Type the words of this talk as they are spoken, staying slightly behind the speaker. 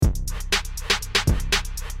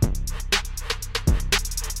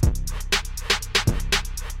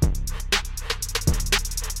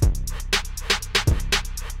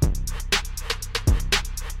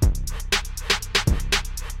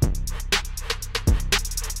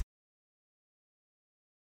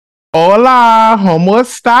Hola, ¿cómo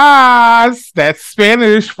estás? That's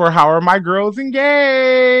Spanish for how are my girls and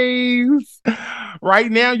gays? Right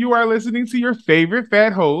now, you are listening to your favorite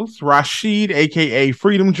fat host, Rasheed, aka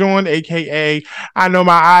Freedom Jawn, aka I know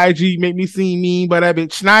my IG make me seem mean, but a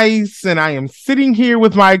bitch nice. And I am sitting here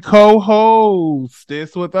with my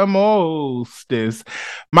co-hostess with the mostest,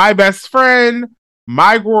 my best friend,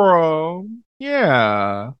 my girl.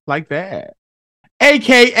 Yeah, like that.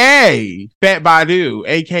 AKA Fat Badu,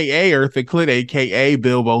 AKA Eartha Clit, AKA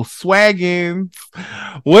Bilbo Swaggins.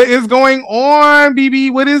 What is going on,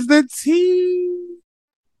 BB? What is the tea?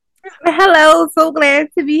 Hello, so glad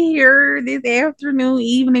to be here this afternoon,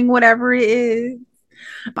 evening, whatever it is.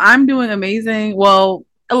 I'm doing amazing. Well,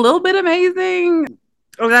 a little bit amazing.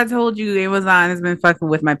 As I told you, Amazon has been fucking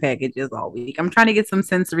with my packages all week. I'm trying to get some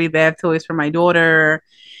sensory bath toys for my daughter,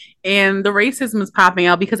 and the racism is popping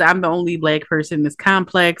out because I'm the only black person in this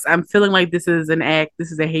complex. I'm feeling like this is an act,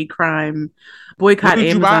 this is a hate crime. What Boycott did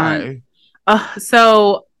you Amazon. buy?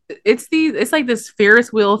 So it's like this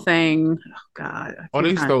Ferris wheel thing. Oh God, I Oh, can't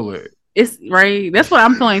they find. stole it. It's right. That's what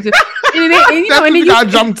I'm feeling too. That's And what then I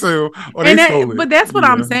jumped to. Oh, they stole it. but that's what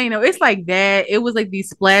I'm Yeah. saying. Though it's like that. It was like these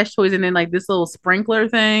splash toys, and then like this little sprinkler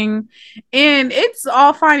thing, and it's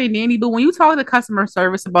all fine and dandy. But when you talk to customer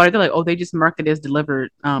service about it, they're like, "Oh, they just marked it as delivered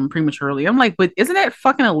prematurely." I'm like, "But isn't that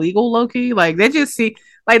fucking illegal, Loki? Like they just see,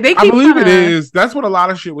 like they I keep believe trying it to." is. That's what a lot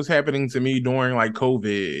of shit was happening to me during like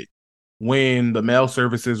COVID when the mail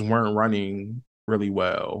services weren't running really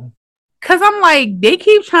well. Cause I'm like, they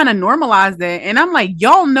keep trying to normalize that. And I'm like,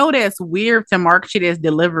 y'all know that's weird to mark shit as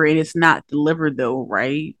delivered and it's not delivered though,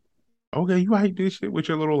 right? Okay, you hate this shit with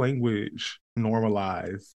your little language.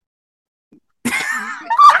 Normalize.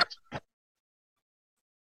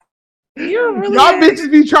 You're Y'all really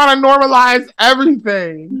bitches be trying to normalize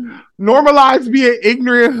everything. Normalize being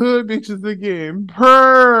ignorant hood bitches again.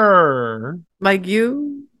 Purr. like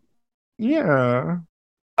you. Yeah.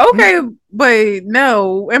 Okay, but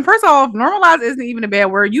no. And first off, normalize isn't even a bad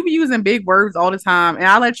word. You be using big words all the time, and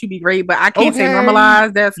I let you be great, but I can't say Okay.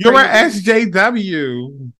 normalize. That's You're an crazy.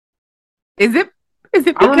 SJW. Is it? Is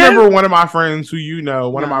it I because? remember one of my friends who you know,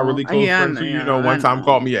 one of my No, really close yeah, I friends know, who you yeah, know, I one time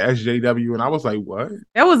called know. me a SJW, and I was like, what?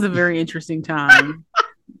 That was a very interesting time.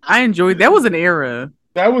 I enjoyed. That was an era.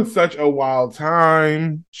 That was such a wild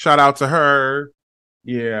time. Shout out to her.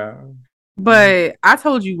 Yeah. But I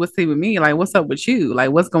told you what's up with me. Like, what's up with you?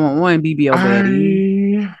 Like, what's going on, BBL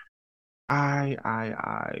baddie? I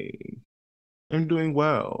I am doing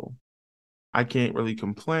well. I can't really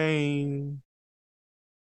complain.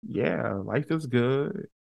 Yeah, life is good.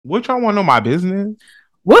 What y'all want to know my business?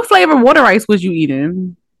 What flavor water ice was you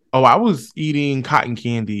eating? Oh, I was eating cotton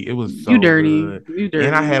candy. It was You so dirty. good. You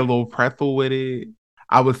And I dirty. had a little pretzel with it.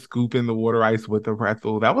 I was scooping the water ice with the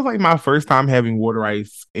pretzel. That was like my first time having water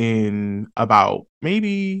ice in about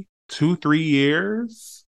maybe 2, 3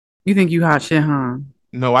 years. You think you hot shit, huh?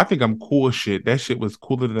 No, I think I'm cool as shit. That shit was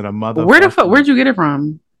cooler than a Where the fuck? motherfucker. Where'd you get it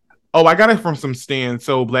from? Oh, I got it from some stands.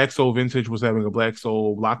 So Black Soul Vintage was having a Black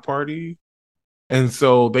Soul block party. And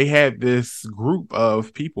so they had this group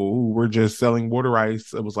of people who were just selling water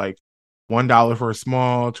ice. It was like $1 for a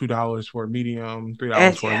small, $2 for a medium,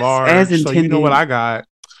 $3 for a As large. So you know what intended. I got?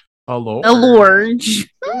 A A large. large. You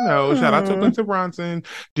know, shout out to Quinta Bronson.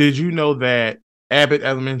 Did you know that Abbott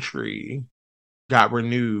Elementary got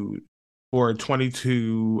renewed for a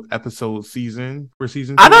 22 episode season for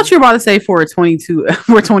season I thought two? you were about to say for a 22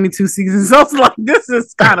 for 22 seasons. I was like, this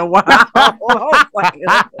is kind of wild. I was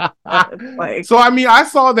like, So I mean, I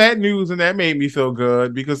saw that news and that made me feel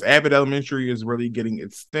good because Abbott Elementary is really getting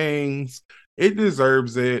its things. It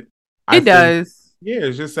deserves it. I it think, does. yeah,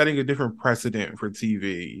 it's just setting a different precedent for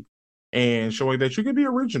TV and showing that you can be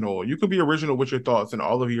original. You can be original with your thoughts, and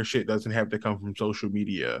all of your shit doesn't have to come from social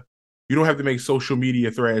media. You don't have to make social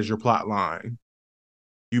media threads your plot line.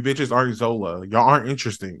 You bitches aren't Zola. Y'all aren't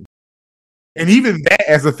interesting. And even that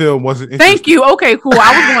as a film wasn't interesting. Thank you. Okay, cool.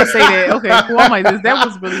 I was going to say that. Okay, cool. I'm like, that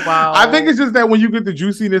was really wild. I think it's just that when you get the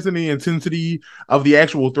juiciness and the intensity of the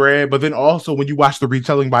actual thread, but then also when you watch the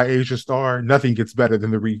retelling by Asia Star, nothing gets better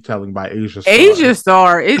than the retelling by Asia Star. Asia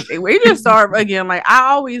Star again. Like I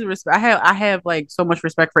always respect. I have like so much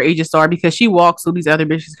respect for Asia Star because she walks so these other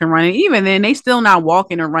bitches can run. And even then, they still not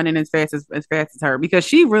walking or running as fast as her because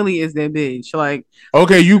she really is that bitch. Like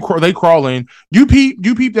Okay, they crawling. You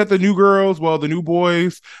peep that the new girls, well, the new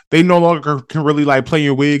boys, they no longer can really like play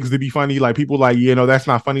in wigs to be funny. Like people like, you know, that's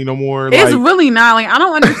not funny no more. it's Like really not. Like I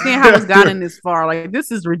don't understand how it's gotten this far. Like this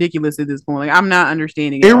is ridiculous at this point. Like I'm not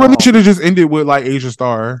understanding it at really all. should have just ended with like Asia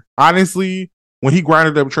Star. Honestly, when he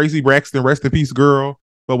grinded up Tracy Braxton, rest in peace, girl.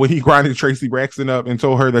 But when he grinded Tracy Braxton up and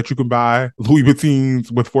told her that you can buy Louis Vuittons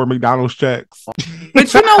with 4 McDonald's checks.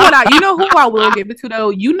 But you know what? You know who I will give it to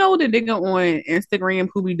though. You know the nigga on Instagram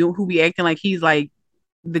who be acting like he's like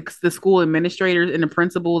the school administrators and the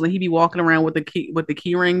principals, and he be walking around with the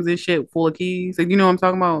key rings and shit full of keys. Like, you know what I'm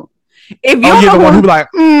talking about? If you the one who be like,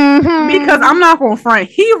 because I'm not gonna front,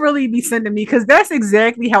 he really be sending me, because that's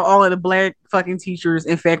exactly how all of the black fucking teachers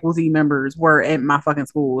and faculty members were at my fucking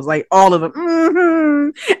schools, like all of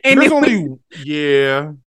them. And there's only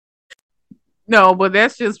no, but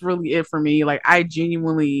that's just really it for me. Like, I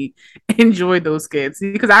genuinely enjoyed those skits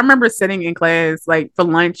because I remember sitting in class like for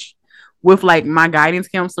lunch with like my guidance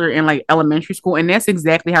counselor in like elementary school, and that's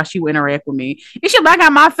exactly how she would interact with me. And she'd be like, I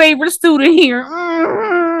got my favorite student here.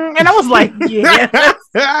 And I was like, yeah.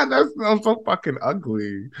 That sounds so fucking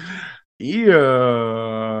ugly.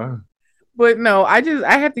 Yeah. But no, I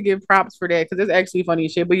have to give props for that because it's actually funny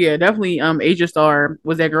as shit. But yeah, definitely Asia Star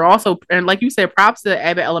was that girl. Also, and like you said, props to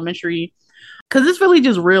Abbott Elementary, because it's really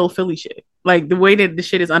just real Philly shit. Like the way that the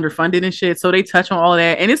shit is underfunded and shit. So they touch on all of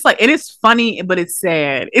that. And it's like, and it's funny, but it's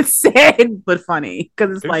sad. It's sad, but funny.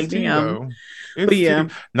 Because it's like, damn. But yeah.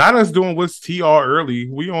 Not us doing what's tea all early.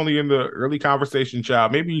 We only in the early conversation,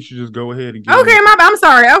 child. Maybe you should just go ahead and okay, I'm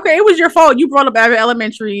sorry. Okay, it was your fault. You brought up Abbott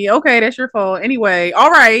Elementary. Okay, that's your fault. Anyway, all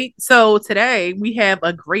right. So today we have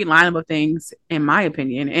a great lineup of things, in my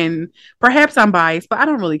opinion. And perhaps I'm biased, but I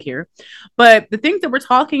don't really care. But the things that we're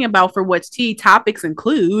talking about for What's Tea topics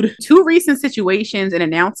include 2 recent situations and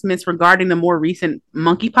announcements regarding the more recent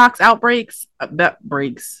monkeypox outbreak,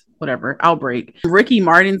 Ricky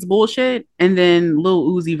Martin's bullshit, and then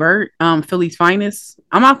Lil Uzi Vert, Philly's finest.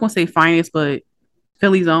 I'm not gonna say finest, but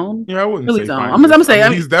Philly's own. Yeah, I wouldn't Philly's say own. finest. I'm gonna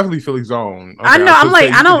say he's definitely Philly's own. Okay, I know. I'm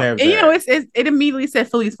like, I don't. You know, it immediately said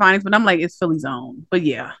Philly's finest, but I'm like, it's Philly's own. But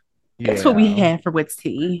yeah. That's what we have for What's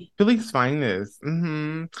Tea. Philly's finest.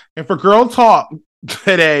 Mm-hmm. And for Girl Talk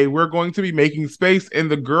today, we're going to be making space in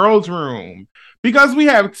the Gworlz Room because we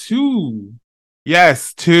have 2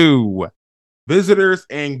 visitors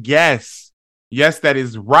and guests. Yes, that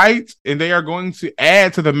is right. And they are going to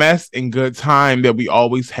add to the mess and good time that we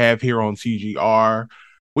always have here on TGR.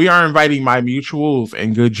 We are inviting my mutuals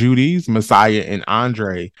and good Judies, Messiah and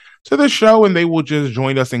Andre, to the show, and they will just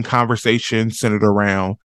join us in conversation centered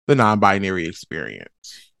around the non-binary experience.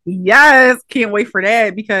 Yes, can't wait for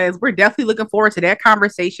that, because we're definitely looking forward to that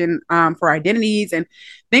conversation for identities and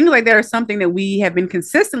things like that are something that we have been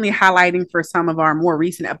consistently highlighting for some of our more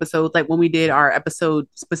recent episodes, like when we did our episode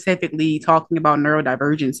specifically talking about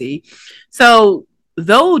neurodivergency. So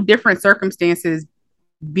though different circumstances,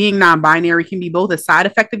 being non-binary can be both a side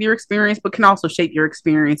effect of your experience, but can also shape your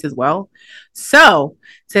experience as well. So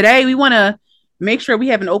today we want to make sure we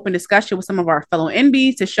have an open discussion with some of our fellow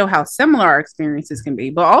NBs to show how similar our experiences can be,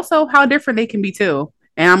 but also how different they can be too.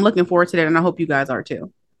 And I'm looking forward to that, and I hope you guys are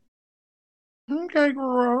too. Okay,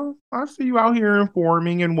 girl. I see you out here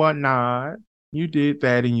informing and whatnot. You did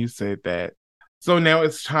that and you said that. So now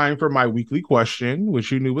it's time for my weekly question,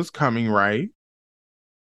 which you knew was coming, right?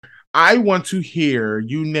 I want to hear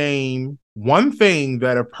you name one thing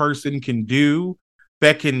that a person can do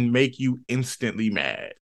that can make you instantly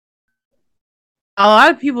mad. A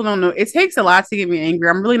lot of people don't know. It takes a lot to get me angry.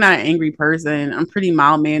 I'm really not an angry person. I'm pretty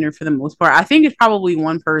mild-mannered for the most part. I think it's probably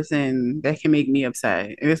one person that can make me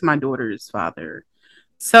upset, and it's my daughter's father.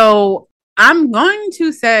 So I'm going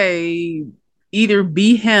to say either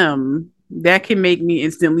be him. That can make me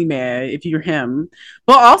instantly mad if you're him,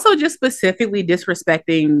 but also just specifically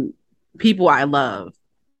disrespecting people I love.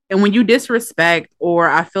 And when you disrespect, or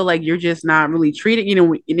I feel like you're just not really treating,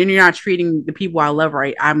 and then you're not treating the people I love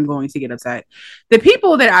right, I'm going to get upset. The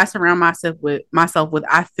people that I surround myself with,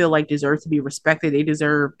 I feel like deserve to be respected. They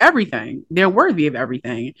deserve everything. They're worthy of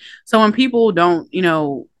everything. So when people don't,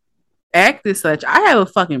 act as such, I have a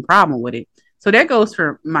fucking problem with it. So that goes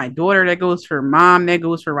for my daughter, that goes for mom, that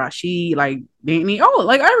goes for Rasheed, like Danny,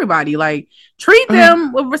 like everybody. Like, treat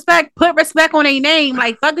them with respect, put respect on their name.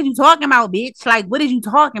 Like, fuck is you talking about, bitch? Like, what is you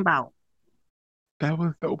talking about? That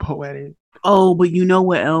was so poetic. Oh, but you know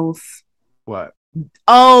what else? What?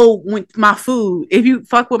 Oh, with my food. If you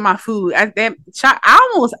fuck with my food, I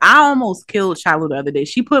almost killed Shiloh the other day.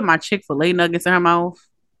 She put my Chick-fil-A nuggets in her mouth.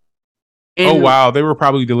 And wow, they were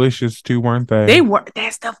probably delicious too, weren't they? They were.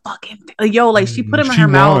 That's the fucking like she put them in her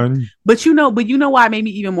mouth. But you know why it made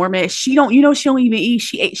me even more mad? She don't even eat.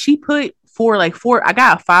 She put four. I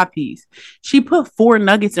got a 5-piece. She put 4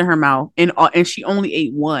 nuggets in her mouth, and she only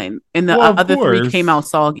ate 1, and the other 3 came out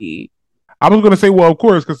soggy. I was gonna say, well, of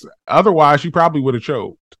course, because otherwise she probably would have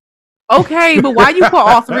choked. Okay, but why you put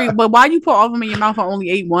all three? But why you put all of them in your mouth and only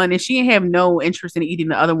ate one? And she didn't have no interest in eating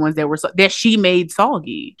the other ones that she made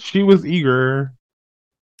soggy. She was eager.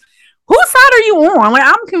 Whose side are you on? Like,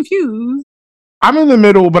 I'm confused. I'm in the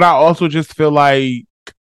middle, but I also just feel like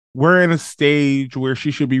we're in a stage where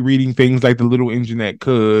she should be reading things like The Little Engine That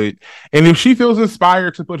Could. And if she feels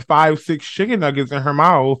inspired to put 5, 6 chicken nuggets in her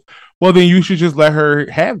mouth, well, then you should just let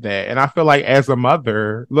her have that. And I feel like as a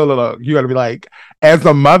mother, look, you got to be like, as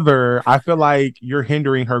a mother, I feel like you're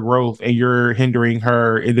hindering her growth and you're hindering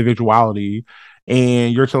her individuality.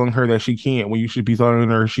 And you're telling her that she can't when you should be telling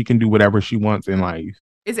her she can do whatever she wants in life.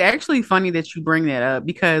 It's actually funny that you bring that up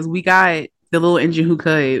because we got The Little Engine Who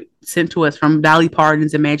Could sent to us from Dolly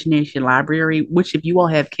Parton's Imagination Library, which if you all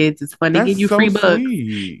have kids, it's fun. They give you free books.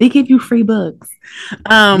 They give you free books.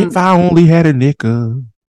 If I only had a nickel.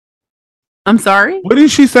 I'm sorry? What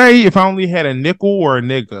did she say? If I only had a nickel or a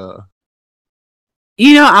nigga?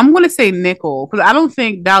 You know, I'm going to say nickel because I don't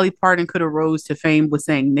think Dolly Parton could have rose to fame with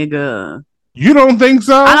saying nigga. You don't think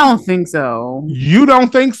so? I don't think so. You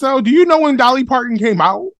don't think so? Do you know when Dolly Parton came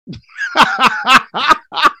out?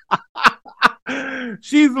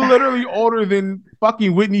 She's literally older than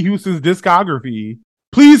fucking Whitney Houston's discography.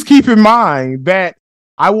 Please keep in mind that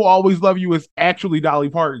I Will Always Love You is actually Dolly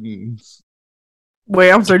Parton's. Wait,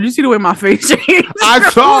 I'm sorry. Did you see the way my face changed? I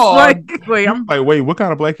saw. I'm like, wait, what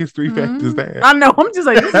kind of Black History fact is that? I know. I'm just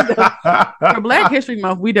like, this is for Black History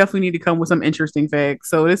Month, we definitely need to come with some interesting facts.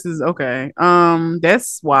 So this is okay.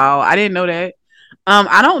 That's wow. I didn't know that.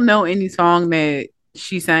 I don't know any song that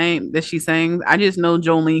she sings. I just know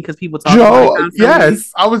Jolene because people talk about it.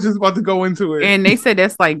 Yes, I was just about to go into it. And they said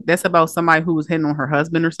that's about somebody who was hitting on her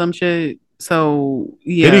husband or some shit. So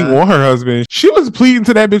yeah, hitting on her husband. She was pleading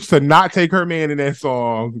to that bitch to not take her man in that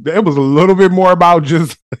song. It was a little bit more about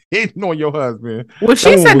just hitting on your husband. Well,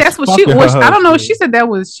 she said that's what she was. I don't know. She said that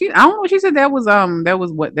was she. I don't know. She said that was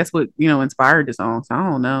that's what inspired the song. So I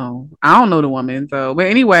don't know. I don't know the woman. So, but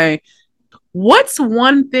anyway, what's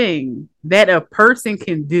one thing that a person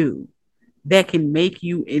can do that can make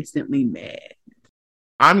you instantly mad?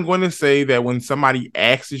 I'm going to say that when somebody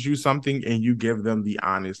asks you something and you give them the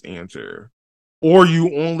honest answer, or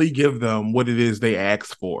you only give them what it is they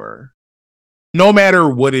ask for, no matter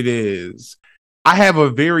what it is, I have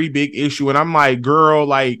a very big issue. And I'm like, girl,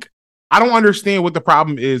 like, I don't understand what the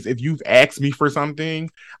problem is. If you've asked me for something,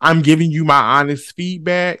 I'm giving you my honest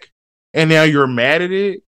feedback, and now you're mad at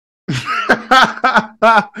it.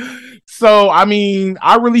 So, I mean,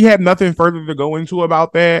 I really have nothing further to go into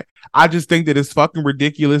about that. I just think that it's fucking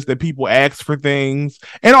ridiculous that people ask for things.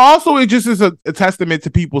 And also, it just is a testament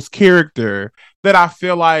to people's character that I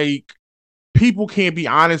feel like people can't be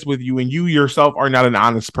honest with you and you yourself are not an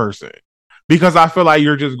honest person. Because I feel like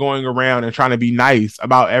you're just going around and trying to be nice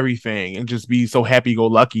about everything and just be so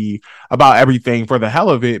happy-go-lucky about everything for the hell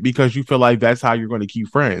of it because you feel like that's how you're going to keep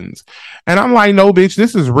friends. And I'm like, no, bitch,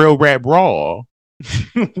 this is real rap brawl.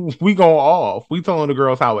 We go off. We telling the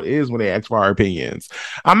girls how it is when they ask for our opinions.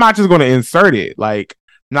 I'm not just going to insert it, like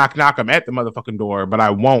knock them at the motherfucking door, but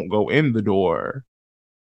I won't go in the door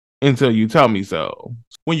until you tell me so.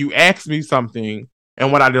 When you ask me something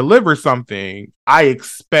and when I deliver something, I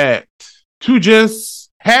expect to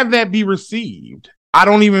just have that be received. I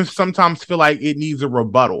don't even sometimes feel like it needs a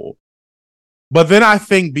rebuttal. But then I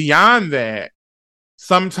think beyond that,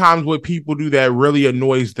 sometimes what people do that really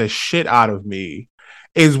annoys the shit out of me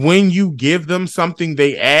is when you give them something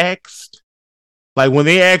they asked, like when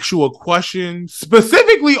they ask you a question,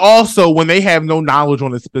 specifically also when they have no knowledge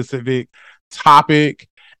on a specific topic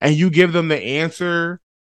and you give them the answer,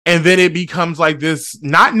 and then it becomes like this,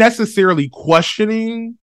 not necessarily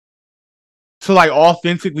questioning to like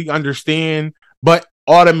authentically understand, but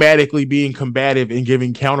automatically being combative and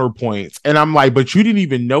giving counterpoints. And I'm like, but you didn't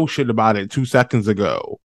even know shit about it 2 seconds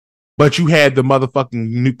ago. But you had the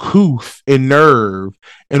motherfucking couth and nerve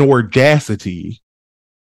and audacity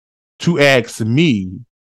to ask me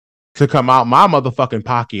to come out my motherfucking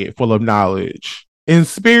pocket full of knowledge and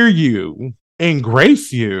spare you and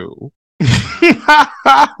grace you.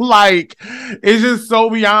 Like, it's just so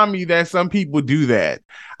beyond me that some people do that.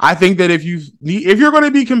 I think that if you're going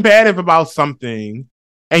to be combative about something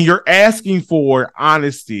and you're asking for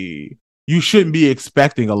honesty, you shouldn't be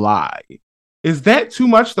expecting a lie. Is that too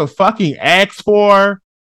much to fucking ask for?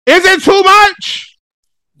 Is it too much?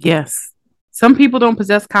 Yes. Some people don't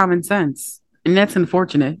possess common sense, and that's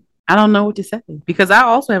unfortunate. I don't know what to say because I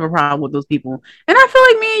also have a problem with those people. And I feel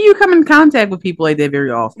like me and you come in contact with people like that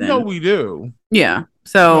very often. No, we do. Yeah.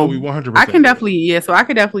 So we 100%. I can definitely, so I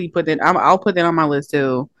could definitely put that. I'll put that on my list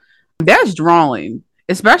too. That's drawing,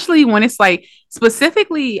 especially when it's like,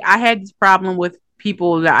 specifically, I had this problem with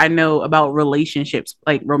people that I know about relationships,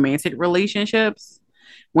 like romantic relationships,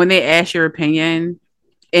 when they ask your opinion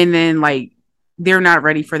and then like they're not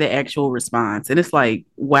ready for the actual response. And it's like,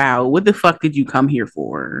 wow, what the fuck did you come here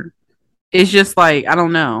for? It's just like, I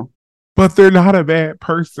don't know. But they're not a bad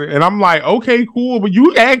person. And I'm like, okay, cool. But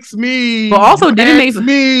you asked me. But also, you didn't they asked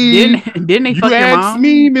me. didn't they You fuck your asked mom?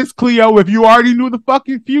 me, Miss Cleo, if you already knew the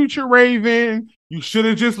fucking future, Raven, you should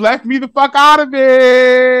have just left me the fuck out of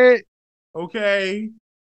it. Okay.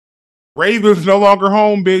 Raven's no longer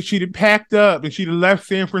home, bitch. She'd have packed up and she'd have left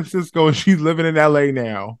San Francisco and she's living in LA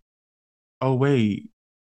now. Oh, wait.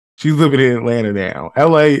 She's living in Atlanta now.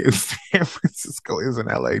 LA is San Francisco isn't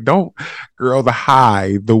LA. Don't, girl, the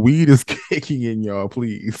high, the weed is kicking in, y'all,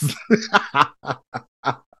 please.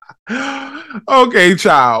 Okay,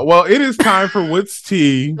 child. Well, it is time for What's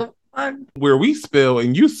Tea, where we spill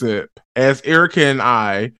and you sip as Erica and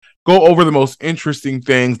I go over the most interesting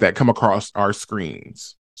things that come across our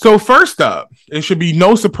screens. So first up, it should be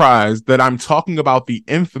no surprise that I'm talking about the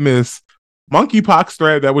infamous Monkeypox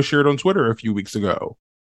thread that was shared on Twitter a few weeks ago.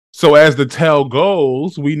 So as the tale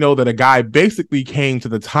goes, we know that a guy basically came to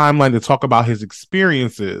the timeline to talk about his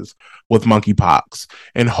experiences with monkeypox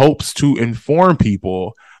in hopes to inform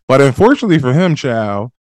people. But unfortunately for him,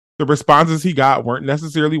 child, the responses he got weren't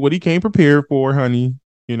necessarily what he came prepared for, honey.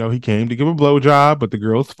 You know, he came to give a blowjob, but the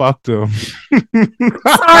girls fucked him.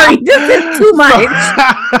 Sorry, this is too much.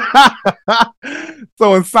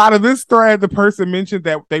 So inside of this thread, the person mentioned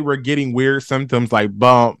that they were getting weird symptoms like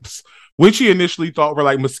bumps, which he initially thought were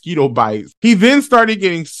like mosquito bites. He then started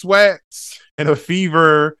getting sweats and a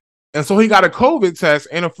fever. And so he got a COVID test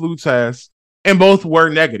and a flu test, and both were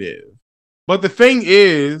negative. But the thing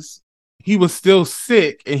is, he was still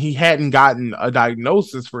sick and he hadn't gotten a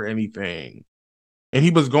diagnosis for anything. And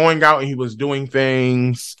he was going out and he was doing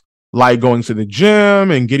things like going to the gym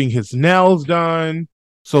and getting his nails done.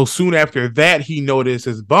 So soon after that, he noticed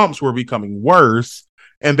his bumps were becoming worse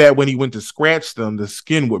and that when he went to scratch them, the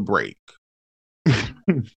skin would break.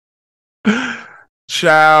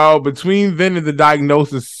 Child, between then and the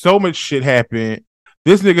diagnosis, so much shit happened.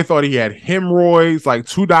 This nigga thought he had hemorrhoids. Like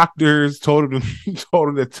 2 doctors told him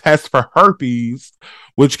to test for herpes,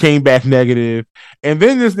 which came back negative. And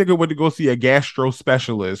then this nigga went to go see a gastro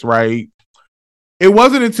specialist, right? It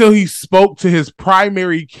wasn't until he spoke to his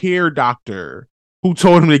primary care doctor who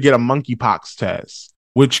told him to get a monkeypox test,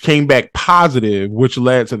 which came back positive, which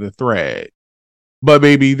led to the thread. But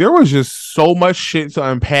baby, there was just so much shit to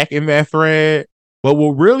unpack in that thread. But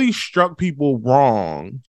what really struck people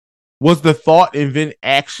wrong was the thought and then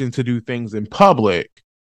action to do things in public,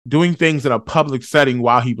 doing things in a public setting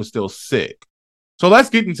while he was still sick. So let's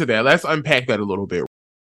get into that. Let's unpack that a little bit.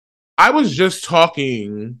 I was just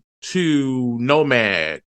talking to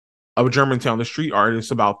Nomad of Germantown, the street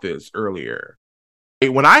artist, about this earlier.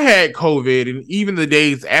 When I had COVID, and even the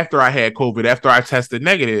days after I had COVID, after I tested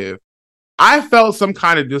negative, I felt some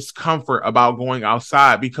kind of discomfort about going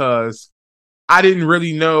outside because I didn't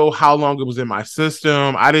really know how long it was in my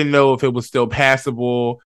system. I didn't know if it was still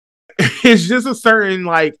passable. It's just a certain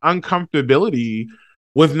like uncomfortability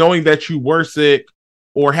with knowing that you were sick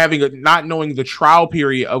or not knowing the trial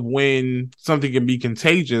period of when something can be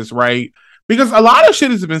contagious, right? Because a lot of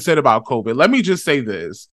shit has been said about COVID. Let me just say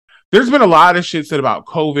this. There's been a lot of shit said about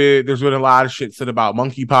COVID. There's been a lot of shit said about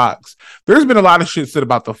monkeypox. There's been a lot of shit said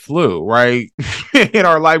about the flu, right? In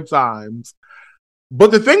our lifetimes.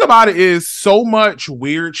 But the thing about it is so much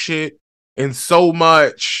weird shit and so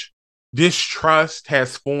much distrust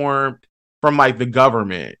has formed from like the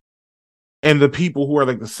government and the people who are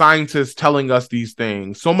like the scientists telling us these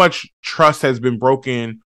things. So much trust has been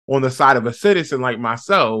broken on the side of a citizen like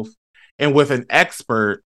myself and with an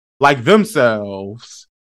expert like themselves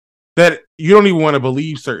that you don't even want to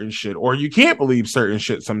believe certain shit, or you can't believe certain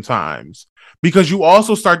shit sometimes. Because you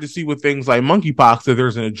also start to see with things like monkeypox that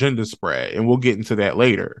there's an agenda spread, and we'll get into that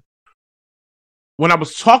later. When I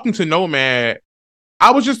was talking to Nomad,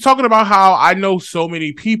 I was just talking about how I know so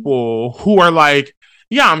many people who are like,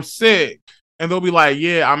 yeah, I'm sick. And they'll be like,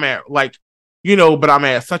 yeah, I'm at like, but I'm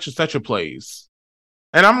at such and such a place.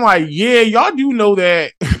 And I'm like, yeah, y'all do know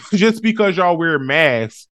that just because y'all wear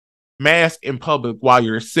masks in public while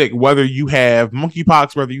you're sick, whether you have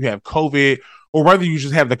monkeypox, whether you have COVID, or whether you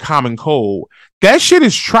just have the common cold, that shit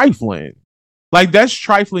is trifling. Like, that's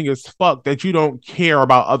trifling as fuck that you don't care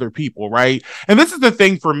about other people, right? And this is the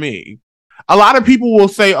thing for me. A lot of people will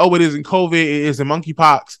say, oh, it isn't COVID, it isn't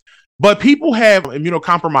monkeypox. But people have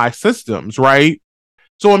immunocompromised systems, right?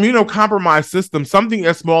 So immunocompromised systems, something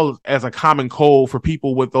as small as a common cold for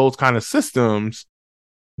people with those kind of systems,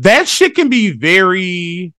 that shit can be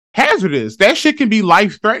very hazardous. That shit can be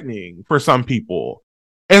life-threatening for some people.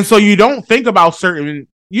 And so you don't think about certain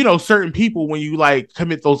people when you like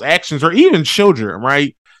commit those actions, or even children,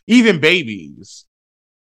 right? Even babies.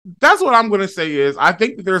 That's what I'm going to say is I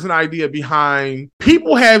think that there's an idea behind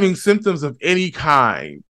people having symptoms of any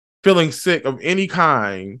kind, feeling sick of any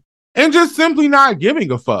kind, and just simply not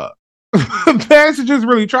giving a fuck. That's just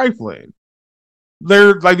really trifling.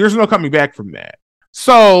 There's no coming back from that.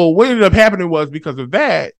 So what ended up happening was, because of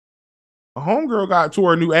that, a homegirl got to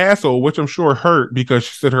her new asshole, which I'm sure hurt because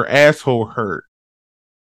she said her asshole hurt.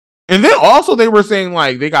 And then also they were saying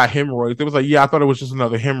like they got hemorrhoids. It was like, yeah, I thought it was just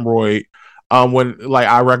another hemorrhoid. When like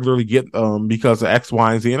I regularly get because of X,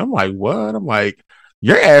 Y, and Z. And I'm like, what? I'm like,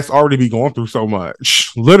 your ass already be going through so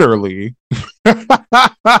much. Literally.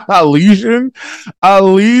 A lesion.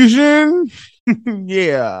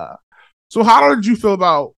 Yeah. So how did you feel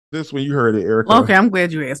about this when you heard it, Erica? Okay, I'm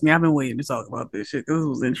glad you asked me. I've been waiting to talk about this shit. This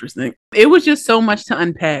was interesting. It was just so much to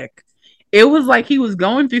unpack. It was like he was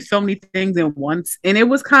going through so many things at once. And it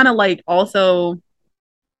was kind of like also...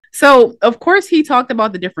 So, of course, he talked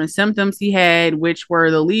about the different symptoms he had, which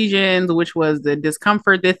were the lesions, which was the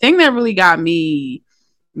discomfort. The thing that really got me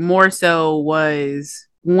more so was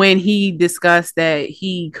when he discussed that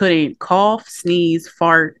he couldn't cough, sneeze,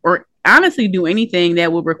 fart, or honestly do anything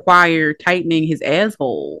that would require tightening his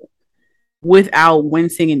asshole without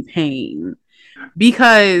wincing in pain.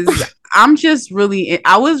 Because I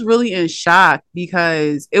was really in shock,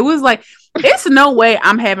 because it was like, it's no way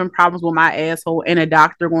I'm having problems with my asshole and a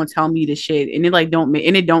doctor going to tell me the shit and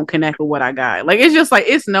it don't connect with what I got. Like, it's just like,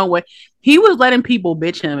 it's no way. He was letting people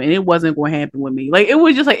bitch him and it wasn't going to happen with me. Like, it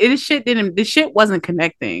was just like, this shit wasn't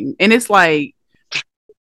connecting. And it's like,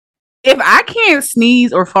 if I can't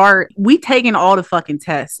sneeze or fart, we taking all the fucking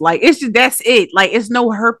tests. Like, it's just, that's it. Like, it's no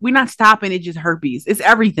we're not stopping. It's just herpes. It's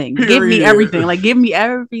everything. Period. Give me everything. Like, give me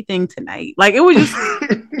everything tonight. Like, it was just...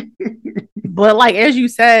 But like, as you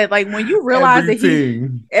said, like when you realize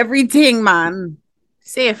everything, man,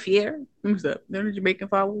 say a fear. What's up? They're the Jamaican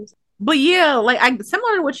followers. But yeah, like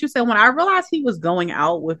similar to what you said, when I realized he was going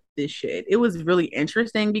out with this shit, it was really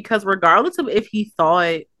interesting, because regardless of if he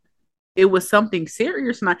thought it was something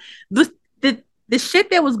serious or not, the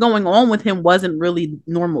shit that was going on with him wasn't really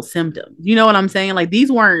normal symptoms. You know what I'm saying? Like,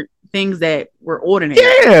 these weren't things that were ordinary.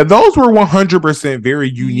 Yeah, those were 100% very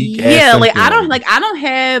unique. Yeah, like I don't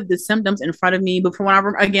have the symptoms in front of me, but from when I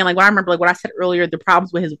remember like what I said earlier, the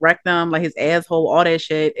problems with his rectum, like his asshole, all that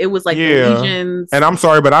shit. It was like the lesions. And I'm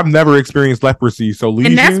sorry, but I've never experienced leprosy, so lesions.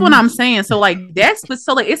 And that's what I'm saying. So like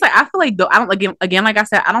so like it's like I feel like I don't again like I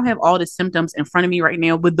said, I don't have all the symptoms in front of me right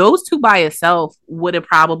now, but those two by itself would have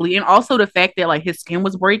probably, and also the fact that like his skin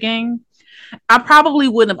was breaking, I probably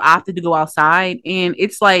wouldn't have opted to go outside. And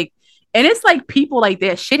it's like people like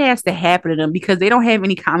that, shit has to happen to them because they don't have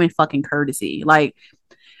any common fucking courtesy. Like,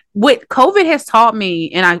 what COVID has taught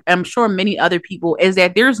me, and I'm sure many other people, is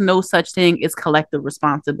that there's no such thing as collective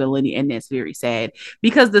responsibility. And that's very sad,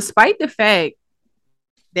 because despite the fact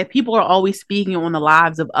that people are always speaking on the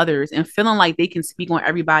lives of others and feeling like they can speak on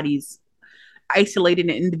everybody's isolated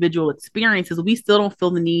and individual experiences, we still don't feel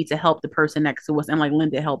the need to help the person next to us and like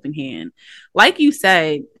lend a helping hand. Like you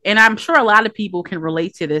said, and I'm sure a lot of people can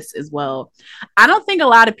relate to this as well, I don't think a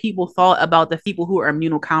lot of people thought about the people who are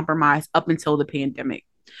immunocompromised up until the pandemic.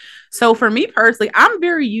 So for me personally, I'm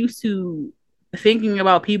very used to thinking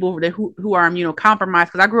about people who are immunocompromised,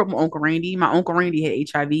 because I grew up with Uncle Randy. My Uncle Randy had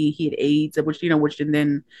HIV, he had AIDS, which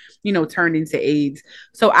then turned into AIDS.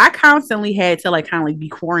 So I constantly had to like kind of like be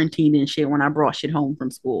quarantined and shit when I brought shit home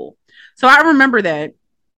from school. So I remember that.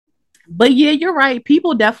 But yeah, you're right.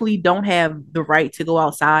 People definitely don't have the right to go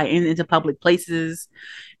outside and into public places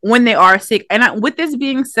when they are sick. And with this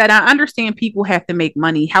being said, I understand people have to make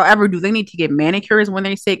money. However, do they need to get manicures when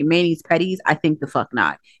they're sick? Manis, pedis? I think the fuck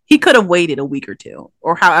not. He could have waited a week or two,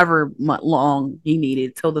 or however long he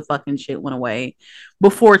needed till the fucking shit went away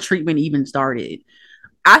before treatment even started.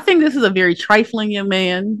 I think this is a very trifling young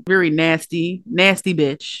man, very nasty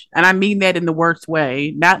bitch. And I mean that in the worst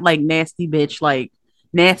way, not like nasty bitch, like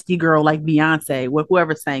nasty girl, like Beyonce,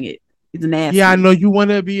 whoever sang it. It's nasty. Yeah, I know you want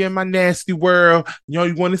to be in my nasty world.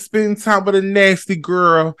 You want to spend time with a nasty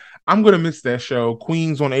girl. I'm going to miss that show.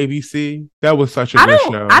 Queens on ABC. That was such a good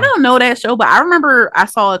show. I don't know that show, but I remember I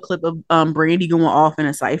saw a clip of Brandy going off in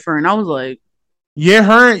a cypher, and I was like... Yeah,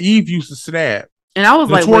 her and Eve used to snap. And I was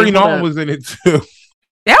like... Tori Norton was in it, too.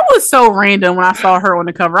 That was so random when I saw her on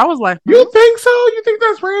the cover. I was like, You think so? You think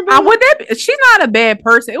that's random? She's not a bad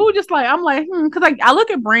person. It was just like, I'm like, because like I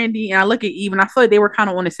look at Brandy and I look at Eve, and I feel like they were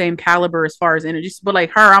kind of on the same caliber as far as energy. But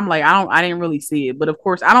like her, I'm like, I didn't really see it. But of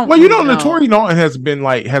course, I don't. Well, really know. Tori Norton has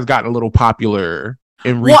gotten a little popular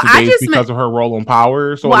in Well, recent I days just because meant. of her role in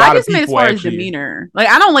Power. So a Well, I lot of just meant as people far as actually demeanor. Like,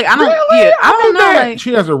 I don't like. I don't. really. Yeah, I I don't mean know. that Like,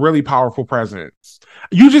 she has a really powerful presence.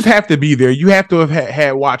 You just have to be there. You have to have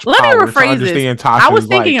had watched let me Power to rephrase this. understand I was Tasha's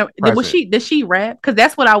thinking like of was presence. she does she rap? Because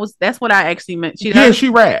that's what I was. That's what I actually meant. She Yeah, does. she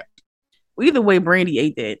rapped. Either way, Brandy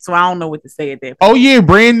ate that, so I don't know what to say at that Oh point. yeah,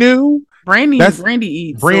 brand new. That's Brandy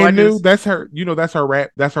eats, so I brand new. just That's her. You know, that's her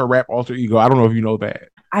rap. That's her rap alter ego. I don't know if you know that.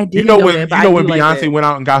 I didn't know that, but You I know do when like that. Beyonce went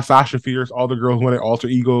out and got Sasha Fierce, all the girls wanted alter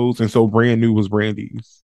egos, and so brand new was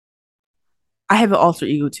Brandy's. I have an alter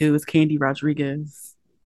ego too. It's Candy Rodriguez.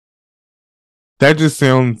 That just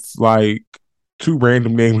sounds like two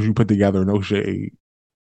random names you put together. No shade.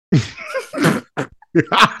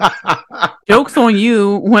 Joke's on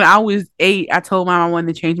you. When I was 8, I told mom I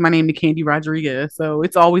wanted to change my name to Candy Rodriguez. So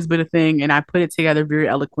it's always been a thing, and I put it together very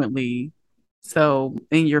eloquently. So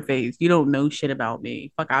in your face, you don't know shit about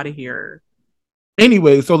me. Fuck out of here.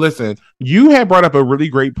 Anyway, so listen, you had brought up a really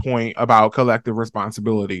great point about collective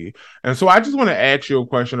responsibility. And so I just want to ask you a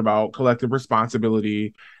question about collective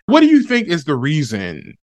responsibility. What do you think is the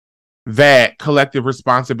reason that collective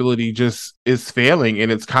responsibility just is failing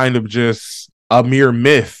and it's kind of just a mere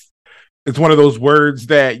myth? It's one of those words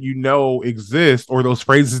that you know exist, or those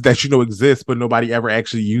phrases that you know exist, but nobody ever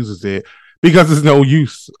actually uses it because there's no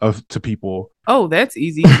use of to people. Oh, that's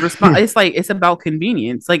easy. It's like it's about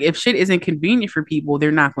convenience. Like if shit isn't convenient for people,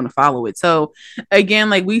 they're not going to follow it. So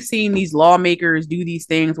again, like we've seen these lawmakers do these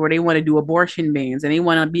things where they want to do abortion bans and they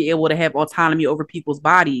want to be able to have autonomy over people's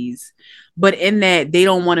bodies, but in that they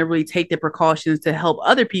don't want to really take the precautions to help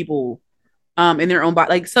other people in their own body.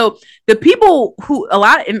 Like so the people who a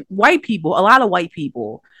lot of white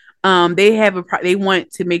people they have they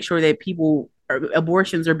want to make sure that people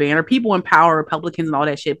abortions are banned or people in power, Republicans and all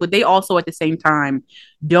that shit, but they also at the same time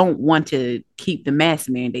don't want to keep the mask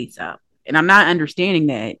mandates up. And I'm not understanding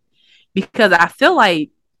that because I feel like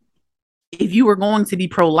if you were going to be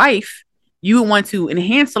pro-life, you would want to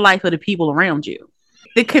enhance the life of the people around you.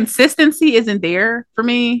 The consistency isn't there for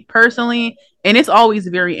me personally, and it's always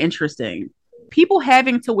very interesting. People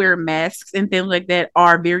having to wear masks and things like that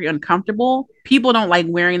are very uncomfortable. People don't like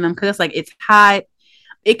wearing them because it's like it's hot.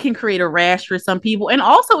 It can create a rash for some people. And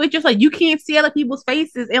also it's just like you can't see other people's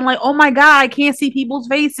faces and like, oh my God, I can't see people's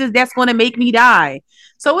faces. That's gonna make me die.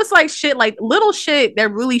 So it's like shit, like little shit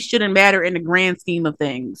that really shouldn't matter in the grand scheme of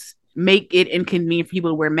things. Make it inconvenient for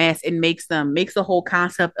people to wear masks and makes the whole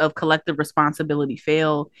concept of collective responsibility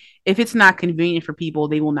fail. If it's not convenient for people,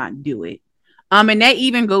 they will not do it. And that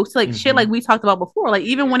even goes to like shit like we talked about before. Like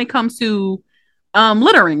even when it comes to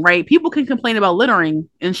littering, right? People can complain about littering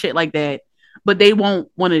and shit like that, but they won't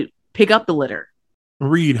want to pick up the litter.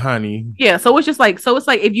 Read, honey. Yeah, so it's like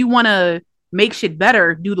if you want to make shit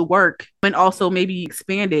better, do the work and also maybe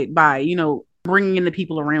expand it by, bringing in the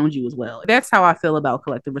people around you as well. That's how I feel about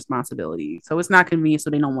collective responsibility. So it's not convenient,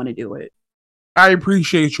 so they don't want to do it. I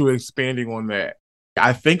appreciate you expanding on that.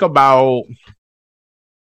 I think about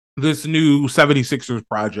this new 76ers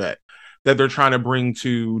project that they're trying to bring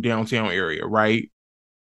to downtown area, right?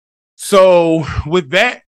 So with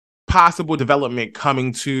that possible development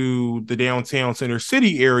coming to the downtown center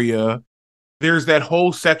city area, there's that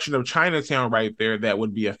whole section of Chinatown right there that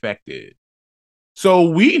would be affected. So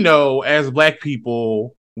we know as Black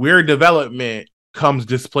people, where development comes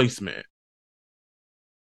displacement.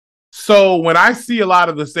 So when I see a lot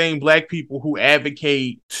of the same Black people who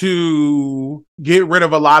advocate to get rid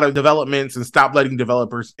of a lot of developments and stop letting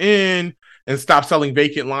developers in and stop selling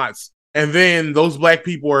vacant lots, and then those Black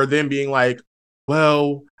people are then being like,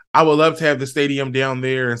 well, I would love to have the stadium down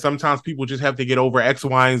there, and sometimes people just have to get over X,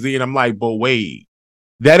 Y, and Z. And I'm like, but wait,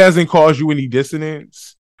 that doesn't cause you any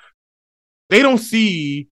dissonance. They don't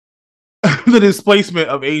see the displacement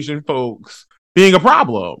of Asian folks being a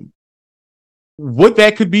problem. What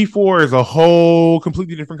that could be for is a whole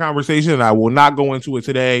completely different conversation, and I will not go into it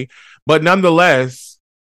today. But nonetheless,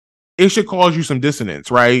 it should cause you some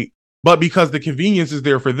dissonance, right? But because the convenience is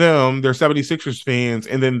there for them, they're 76ers fans,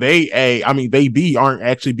 and then they aren't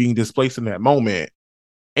actually being displaced in that moment.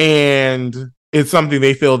 And it's something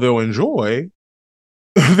they feel they'll enjoy.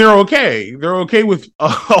 They're okay. They're okay with a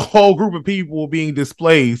whole group of people being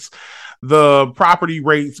displaced, the property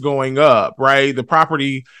rates going up, right? The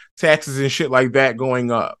property taxes and shit like that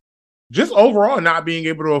going up. Just overall not being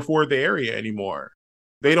able to afford the area anymore.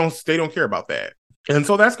 They don't care about that. And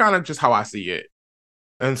so that's kind of just how I see it.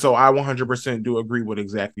 And so I 100% do agree with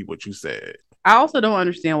exactly what you said. I also don't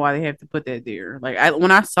understand why they have to put that there. Like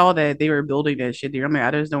when I saw that they were building that shit there, I'm like,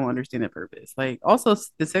 I just don't understand the purpose. Like also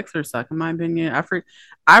the Sixers suck in my opinion.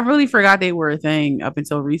 I really forgot they were a thing up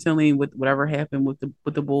until recently with whatever happened with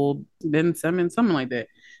the Bull Ben Simmons, something like that.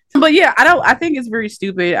 But yeah, I think it's very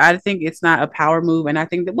stupid. I think it's not a power move. And I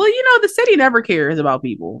think that, well, the city never cares about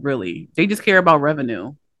people, really. They just care about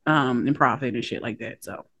revenue, and profit and shit like that.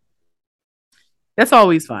 So that's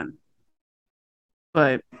always fun.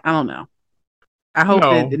 But I don't know. I hope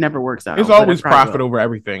that No, it never works out, it's but it always probably profit will. over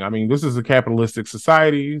everything. I mean, this is a capitalistic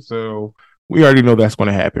society, so we already know that's going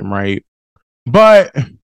to happen, right? But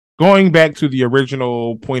going back to the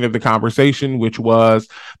original point of the conversation, which was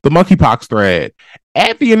the monkeypox thread.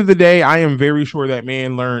 At the end of the day, I am very sure that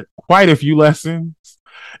man learned quite a few lessons.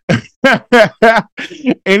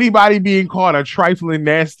 Anybody being called a trifling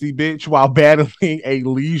nasty bitch while battling a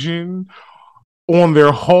lesion on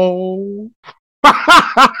their whole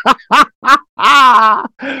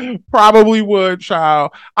probably would,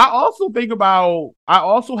 child. I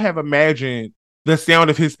also have imagined the sound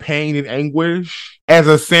of his pain and anguish as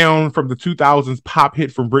a sound from the 2000s pop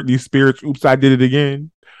hit from Britney Spears, Oops, I Did It Again.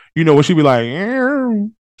 When she'd be like,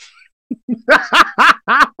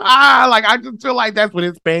 like, I just feel like that's what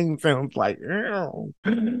his pain sounds like.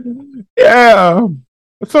 Yeah.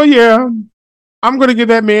 So, yeah, I'm going to give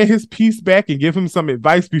that man his piece back and give him some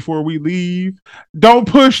advice before we leave. Don't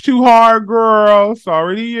push too hard, girl.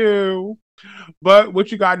 Sorry to you. But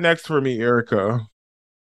what you got next for me, Erica?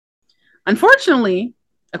 Unfortunately,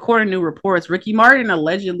 according to new reports, Ricky Martin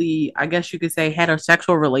allegedly, I guess you could say, had a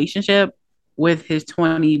sexual relationship with his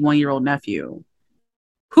 21-year-old nephew,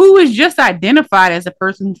 who was just identified as the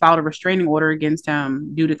person who filed a restraining order against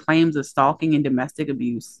him due to claims of stalking and domestic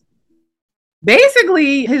abuse.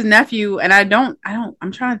 Basically, his nephew, and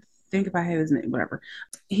I'm trying to think if I have his name, whatever.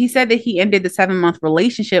 He said that he ended the 7-month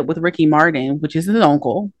relationship with Ricky Martin, which is his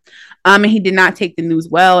uncle. And he did not take the news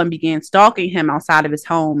well and began stalking him outside of his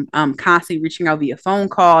home, constantly reaching out via phone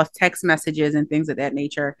calls, text messages, and things of that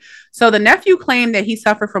nature. So the nephew claimed that he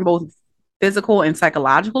suffered from both physical and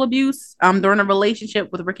psychological abuse during a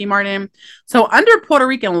relationship with Ricky Martin. So under Puerto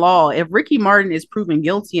Rican law, if Ricky Martin is proven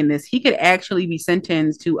guilty in this, he could actually be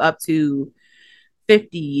sentenced to up to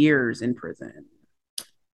 50 years in prison.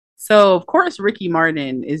 So, of course, Ricky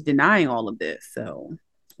Martin is denying all of this. So,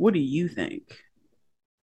 what do you think?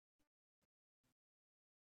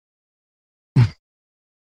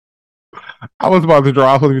 I was about to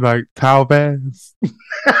draw. I was be like, towel pass.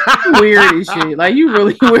 Weird as shit. Like, you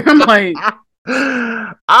really weird. I'm like,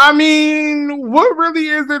 I mean, what really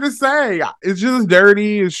is there to say? It's just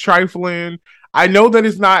dirty. It's trifling. I know that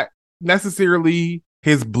it's not necessarily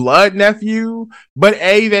his blood nephew, but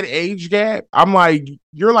that age gap, I'm like,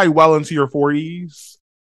 you're like well into your 40s.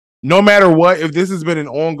 No matter what, if this has been an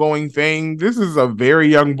ongoing thing, this is a very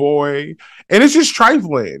young boy. And it's just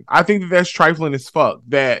trifling. I think that that's trifling as fuck,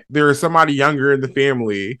 that there is somebody younger in the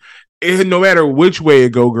family. And no matter which way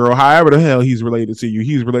it go, girl, however the hell he's related to you,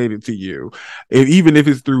 he's related to you. And even if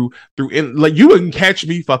it's through like, you wouldn't catch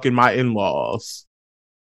me fucking my in-laws.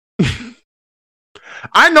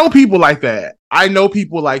 I know people like that.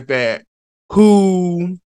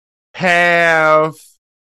 Who have,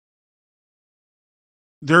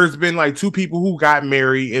 there's been like two people who got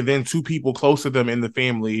married, and then two people close to them in the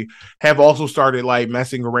family have also started like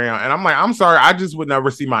messing around. And I'm like, I'm sorry, I just would never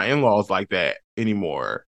see my in-laws like that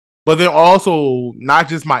anymore. But then also not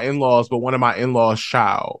just my in-laws, but one of my in-laws'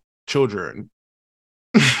 children.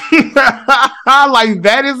 Like,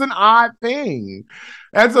 that is an odd thing.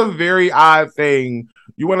 That's a very odd thing.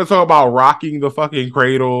 You want to talk about rocking the fucking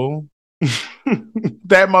cradle?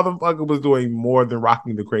 That motherfucker was doing more than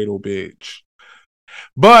rocking the cradle, bitch.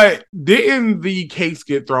 But didn't the case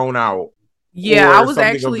get thrown out? yeah, Or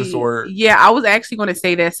something of the sort? I was actually going to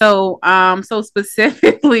say that. So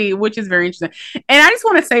specifically, which is very interesting. And I just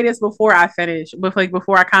want to say this before I finish,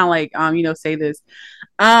 before I kind of say this.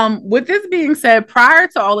 With this being said, prior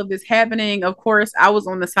to all of this happening, of course, I was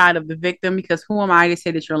on the side of the victim, because who am I to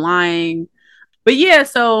say that you're lying? But yeah,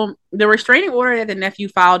 so the restraining order that the nephew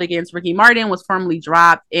filed against Ricky Martin was formally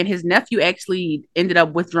dropped, and his nephew actually ended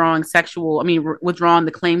up withdrawing withdrawing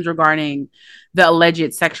the claims regarding the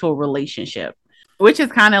alleged sexual relationship, which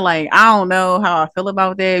is kind of like, I don't know how I feel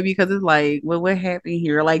about that, because it's like, well, what happened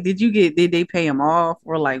here? Like, did they pay him off,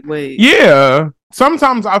 or like what? Yeah.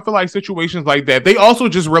 Sometimes I feel like situations like that, they also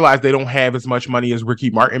just realize they don't have as much money as Ricky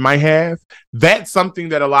Martin might have. That's something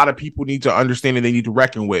that a lot of people need to understand and they need to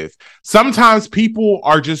reckon with. Sometimes people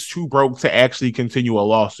are just too broke to actually continue a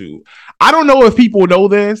lawsuit. I don't know if people know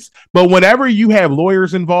this, but whenever you have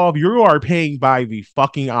lawyers involved, you are paying by the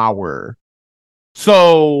fucking hour.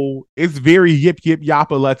 So it's very yip yip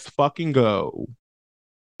yappa, let's fucking go.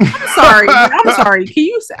 I'm sorry.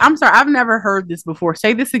 I'm sorry. I've never heard this before.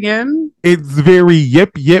 Say this again. It's very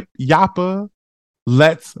yip yip yappa.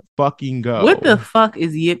 Let's fucking What the go. fuck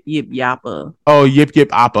is Yip Yip Yappa? Oh, Yip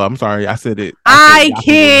Yip Appa. I'm sorry. I said it. I said I Yappa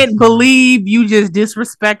can't once. believe you just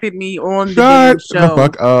disrespected me on the damn Shut the show.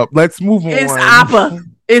 fuck up. Let's move It's on. Appa.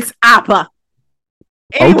 It's Appa.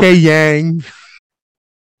 Anyway, Okay, Yang.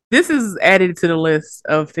 this is added to the list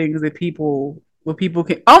of things that people, what people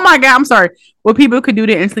can. Oh my god, I'm sorry. What people could do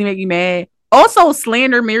to instantly make you mad. Also,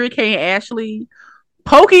 slander Mary Kay and Ashley,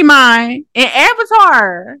 Pokemon, and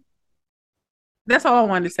Avatar. That's all I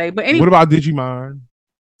wanted to say. But anyway, What about Digimon?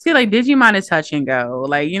 see, like Digimon is touch and go.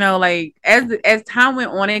 Like, you know, like as time went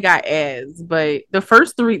on, it got as. But the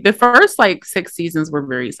first like 6 seasons were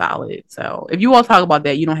very solid. So if you all talk about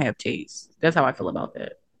that, you don't have taste. That's how I feel about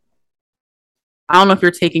that. I don't know if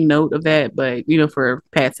you're taking note of that, but you know, for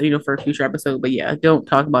past, you know, for a future episode. But yeah, don't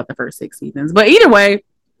talk about the first 6 seasons. But either way,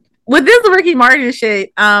 with this Ricky Martin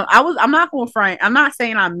shit, I'm not going to front. I'm not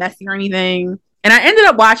saying I'm messy or anything. And I ended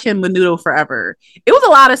up watching Menudo Forever. It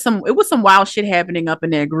was some wild shit happening up in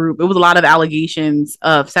that group. It was a lot of allegations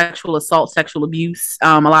of sexual assault, sexual abuse,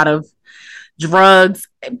 a lot of drugs,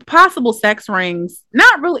 possible sex rings.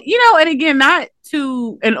 Not really, you know, and again, not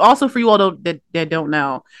to, and also for you all that don't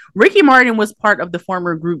know, Ricky Martin was part of the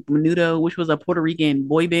former group Menudo, which was a Puerto Rican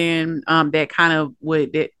boy band that kind of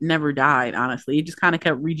that never died, honestly. It just kind of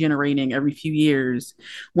kept regenerating every few years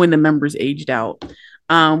when the members aged out.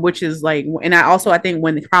 Which is like, and I think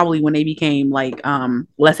when they became like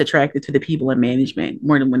less attracted to the people in management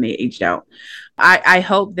more than when they aged out. I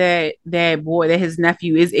hope that his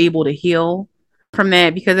nephew is able to heal from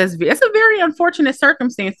that, because that's a very unfortunate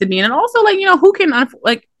circumstance to be in. And also, like, you know, who can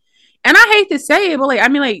like, and I hate to say it, but like, I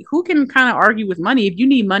mean, like, who can kind of argue with money? If you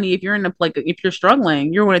need money, if you're in the, like, if you're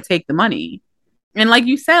struggling, you're going to take the money. And like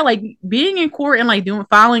you said, like being in court and like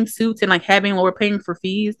filing suits and like having lower paying for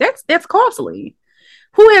fees, that's costly.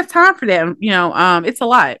 Who has time for that? You know, it's a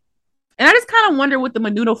lot. And I just kind of wonder with the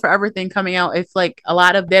Menudo Forever thing coming out, it's like a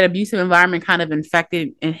lot of that abusive environment kind of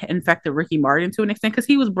infected Ricky Martin to an extent, because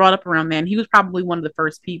he was brought up around that. And he was probably one of the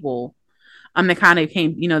first people that kind of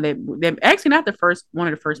came, you know, that actually not the first one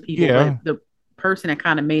of the first people, Yeah. but the person that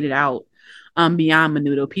kind of made it out beyond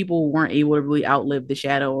Menudo. People weren't able to really outlive the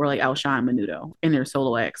shadow or like outshine Menudo in their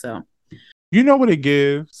solo act. So You know what it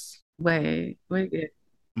gives? wait.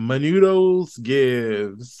 Menudo's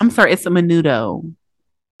gives. I'm sorry, it's a Menudo.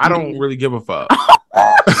 I don't really give a fuck.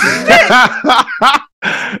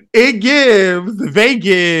 They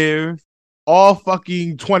give all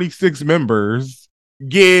fucking 26 members,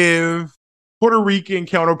 give Puerto Rican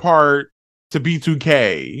counterpart to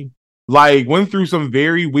B2K. Like, went through some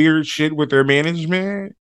very weird shit with their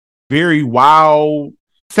management. Very wild,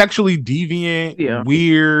 sexually deviant,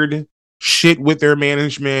 weird shit with their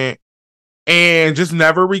management. And just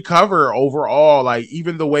never recover overall, like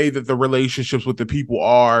even the way that the relationships with the people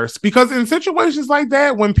are, because in situations like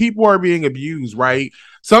that, when people are being abused, right,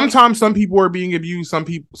 sometimes some people are being abused,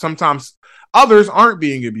 sometimes others aren't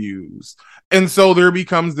being abused, and so there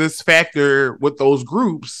becomes this factor with those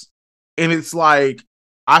groups, and it's like,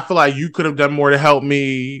 I feel like you could have done more to help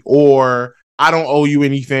me, or I don't owe you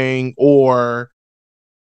anything, or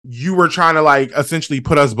you were trying to like essentially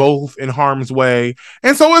put us both in harm's way.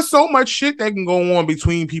 And so it's so much shit that can go on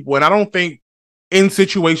between people. And I don't think in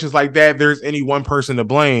situations like that, there's any one person to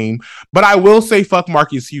blame. But I will say fuck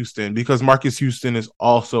Marcus Houston, because Marcus Houston is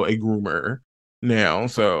also a groomer now.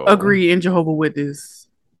 So agree, in Jehovah's Witness.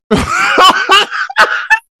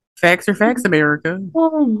 Facts are facts, America.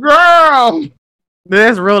 Oh, girl.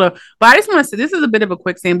 That's real though. But I just want to say, this is a bit of a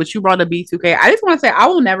quick thing, but you brought up B2K. I just want to say, I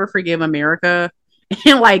will never forgive America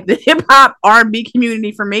and like the hip hop R&B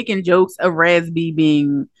community for making jokes of Raz B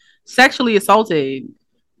being sexually assaulted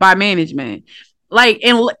by management. Like,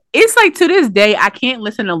 and it's like to this day, I can't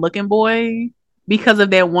listen to Looking Boy because of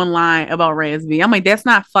that one line about Raz B. I'm like, that's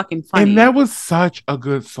not fucking funny. And that was such a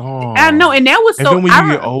good song. I know, and that was so. And then when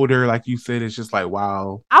you get older, like you said, it's just like,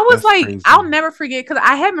 wow. I was like, crazy. I'll never forget, because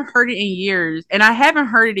I haven't heard it in years, and I haven't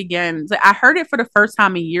heard it again. So I heard it for the first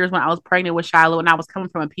time in years when I was pregnant with Shiloh, and I was coming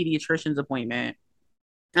from a pediatrician's appointment.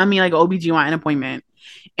 I mean, like an OBGYN appointment.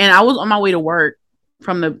 And I was on my way to work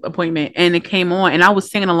from the appointment, and it came on, and I was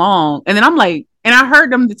singing along. And then I'm like, and I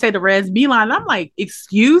heard them say the Raz B line. And I'm like,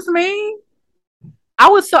 excuse me?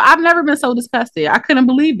 I've never been so disgusted. I couldn't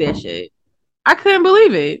believe that shit. I couldn't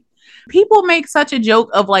believe it. People make such a joke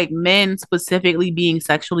of like men specifically being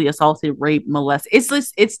sexually assaulted, raped, molested.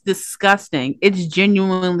 It's disgusting. It's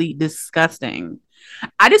genuinely disgusting.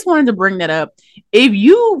 I just wanted to bring that up. If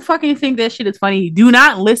you fucking think that shit is funny, do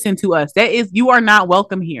not listen to us. You are not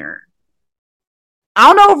welcome here. I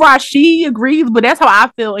don't know if Rasheed agrees, but that's how I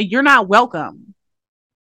feel. And you're not welcome.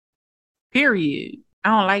 Period. I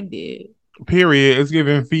don't like that. Period. It's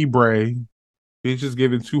giving febre. Bitch is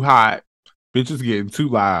getting too hot. Bitch is getting too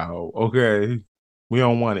loud. Okay. We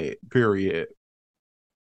don't want it. Period.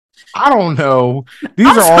 I don't know. These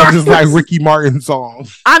I'm are all sorry. just like Ricky Martin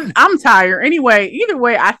songs. I'm tired. Anyway, either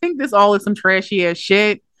way, I think this all is some trashy ass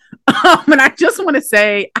shit. And I just want to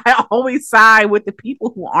say, I always side with the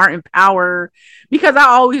people who aren't in power because I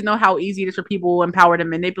always know how easy it is for people in power to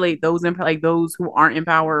manipulate those in like those who aren't in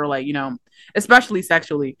power, like especially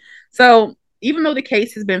sexually. So even though the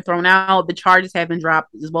case has been thrown out, the charges have been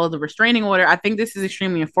dropped as well as the restraining order. I think this is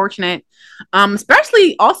extremely unfortunate.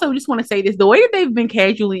 Especially also just want to say this the way that they've been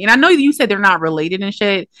casually, and I know you said they're not related and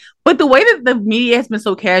shit, but the way that the media has been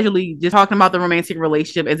so casually just talking about the romantic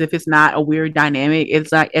relationship as if it's not a weird dynamic,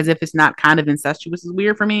 it's like as if it's not kind of incestuous is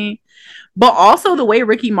weird for me. But also the way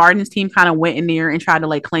Ricky Martin's team kind of went in there and tried to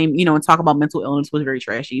like claim, and talk about mental illness was very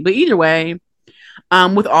trashy. But either way,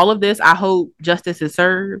 with all of this, I hope justice is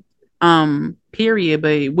served. Period.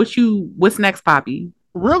 But what's next, Poppy?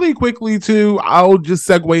 Really quickly, too, I'll just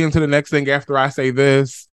segue into the next thing after I say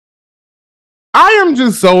this. I am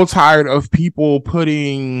just so tired of people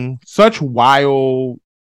putting such wild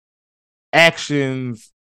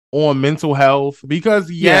actions on mental health because,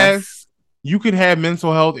 yes, you can have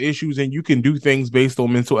mental health issues and you can do things based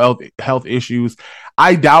on mental health issues.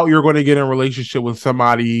 I doubt you're going to get in a relationship with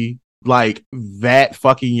somebody like that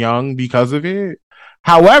fucking young because of it.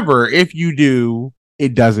 However, if you do,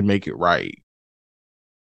 it doesn't make it right.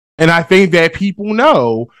 And I think that people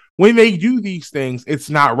know when they do these things, it's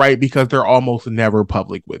not right because they're almost never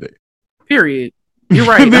public with it. Period. You're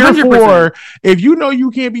right. Therefore, if you know you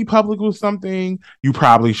can't be public with something, you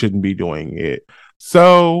probably shouldn't be doing it.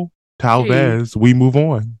 So, Talvez, we move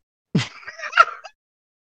on.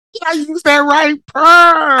 I used that right.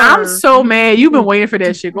 I'm so mad. You've been waiting for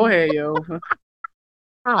that shit. Go ahead, yo.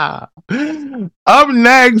 Up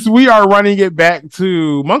next, we are running it back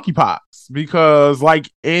to monkeypox because,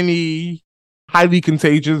 like any highly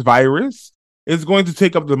contagious virus, it's going to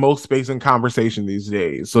take up the most space in conversation these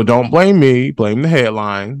days. So don't blame me, blame the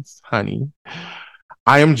headlines, honey.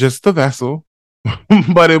 I am just the vessel.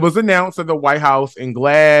 But it was announced that the White House and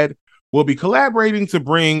GLAAD will be collaborating to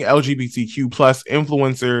bring LGBTQ plus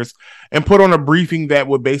influencers and put on a briefing that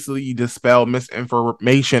would basically dispel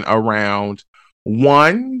misinformation around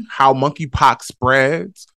 1, how monkeypox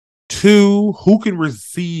spreads, 2, who can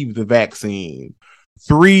receive the vaccine,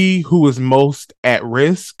 3, who is most at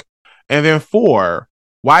risk, and then 4,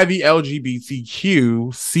 why the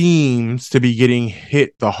LGBTQ seems to be getting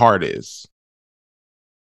hit the hardest.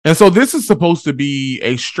 And so this is supposed to be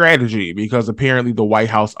a strategy because apparently the White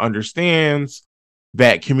House understands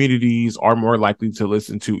that communities are more likely to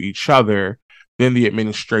listen to each other than the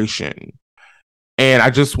administration. And I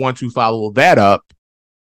just want to follow that up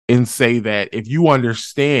and say that if you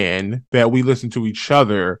understand that we listen to each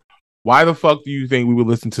other, why the fuck do you think we would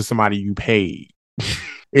listen to somebody you paid?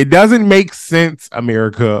 It doesn't make sense,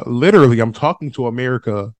 America. Literally, I'm talking to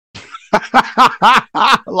America.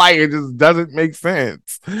 Like, it just doesn't make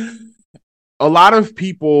sense. A lot of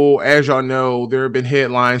people, as y'all know, there have been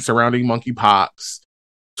headlines surrounding monkeypox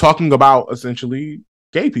talking about essentially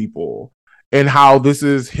gay people and how this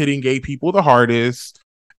is hitting gay people the hardest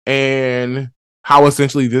and how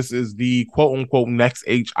essentially this is the quote unquote next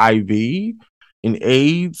HIV and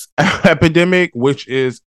AIDS epidemic, which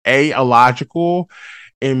is A, illogical,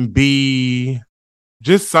 and B,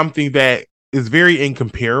 just something that is very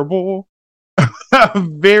incomparable.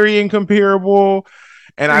 Very incomparable.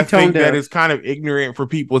 And I think that it's kind of ignorant for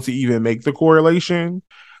people to even make the correlation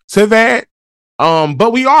to that.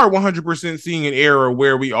 But we are 100% seeing an era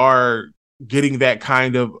where we are getting that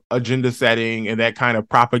kind of agenda setting and that kind of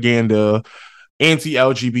propaganda,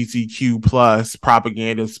 anti-LGBTQ plus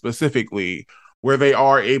propaganda specifically, where they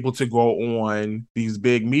are able to go on these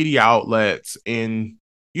big media outlets and,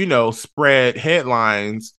 spread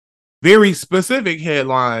headlines, very specific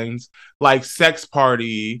headlines like sex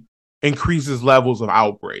party increases levels of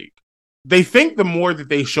outbreak. They think the more that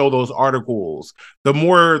they show those articles, the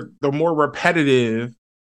more repetitive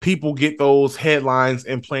people get those headlines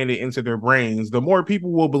implanted into their brains, the more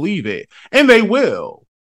people will believe it, and they will.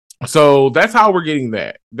 So that's how we're getting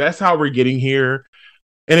that. That's how we're getting here.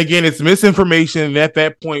 And again, it's misinformation. And at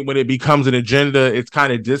that point, when it becomes an agenda, it's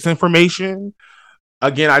kind of disinformation.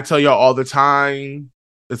 Again, I tell y'all all the time,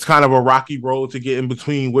 it's kind of a rocky road to get in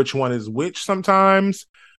between which one is which sometimes,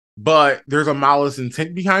 but there's a malice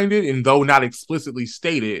intent behind it. And though not explicitly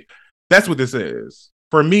stated, that's what this is.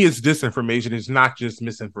 For me, it's disinformation. It's not just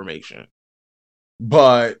misinformation.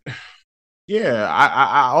 But yeah,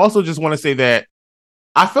 I also just want to say that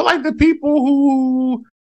I feel like the people who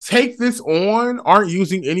take this on aren't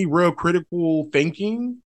using any real critical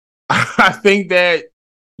thinking. I think that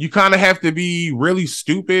you kind of have to be really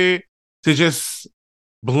stupid to just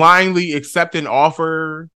blindly accept an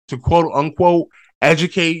offer to quote unquote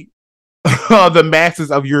educate the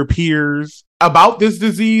masses of your peers about this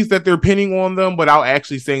disease that they're pinning on them without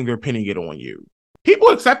actually saying they're pinning it on you. People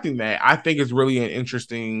accepting that, I think, is really an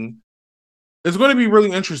interesting. It's going to be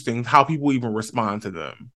really interesting how people even respond to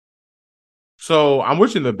them. So I'm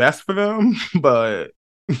wishing the best for them, but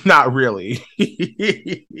not really.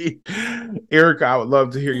 Erica, I would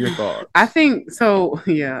love to hear your thoughts. I think so.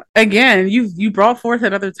 Yeah. Again, you brought forth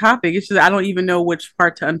another topic. It's just I don't even know which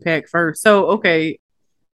part to unpack first. So okay,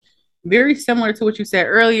 very similar to what you said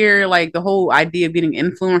earlier, like the whole idea of getting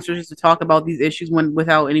influencers to talk about these issues when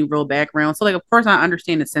without any real background. So, like, of course, I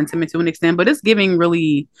understand the sentiment to an extent, but it's giving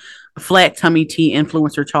really flat tummy tea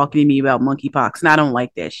influencer talking to me about monkeypox, and I don't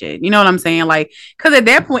like that shit. You know what I'm saying? Like, because at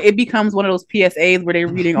that point, it becomes one of those PSAs where they're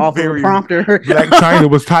reading off of a prompter. Black China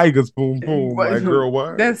was tigers, boom, boom. Like, girl,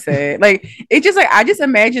 what? That's sad. Like, it's just like I just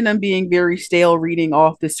imagine them being very stale reading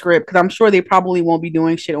off the script because I'm sure they probably won't be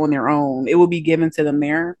doing shit on their own. It will be given to them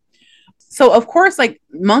there. So of course, like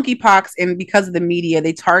monkeypox, and because of the media,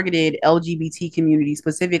 they targeted LGBT communities,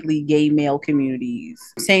 specifically gay male communities,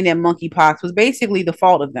 saying that monkeypox was basically the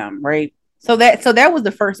fault of them, right? So that was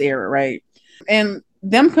the first error, right? And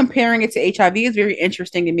them comparing it to HIV is very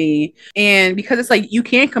interesting to me. And because it's like you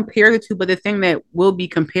can't compare the two, but the thing that will be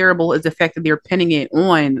comparable is the fact that they're pinning it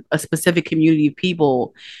on a specific community of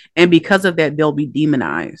people. And because of that, they'll be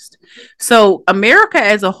demonized. So America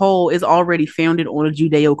as a whole is already founded on a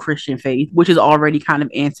Judeo-Christian faith, which is already kind of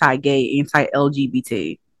anti-gay,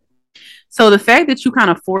 anti-LGBT. So the fact that you kind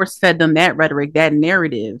of force fed them that rhetoric, that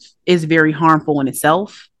narrative is very harmful in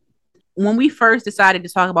itself. When we first decided to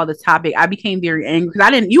talk about this topic, I became very angry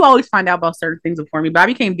because you always find out about certain things before me, but I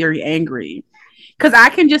became very angry because I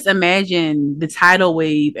can just imagine the tidal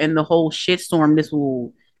wave and the whole shitstorm this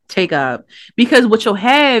will take up. Because what you'll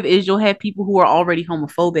have people who are already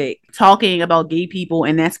homophobic talking about gay people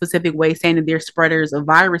in that specific way, saying that they're spreaders of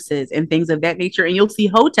viruses and things of that nature. And you'll see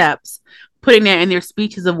hoteps putting that in their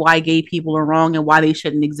speeches of why gay people are wrong and why they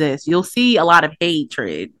shouldn't exist. You'll see a lot of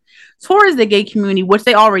hatred towards the gay community, which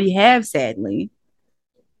they already have, sadly.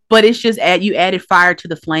 But it's just you added fire to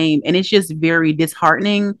the flame, and it's just very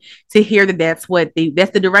disheartening to hear that that's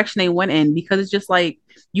the direction they went in, because it's just like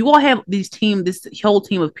you all have this whole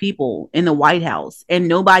team of people in the White House, and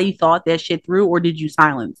nobody thought that shit through, or did you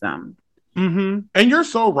silence them? Mm-hmm. And you're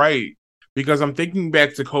so right, because I'm thinking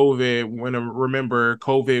back to COVID when I remember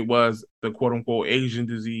COVID was the quote unquote Asian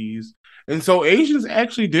disease. And so Asians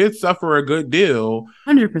actually did suffer a good deal.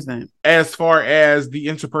 100%. As far as the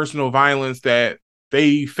interpersonal violence that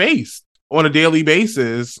they faced on a daily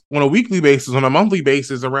basis, on a weekly basis, on a monthly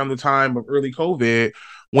basis around the time of early COVID,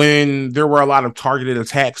 when there were a lot of targeted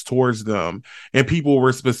attacks towards them. And people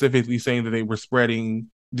were specifically saying that they were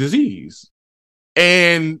spreading disease.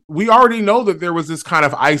 And we already know that there was this kind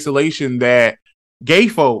of isolation that gay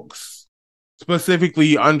folks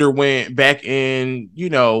specifically underwent back in, the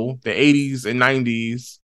 80s and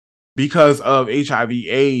 90s because of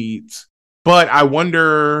HIV/AIDS. But I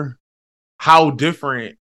wonder how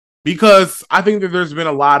different, because I think that there's been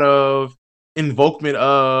a lot of invokement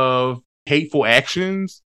of hateful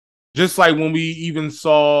actions. Just like when we even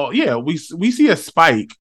saw, we see a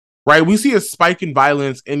spike, right? We see a spike in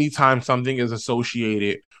violence anytime something is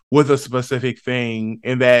associated with a specific thing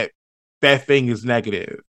and that thing is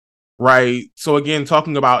negative. Right. So again,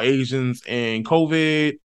 talking about Asians and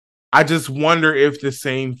COVID, I just wonder if the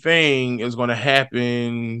same thing is going to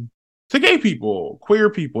happen to gay people, queer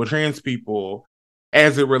people, trans people,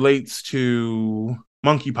 as it relates to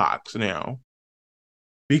monkeypox now.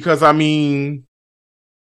 Because, I mean,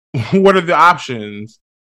 what are the options?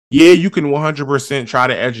 Yeah, you can 100% try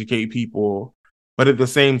to educate people, but at the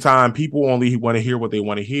same time, people only want to hear what they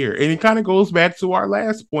want to hear. And it kind of goes back to our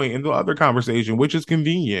last point in the other conversation, which is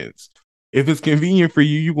convenience. If it's convenient for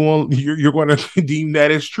you, you're going to deem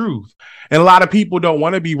that as truth. And a lot of people don't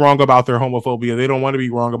want to be wrong about their homophobia. They don't want to be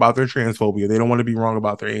wrong about their transphobia. They don't want to be wrong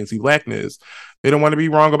about their anti-blackness. They don't want to be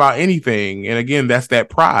wrong about anything. And again, that's that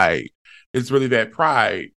pride. It's really that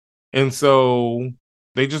pride. And so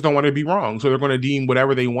they just don't want to be wrong. So they're going to deem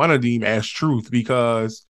whatever they want to deem as truth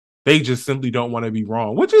because they just simply don't want to be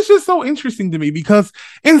wrong, which is just so interesting to me because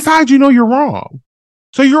inside, you're wrong.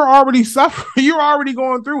 So you're already suffering. You're already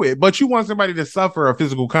going through it, but you want somebody to suffer a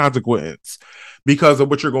physical consequence because of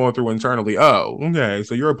what you're going through internally. Oh, okay.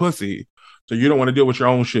 So you're a pussy. So you don't want to deal with your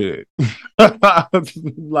own shit. You don't want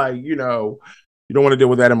to deal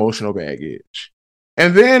with that emotional baggage.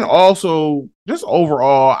 And then also, just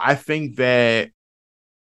overall, I think that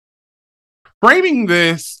framing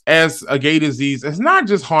this as a gay disease is not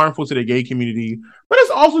just harmful to the gay community, but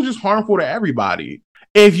it's also just harmful to everybody.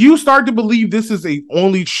 If you start to believe this is a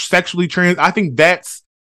only sexually trans, I think that's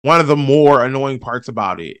one of the more annoying parts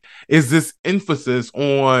about it, is this emphasis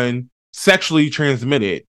on sexually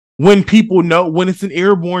transmitted when people know when it's an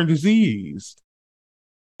airborne disease.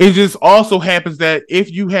 It just also happens that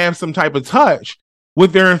if you have some type of touch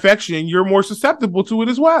with their infection, you're more susceptible to it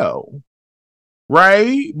as well.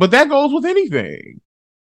 Right? But that goes with anything.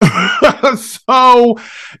 So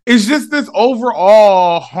it's just this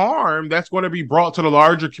overall harm that's going to be brought to the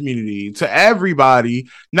larger community, to everybody,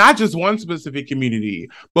 not just one specific community.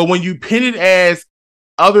 But when you pin it as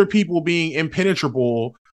other people being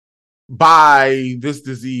impenetrable by this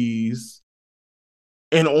disease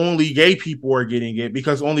and only gay people are getting it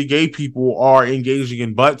because only gay people are engaging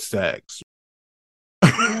in butt sex.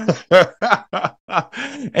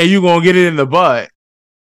 And you're going to get it in the butt.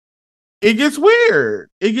 It gets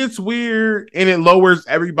weird. It gets weird, and it lowers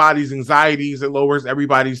everybody's anxieties. It lowers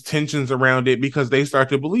everybody's tensions around it because they start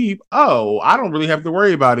to believe, oh, I don't really have to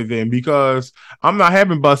worry about it then because I'm not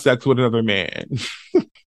having butt sex with another man.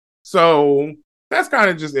 So that's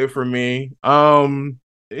kind of just it for me.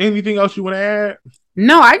 Anything else you want to add?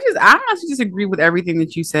 No, I honestly just agree with everything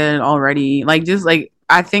that you said already.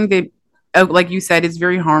 I think that, like you said, it's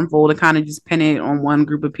very harmful to kind of just pin it on one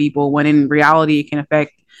group of people when in reality it can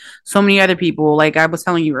affect so many other people. Like I was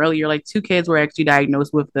telling you earlier, like 2 kids were actually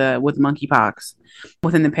diagnosed with monkeypox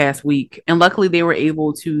within the past week, and luckily they were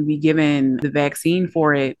able to be given the vaccine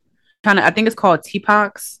for it. I think it's called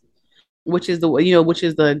TPOX, which is the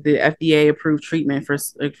FDA approved treatment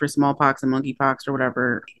for smallpox and monkeypox or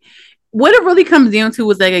whatever. What it really comes down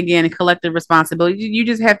to is, like, again, a collective responsibility. You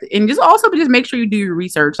just have to, and just also just make sure you do your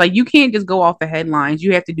research. Like, you can't just go off the headlines.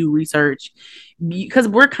 You have to do research because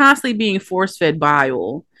we're constantly being force fed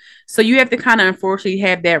bile. So you have to kind of unfortunately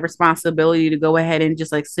have that responsibility to go ahead and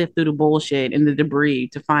just like sift through the bullshit and the debris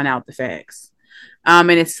to find out the facts.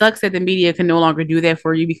 And it sucks that the media can no longer do that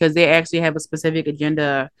for you because they actually have a specific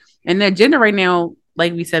agenda. And the agenda right now,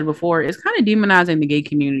 like we said before, is kind of demonizing the gay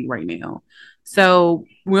community right now. So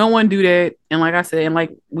we don't want to do that. And like I said, and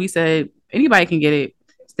like we said, anybody can get it.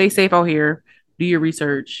 Stay safe out here. Do your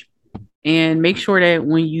research. And make sure that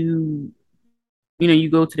when you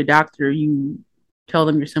go to the doctor, you tell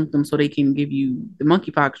them your symptoms so they can give you the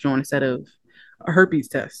monkeypox Jawn instead of a herpes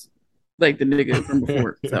test, like the nigga from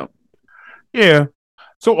before. So yeah.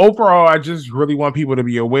 So overall, I just really want people to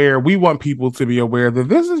be aware. We want people to be aware that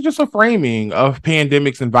this is just a framing of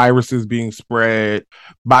pandemics and viruses being spread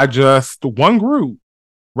by just one group,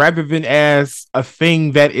 rather than as a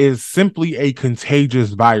thing that is simply a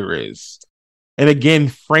contagious virus. And again,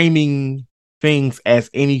 framing things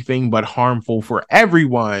as anything but harmful for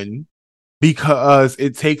everyone because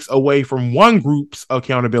it takes away from one group's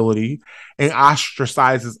accountability and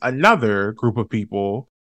ostracizes another group of people,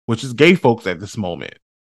 which is gay folks at this moment.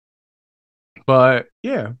 But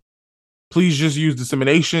yeah, please just use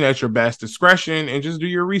dissemination at your best discretion and just do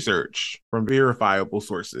your research from verifiable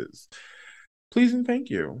sources. Please and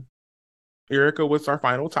thank you. Erica, what's our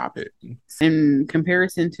final topic? In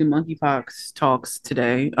comparison to monkeypox talks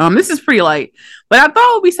today, this is pretty light, but I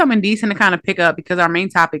thought it would be something decent to kind of pick up because of our main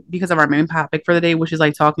topic for the day, which is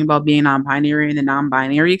like talking about being non-binary and the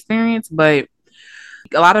non-binary experience. But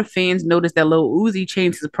a lot of fans noticed that Lil Uzi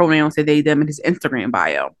changed his pronouns to they, them in his Instagram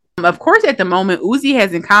bio. Of course, at the moment, Uzi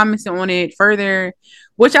hasn't commented on it further,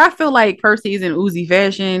 which I feel like Percy is in Uzi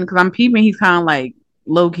fashion because I'm peeping he's kind of like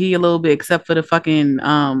low key a little bit, except for the fucking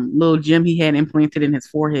little gem he had implanted in his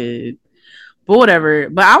forehead. But whatever.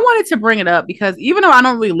 But I wanted to bring it up because even though I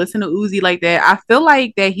don't really listen to Uzi like that, I feel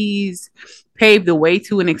like that he's paved the way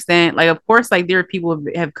to an extent. Like, of course, like there are people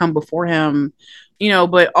who have come before him,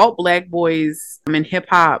 but all black boys in hip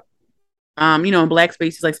hop, in black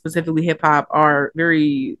spaces, like specifically hip hop, are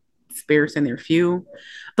very sparse and they're few.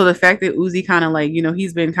 So the fact that Uzi kind of like,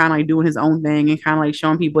 he's been kind of like doing his own thing and kind of like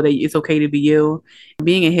showing people that it's okay to be you.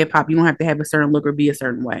 Being in hip hop, you don't have to have a certain look or be a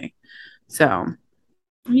certain way. So,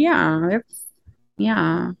 yeah.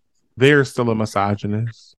 They're still a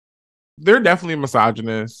misogynist. They're definitely a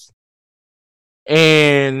misogynist.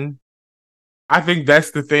 And I think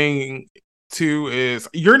that's the thing, too, is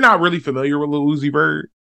you're not really familiar with Lil Uzi Vert.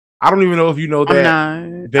 I don't even know if you know that.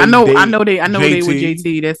 I know they with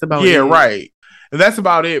JT. That's about it. Yeah, right. And that's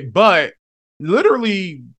about it. But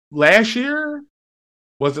literally last year,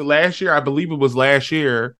 was it last year? I believe it was last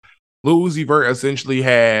year. Lil Uzi Vert essentially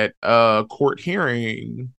had a court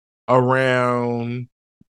hearing around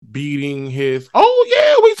beating his. Oh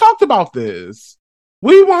yeah, we talked about this.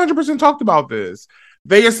 We 100% talked about this.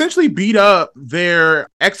 They essentially beat up their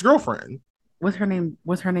ex-girlfriend. What's her name?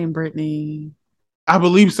 What's her name? Brittany. I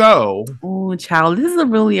believe so. Oh, child, this is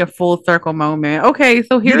really a full circle moment. Okay,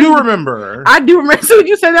 so you do remember. I do remember. So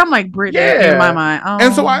you said that, I'm like, Brittany in my mind. Oh.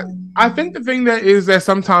 And so I think the thing that is that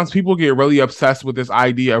sometimes people get really obsessed with this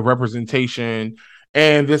idea of representation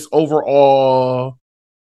and this overall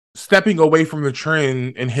stepping away from the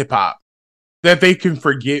trend in hip hop, that they can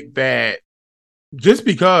forget that just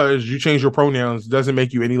because you change your pronouns doesn't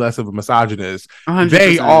make you any less of a misogynist. 100%.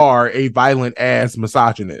 They are a violent ass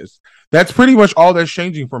misogynist. That's pretty much all that's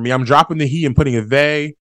changing for me. I'm dropping the he and putting a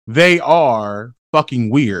they. They are fucking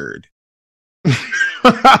weird. And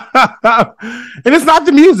it's not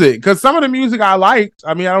the music, because some of the music I liked,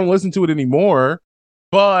 I mean, I don't listen to it anymore,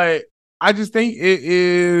 but I just think it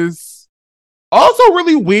is also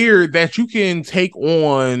really weird that you can take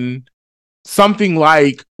on something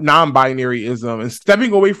like non-binaryism and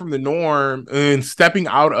stepping away from the norm and stepping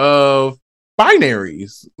out of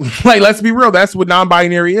binaries. Like, let's be real, that's what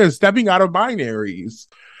non-binary is, stepping out of binaries.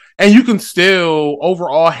 And you can still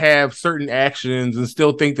overall have certain actions and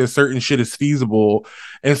still think that certain shit is feasible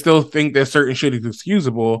and still think that certain shit is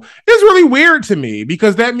excusable. It's really weird to me,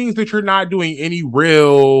 because that means that you're not doing any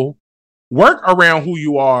real work around who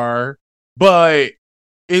you are, but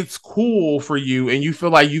it's cool for you and you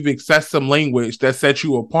feel like you've accessed some language that sets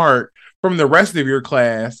you apart from the rest of your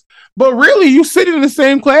class. But really, you sit in the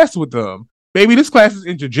same class with them. Baby, this class is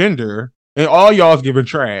intergender and all y'all's giving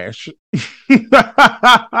trash.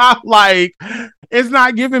 Like, it's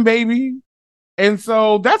not giving, baby. And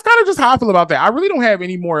so that's kind of just how I feel about that. I really don't have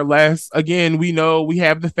any more or less. Again, we know we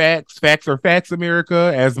have the facts. Facts are facts,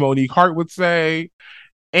 America, as Monique Hart would say.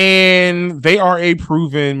 And they are a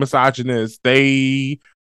proven misogynist. They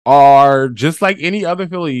are just like any other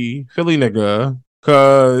Philly nigga.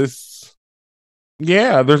 Because,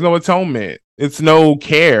 yeah, there's no atonement. It's no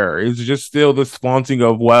care. It's just still this flaunting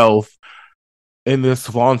of wealth and this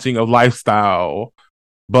flaunting of lifestyle,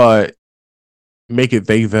 but make it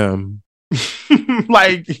they them.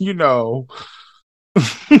 Like, you know.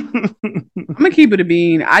 I'm gonna keep it a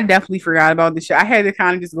bean. I definitely forgot about this shit. I had to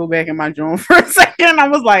kind of just go back in my journal for a second. I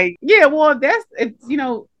was like, yeah, well, that's it, you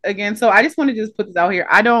know, again. So I just want to just put this out here.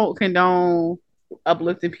 I don't condone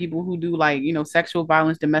uplifting people who do, like, you know, sexual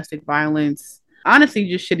violence, domestic violence, honestly,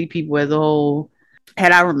 just shitty people as a whole.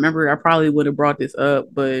 Had I remembered, I probably would have brought this up,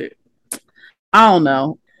 but I don't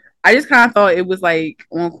know. I just kind of thought it was like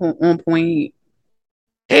on point.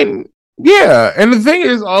 And yeah, and the thing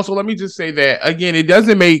is also, let me just say that again, it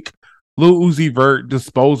doesn't make Lil Uzi Vert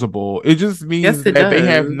disposable. It just means that they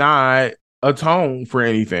have not atoned for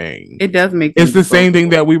anything. It does make it's the same thing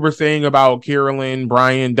that we were saying about Carolyn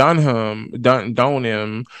Bryan Dunham,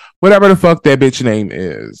 whatever the fuck that bitch name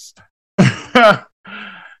is.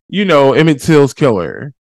 You know, Emmett Till's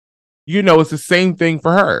killer. You know, it's the same thing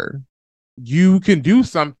for her. You can do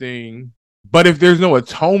something, but if there's no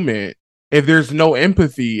atonement, if there's no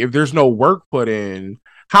empathy, if there's no work put in,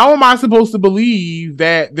 how am I supposed to believe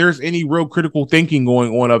that there's any real critical thinking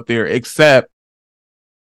going on up there except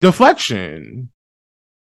deflection?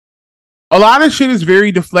 A lot of shit is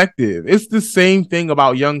very deflective. It's the same thing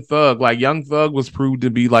about Young Thug. Like, Young Thug was proved to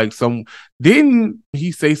be like didn't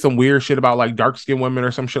he say some weird shit about like dark-skinned women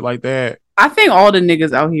or some shit like that? I think all the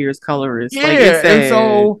niggas out here is colorist. Yeah, like, and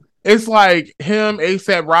so it's like him,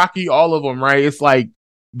 A$AP Rocky, all of them, right? It's like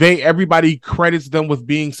everybody credits them with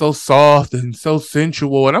being so soft and so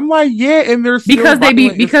sensual, and I'm like, yeah, and they're because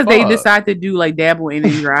they decide to do like dabble in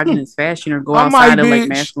androgynous fashion or go outside of like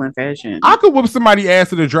masculine fashion. I could whip somebody's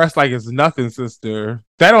ass in a dress like it's nothing, sister.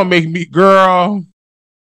 That don't make me, girl.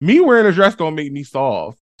 Me wearing a dress don't make me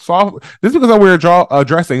soft. Soft. This is because I wear a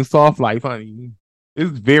dress ain't soft life, honey.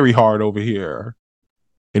 It's very hard over here,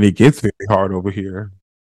 and it gets very hard over here.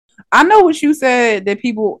 I know what you said, that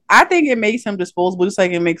people, I think it makes him disposable, just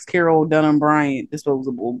like it makes Carol Dunham Bryant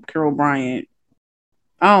disposable. Carol Bryant.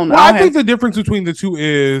 I don't know. Well, I think the difference between the two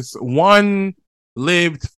is one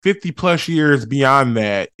lived 50 plus years beyond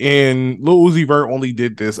that, and Lil Uzi Vert only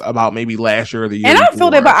did this about maybe last year or the year. And I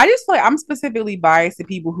feel that, but I just feel like I'm specifically biased to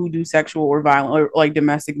people who do sexual or violent or like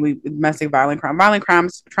domestic violent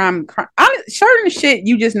crimes. Certain shit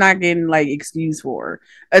you just not getting like excused for,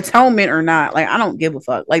 atonement or not. Like, I don't give a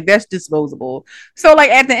fuck. Like, that's disposable. So like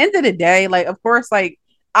at the end of the day, like, of course, like,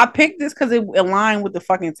 I picked this because it aligned with the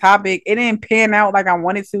fucking topic. It didn't pan out like I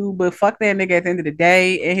wanted to, but fuck that nigga at the end of the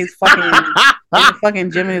day and his fucking There's a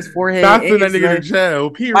fucking gym in his forehead. Not send that nigga to jail,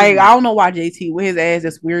 period. Like, I don't know why JT with his ass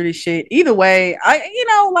is weird as shit. Either way,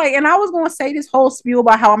 and I was gonna say this whole spiel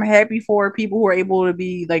about how I'm happy for people who are able to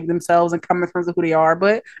be like themselves and come in terms of who they are,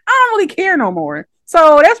 but I don't really care no more.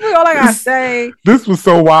 So that's really all I gotta say. This was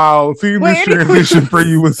so wild. Seeing this transition for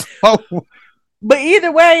you was so. But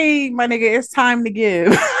either way, my nigga, it's time to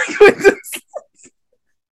give.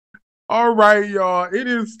 All right, y'all. It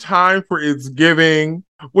is time for It's Giving,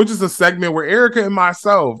 which is a segment where Erica and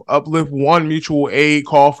myself uplift one mutual aid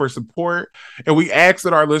call for support, and we ask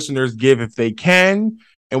that our listeners give if they can.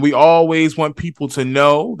 And we always want people to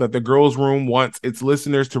know that the Gworlz Room wants its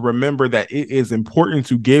listeners to remember that it is important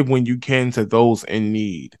to give when you can to those in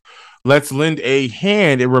need. Let's lend a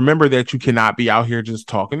hand and remember that you cannot be out here just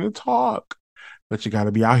talking the talk, but you got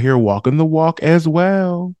to be out here walking the walk as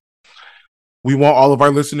well. We want all of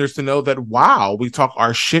our listeners to know that while we talk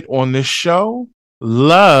our shit on this show,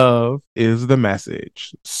 love is the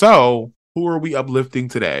message. So, who are we uplifting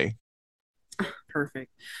today?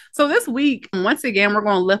 Perfect. So this week, once again, we're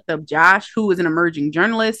going to lift up Josh, who is an emerging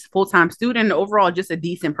journalist, full-time student, overall just a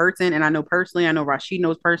decent person. And I know Rasheed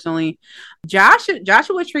knows personally. Joshua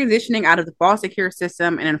was transitioning out of the foster care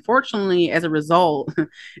system, and unfortunately, as a result,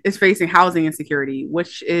 is facing housing insecurity,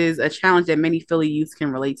 which is a challenge that many Philly youths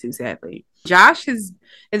can relate to, sadly. Josh has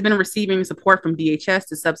been receiving support from DHS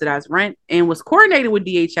to subsidize rent and was coordinated with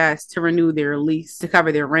DHS to renew their lease to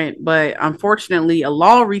cover their rent. But unfortunately, a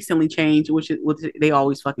law recently changed, which they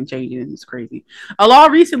always fucking change. It's crazy. A law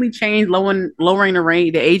recently changed, lowering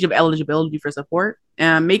the age of eligibility for support,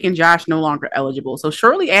 making Josh no longer eligible. So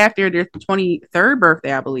shortly after their 23rd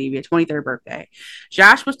birthday,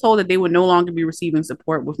 Josh was told that they would no longer be receiving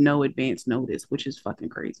support with no advance notice, which is fucking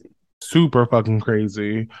crazy. Super fucking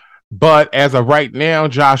crazy. But as of right now,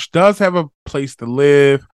 Josh does have a place to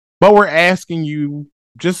live, but we're asking you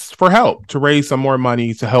just for help to raise some more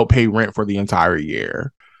money to help pay rent for the entire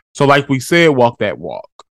year. So like we said, walk that walk.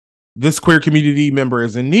 This queer community member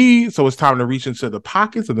is in need, so it's time to reach into the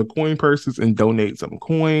pockets of the coin purses and donate some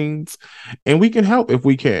coins. And we can help if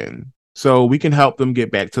we can. So we can help them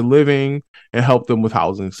get back to living and help them with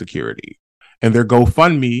housing security. And their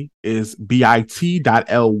GoFundMe is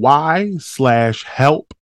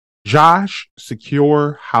bit.ly/help Josh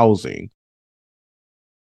Secure Housing.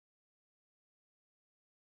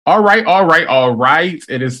 All right.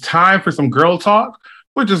 It is time for some girl talk,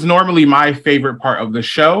 which is normally my favorite part of the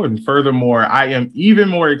show. And furthermore, I am even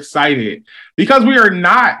more excited because we are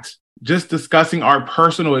not just discussing our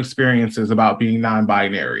personal experiences about being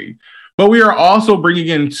non-binary, but we are also bringing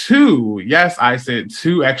in two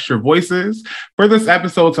extra voices for this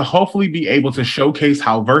episode to hopefully be able to showcase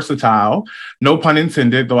how versatile, no pun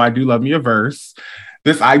intended, though I do love me a verse,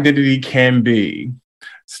 this identity can be.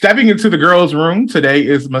 Stepping into the Gworlz Room today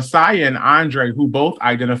is Messiah and Andre, who both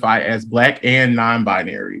identify as Black and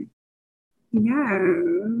non-binary.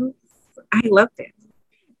 Yes, I love it.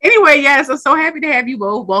 Anyway, yes, I'm so happy to have you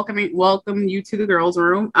both. Welcome you to the Gworlz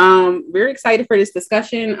Room. Very excited for this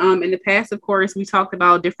discussion. In the past, of course, we talked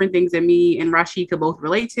about different things that me and Rasheed could both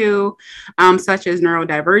relate to, such as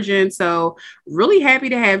neurodivergence. So really happy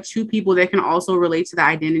to have two people that can also relate to the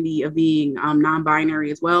identity of being non-binary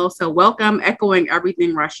as well. So welcome, echoing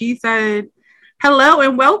everything Rasheed said. Hello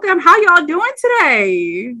and welcome. How y'all doing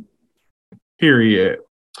today? Period.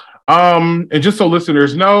 And just so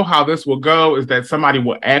listeners know how this will go is that somebody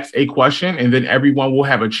will ask a question and then everyone will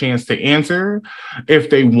have a chance to answer if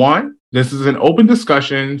they want. This is an open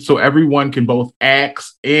discussion, so everyone can both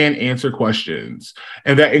ask and answer questions.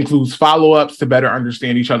 And that includes follow-ups to better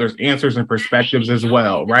understand each other's answers and perspectives as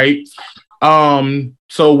well, right? I'm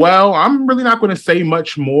really not going to say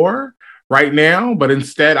much more right now, but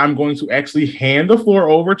instead I'm going to actually hand the floor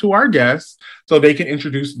over to our guests so they can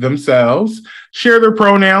introduce themselves, share their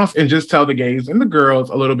pronouns, and just tell the gays and the girls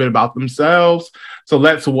a little bit about themselves. So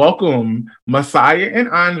let's welcome Messiah and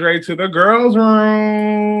Andre to the Gworlz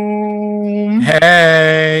Room.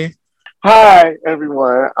 Hey. Hi,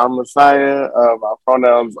 everyone. I'm Messiah. My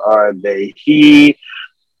pronouns are they, he.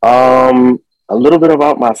 A little bit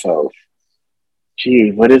about myself.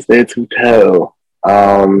 Gee, what is there to tell?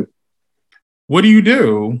 What do you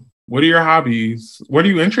do? What are your hobbies? What are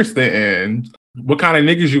you interested in? What kind of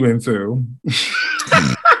niggas you into?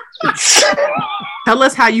 Tell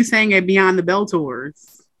us how you sang at Beyond the Bell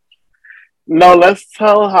Tours. No, let's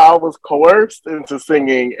tell how I was coerced into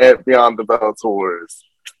singing at Beyond the Bell Tours.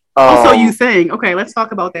 Also, you sing. Okay, let's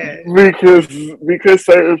talk about that. Because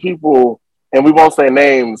certain people, and we won't say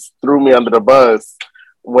names, threw me under the bus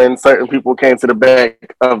when certain people came to the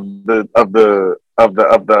back of the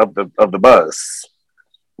bus.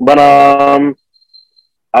 But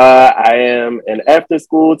I am an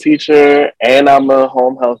after-school teacher, and I'm a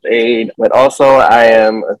home health aide. But also, I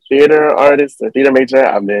am a theater artist, a theater major.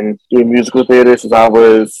 I've been doing musical theater since I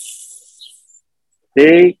was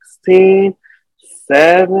 16,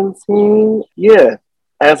 17. Yeah.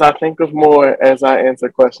 As I think of more, as I answer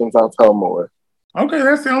questions, I'll tell more. Okay,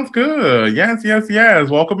 that sounds good. Yes, yes, yes.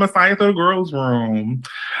 Welcome, Messiah, to the Gworlz Room.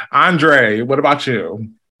 Andre, what about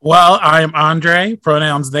you? Well, I'm Andre,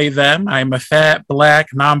 pronouns they, them. I'm a fat, black,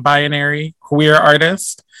 non-binary, queer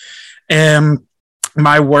artist. And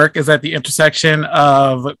my work is at the intersection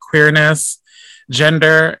of queerness,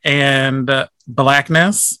 gender, and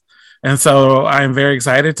blackness. And so I'm very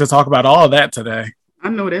excited to talk about all of that today. I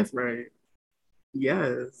know that's right.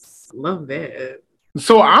 Yes, love that.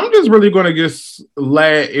 So I'm just really going to just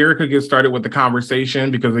let Erica get started with the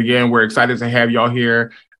conversation because, again, we're excited to have y'all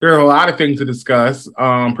here. There are a lot of things to discuss,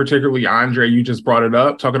 particularly, Andre, you just brought it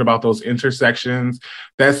up, talking about those intersections.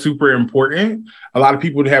 That's super important. A lot of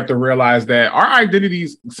people have to realize that our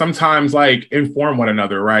identities sometimes like inform one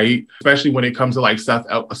another, right? Especially when it comes to like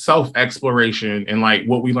self-exploration and like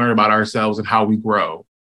what we learn about ourselves and how we grow.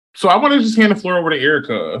 So I want to just hand the floor over to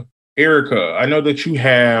Erica. Erica, I know that you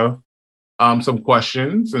have some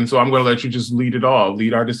questions, and so I'm going to let you just lead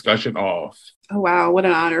our discussion off. Oh, wow. What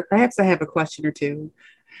an honor. Perhaps I have a question or two.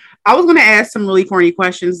 I was going to ask some really corny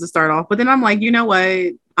questions to start off, but then I'm like, you know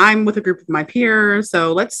what? I'm with a group of my peers,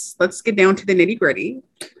 so let's get down to the nitty gritty.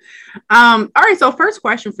 All right. So first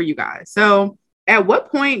question for you guys. So at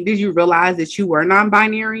what point did you realize that you were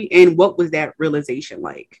non-binary, and what was that realization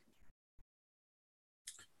like?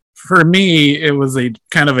 For me, it was a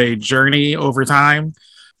kind of a journey over time.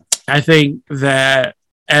 I think that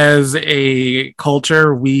as a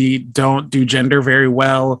culture, we don't do gender very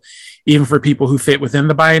well, even for people who fit within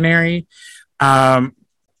the binary. And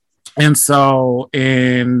so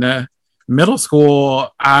in middle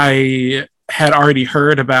school, I had already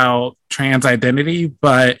heard about trans identity,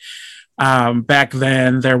 but back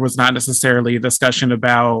then there was not necessarily a discussion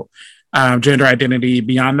about gender identity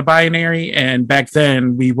beyond the binary. And back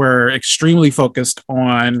then we were extremely focused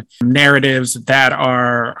on narratives that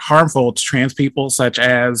are harmful to trans people, such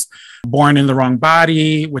as born in the wrong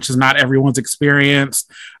body, which is not everyone's experience,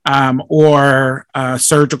 or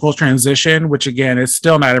surgical transition, which again is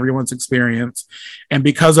still not everyone's experience. And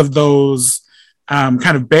because of those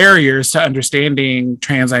kind of barriers to understanding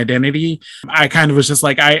trans identity, I kind of was just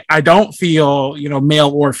like, I don't feel, male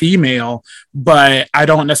or female, but I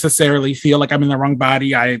don't necessarily feel like I'm in the wrong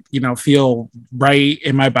body. I, feel right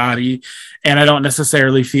in my body. And I don't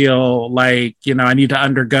necessarily feel like, I need to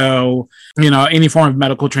undergo, any form of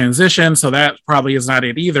medical transition. So that probably is not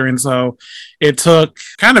it either. And so it took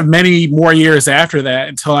kind of many more years after that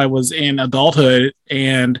until I was in adulthood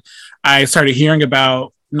and I started hearing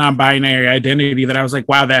about non-binary identity that I was like,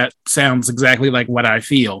 wow, that sounds exactly like what I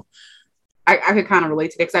feel. I could kind of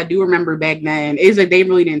relate to that because I do remember back then, it's like they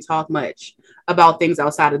really didn't talk much about things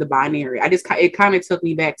outside of the binary. It kind of took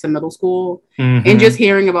me back to middle school and just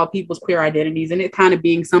hearing about people's queer identities and it kind of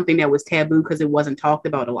being something that was taboo because it wasn't talked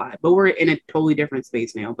about a lot. But we're in a totally different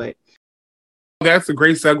space now. But that's a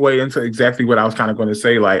great segue into exactly what I was kind of going to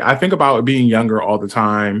say. Like, I think about being younger all the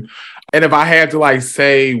time. And if I had to like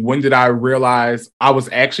say, when did I realize I was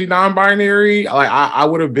actually non-binary? Like I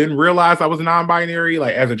would have been realized I was non-binary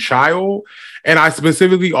like as a child. And I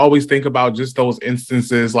specifically always think about just those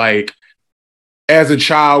instances, like as a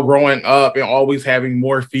child growing up and always having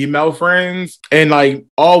more female friends and like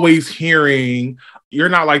always hearing, you're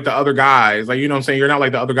not like the other guys. Like, you know what I'm saying? You're not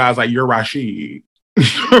like the other guys, like you're Rasheed.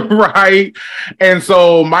 Right. And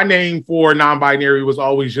so my name for non-binary was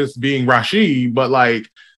always just being Rasheed, but like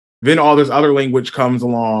then all this other language comes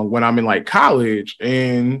along when I'm in like college.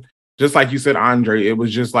 And just like you said, Andre, it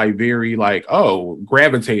was just like very like, oh,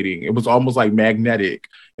 gravitating. It was almost like magnetic.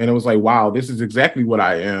 And it was like, wow, this is exactly what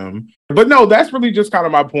I am. But no, that's really just kind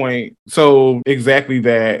of my point. So exactly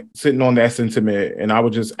that, sitting on that sentiment. And I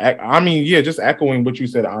would just, just echoing what you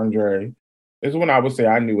said, Andre, is when I would say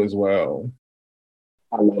I knew as well.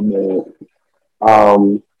 I love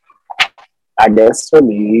it. I guess for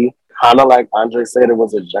me, kind of like Andre said, it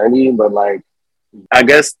was a journey, but like, I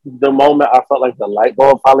guess the moment I felt like the light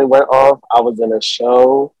bulb finally went off, I was in a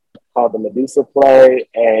show called the Medusa Play,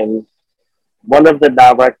 and one of the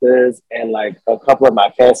directors and like a couple of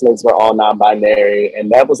my castmates were all non-binary,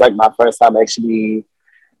 and that was like my first time actually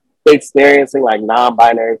experiencing like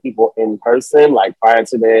non-binary people in person. Like prior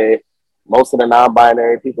to that, most of the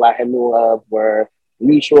non-binary people I had knew of were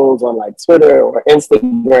mutuals on like Twitter or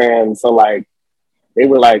Instagram. So like they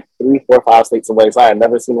were like 3, 4, 5 states away. So I had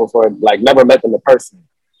never seen them before, like never met them in person.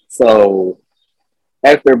 So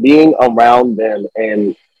after being around them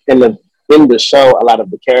and in the show, a lot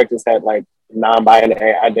of the characters had like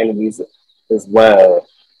non-binary identities as well.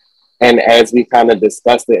 And as we kind of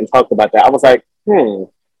discussed it and talked about that, I was like,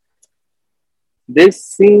 this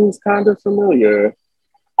seems kind of familiar.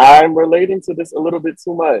 I'm relating to this a little bit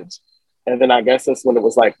too much. And then I guess that's when it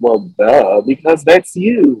was like, well, duh, because that's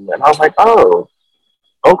you. And I was like, oh,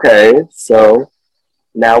 okay. So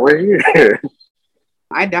now we're here.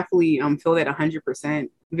 I definitely feel that 100%.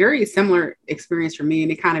 Very similar experience for me.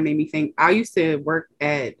 And it kind of made me think, I used to work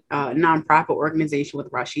at a nonprofit organization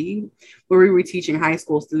with Rasheed, where we were teaching high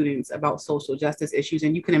school students about social justice issues.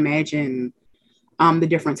 And you can imagine the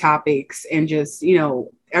different topics and just,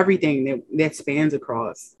 everything that spans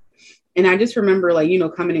across. And I just remember, like,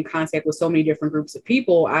 coming in contact with so many different groups of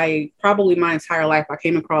people. I probably my entire life, I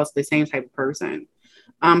came across the same type of person.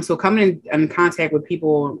 So coming in contact with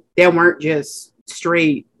people that weren't just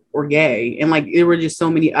straight or gay, and like there were just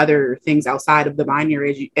so many other things outside of the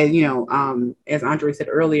binary, as Andre said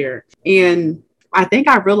earlier. And I think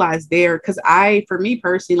I realized there, because for me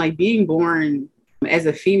personally, like being born as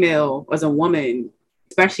a female, as a woman,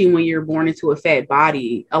 especially when you're born into a fat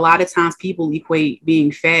body, a lot of times people equate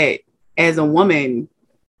being fat as a woman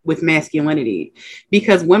with masculinity,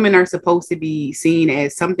 because women are supposed to be seen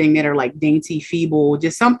as something that are like dainty, feeble,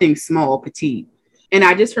 just something small, petite. And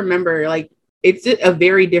I just remember, like, it's a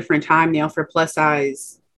very different time now for plus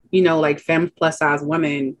size, like femme plus size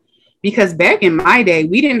women, because back in my day,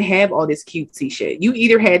 we didn't have all this cutesy shit. You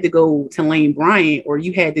either had to go to Lane Bryant or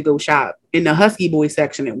you had to go shop in the Husky Boy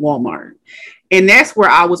section at Walmart. And that's where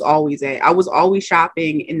I was always at. I was always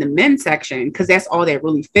shopping in the men's section because that's all that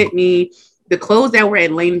really fit me. The clothes that were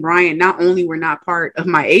at Lane Bryant not only were not part of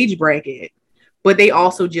my age bracket, but they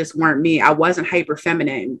also just weren't me. I wasn't hyper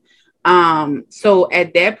feminine. So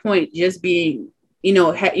at that point, just being,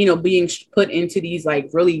 being put into these like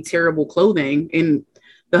really terrible clothing, and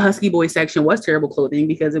the Husky Boy section was terrible clothing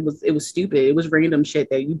because it was stupid. It was random shit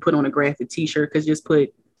that you put on a graphic t-shirt, because just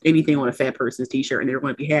put anything on a fat person's t-shirt and they're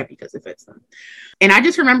going to be happy because it fits them. And I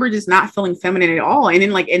just remember just not feeling feminine at all. And then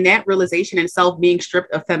like in that realization and self being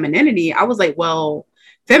stripped of femininity, I was like, well,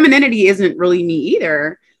 femininity isn't really me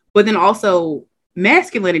either, but then also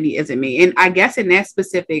masculinity isn't me. And I guess in that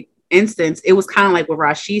specific instance, it was kind of like what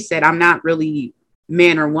Rasheed said, I'm not really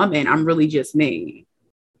man or woman. I'm really just me.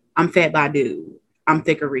 I'm Fat Badu. I'm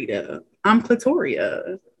Thickarita. I'm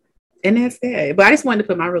Clitoria. And that's that. But I just wanted to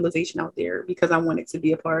put my realization out there because I wanted to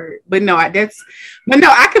be a part. But either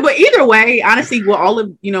way, honestly, with all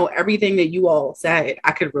of, everything that you all said,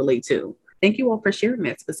 I could relate to. Thank you all for sharing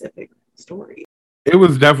that specific story. It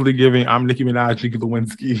was definitely giving, I'm Nicki Minaj, Nicki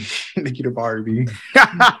Lewinsky, Nicki the Barbie.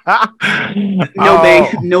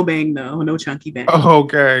 No bang though, no chunky bang.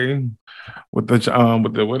 Okay. With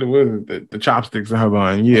the what was it? The chopsticks in her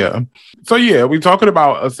bun. Yeah. So yeah, we're talking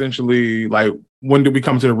about essentially like, when did we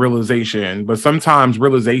come to the realization? But sometimes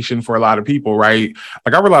realization for a lot of people, right?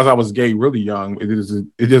 Like I realized I was gay really young.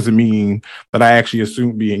 It doesn't mean that I actually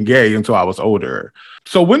assumed being gay until I was older.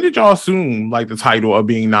 So when did y'all assume like the title of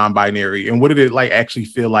being non-binary, and what did it like actually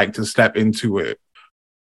feel like to step into it?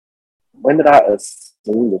 When did I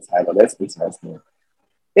assume the title? That's interesting.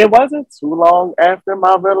 It wasn't too long after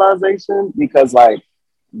my realization, because like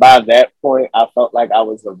by that point I felt like I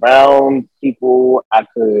was around people I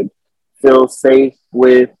could feel safe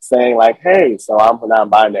with saying like, hey, so I'm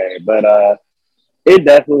non-binary. But it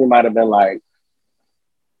definitely might have been like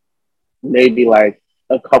maybe like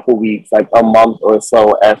a couple weeks, like a month or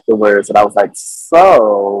so afterwards, and I was like,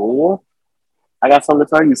 so I got something to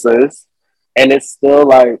tell you, sis. And it's still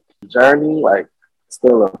like a journey, like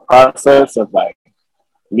still a process of like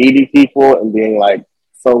meeting people and being like,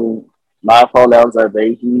 so my pronouns are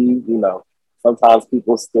they, he, sometimes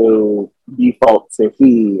people still default to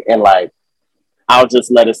he, and like, I'll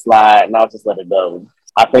just let it slide and I'll just let it go.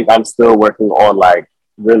 I think I'm still working on like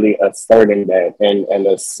really asserting that and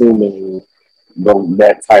assuming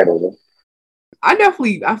that title. I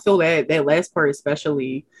feel that last part,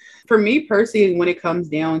 especially for me personally, when it comes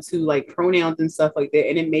down to like pronouns and stuff like that,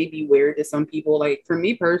 and it may be weird to some people, like for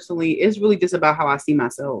me personally, it's really just about how I see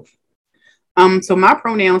myself. So my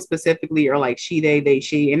pronouns specifically are like she, they,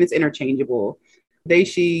 she, and it's interchangeable. They,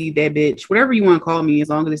 she, that bitch, whatever you want to call me, as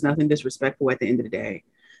long as it's nothing disrespectful at the end of the day.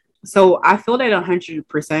 So I feel that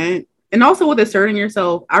 100%. And also with asserting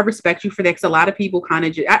yourself, I respect you for that, because a lot of people kind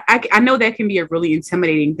of I know that can be a really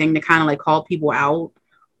intimidating thing to kind of like call people out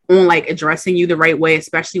on like addressing you the right way,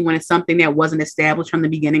 especially when it's something that wasn't established from the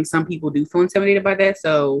beginning. Some people do feel intimidated by that.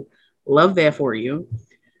 So love that for you.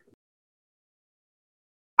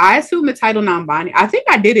 I assume the title non-binary. I think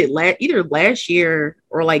I did it either last year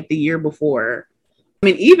or like the year before. I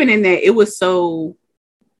mean, even in that, it was so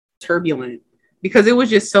turbulent because it was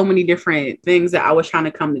just so many different things that I was trying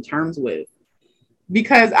to come to terms with.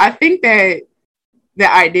 Because I think that the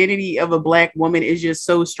identity of a Black woman is just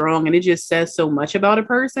so strong and it just says so much about a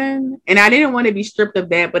person. And I didn't want to be stripped of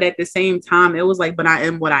that, but at the same time, it was like, but I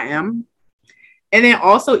am what I am. And then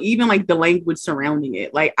also even like the language surrounding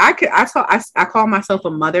it. Like I call myself a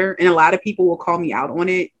mother, and a lot of people will call me out on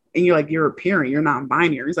it. And you're like, you're a parent, you're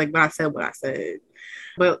non-binary. It's like, but I said what I said.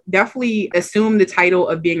 But definitely assume the title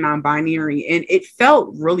of being non-binary. And it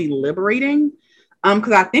felt really liberating.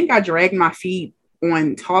 Because I think I dragged my feet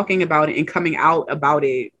on talking about it and coming out about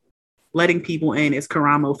it, letting people in as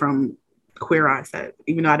Karamo from Queer Eye said,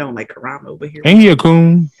 even though I don't like Karamo, but here. Ain't he a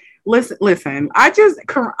coon? Listen, I'm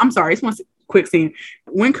sorry, I just want to quick scene.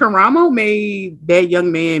 When Karamo made that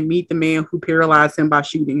young man meet the man who paralyzed him by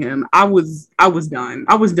shooting him, I was done.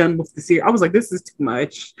 I was done with the series. I was like, this is too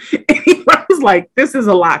much. I was like, this is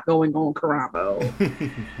a lot going on,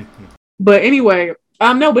 Karamo. But anyway,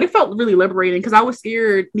 no, but it felt really liberating because I was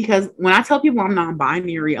scared because when I tell people I'm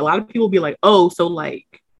non-binary, a lot of people be like, oh, so like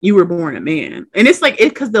you were born a man. And it's like,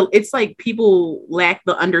 it's like people lack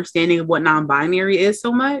the understanding of what non-binary is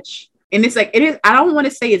so much. And it's like, it is, I don't want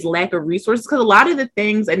to say it's lack of resources because a lot of the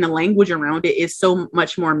things and the language around it is so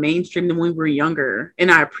much more mainstream than when we were younger.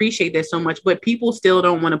 And I appreciate that so much, but people still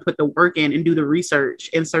don't want to put the work in and do the research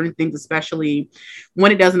in certain things, especially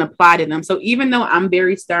when it doesn't apply to them. So even though I'm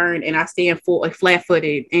very stern and I stand full, like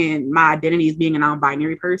flat-footed and my identity is being a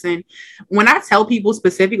non-binary person, when I tell people,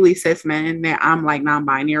 specifically cis men, that I'm like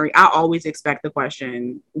non-binary, I always expect the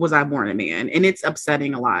question, was I born a man? And it's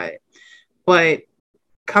upsetting a lot. But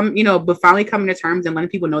finally coming to terms and letting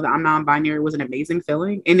people know that I'm non-binary was an amazing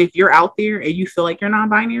feeling. And if you're out there and you feel like you're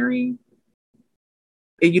non-binary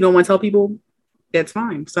and you don't want to tell people, that's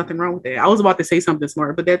fine. There's nothing wrong with it. I was about to say something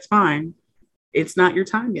smart, but that's fine. It's not your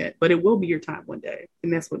time yet, but it will be your time one day.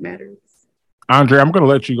 And that's what matters. Andre, I'm going to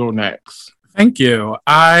let you go next. Thank you.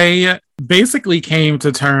 I basically came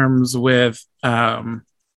to terms with kind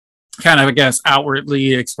of, I guess,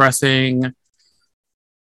 outwardly expressing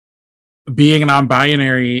being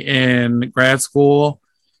non-binary in grad school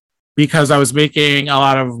because I was making a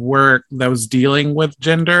lot of work that was dealing with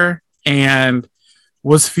gender and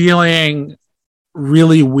was feeling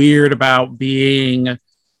really weird about being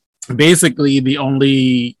basically the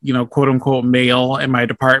only, quote unquote male in my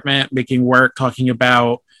department making work talking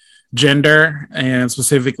about gender, and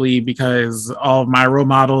specifically because all of my role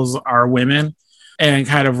models are women, and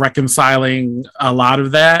kind of reconciling a lot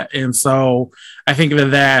of that. And so I think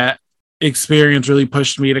that experience really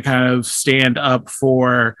pushed me to kind of stand up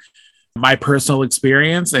for my personal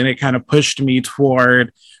experience, and it kind of pushed me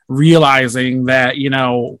toward realizing that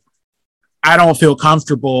I don't feel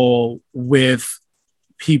comfortable with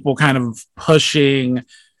people kind of pushing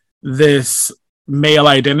this male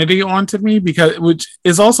identity onto me, which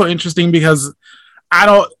is also interesting because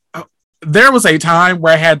there was a time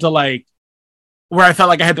where I felt like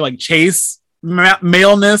I had to chase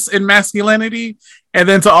maleness and masculinity, and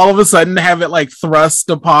then to all of a sudden have it thrust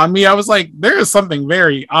upon me, I was like, there is something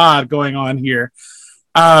very odd going on here.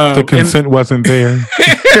 The consent wasn't there.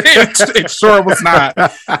 It sure was not.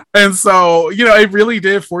 And so, it really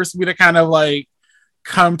did force me to kind of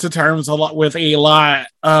come to terms with a lot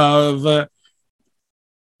of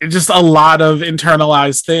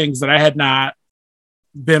internalized things that I had not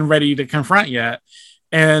been ready to confront yet.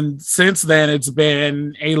 And since then, it's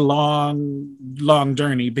been a long, long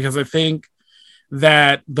journey, because I think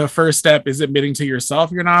that the first step is admitting to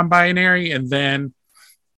yourself you're non-binary, and then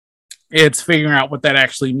it's figuring out what that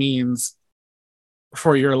actually means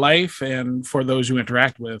for your life and for those you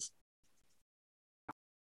interact with.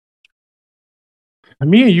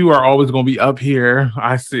 Me and you are always going to be up here,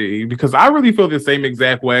 I see, because I really feel the same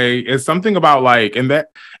exact way. It's something about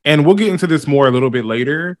and we'll get into this more a little bit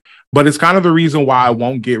later, but it's kind of the reason why I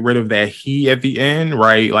won't get rid of that he at the end,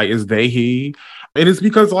 right? It's they, he. And it's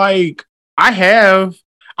because I have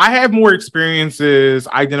more experiences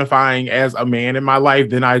identifying as a man in my life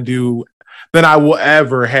than I will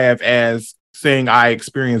ever have as saying I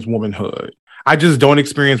experience womanhood. I just don't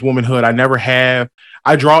experience womanhood. I never have.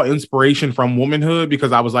 I draw inspiration from womanhood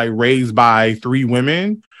because I was raised by 3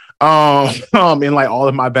 women. And all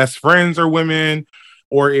of my best friends are women,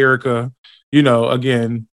 or Erica.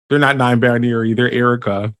 Again, they're not non-binary, they're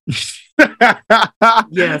Erica.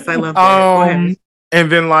 Yes, I love that. Go ahead.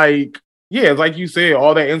 And then like you said,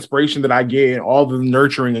 all that inspiration that I get, all the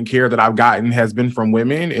nurturing and care that I've gotten has been from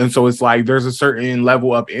women. And so it's there's a certain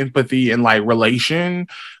level of empathy and relation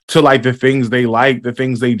to the things they like, the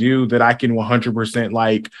things they do that I can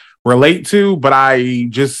 100% relate to. But I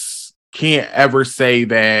just can't ever say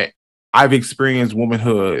that I've experienced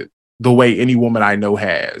womanhood the way any woman I know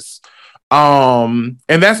has. And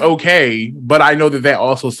that's okay, but I know that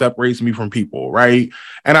also separates me from people, right?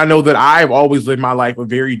 And I know that I've always lived my life a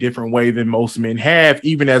very different way than most men have.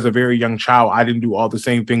 Even as a very young child, I didn't do all the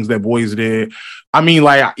same things that boys did. I mean,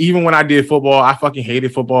 like, even when I did football, I fucking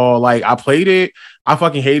hated football. Like, I played it, I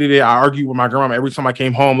fucking hated it. I argued with my grandma every time I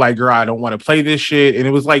came home, like, girl, I don't want to play this shit. And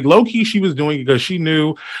it was like low key, she was doing it because she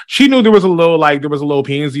knew there was a little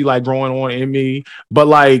pansy like growing on in me, but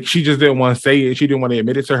like she just didn't want to say it. She didn't want to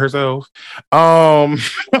admit it to herself. But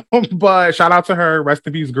shout out to her, rest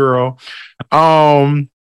in peace, girl.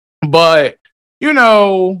 But you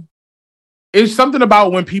know, it's something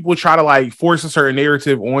about when people try to like force a certain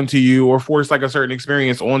narrative onto you or force like a certain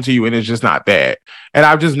experience onto you, and it's just not that. And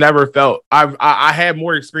I've just never felt I had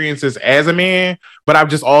more experiences as a man, but I've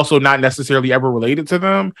just also not necessarily ever related to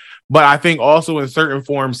them. But I think also in certain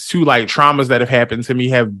forms too, like traumas that have happened to me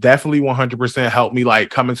have definitely 100% helped me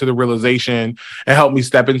like come into the realization and help me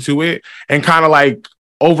step into it, and kind of like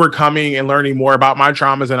overcoming and learning more about my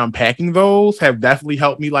traumas and unpacking those have definitely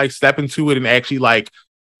helped me like step into it and actually like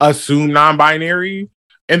assume non-binary.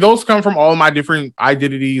 And those come from all my different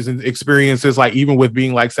identities and experiences, like even with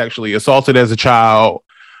being like sexually assaulted as a child.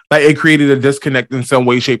 Like it created a disconnect in some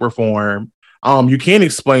way, shape, or form. You can't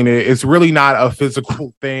explain it. It's really not a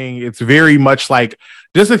physical thing. It's very much like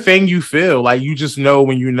just a thing you feel. Like you just know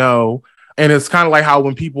when you know. And it's kind of like how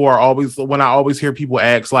when I always hear people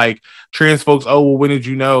ask like trans folks, oh, well, when did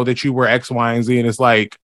you know that you were X, Y, and Z? And it's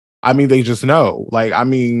like, I mean, they just know. Like, I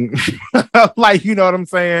mean, like, you know what I'm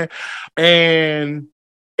saying? And,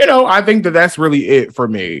 you know, I think that that's really it for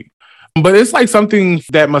me. But it's like something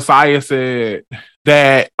that Messiah said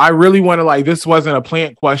that I really want to like, this wasn't a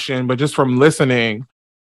plant question, but just from listening.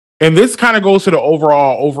 And this kind of goes to the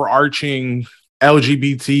overall overarching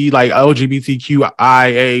LGBT, like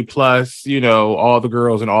LGBTQIA plus, you know, all the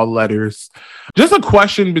girls and all the letters. Just a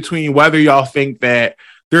question between whether y'all think that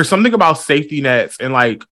there's something about safety nets and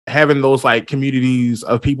like having those like communities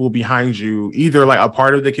of people behind you, either like a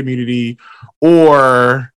part of the community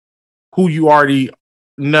or who you already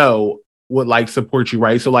know would like support you,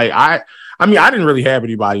 right? So like I mean, I didn't really have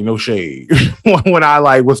anybody, no shade, when I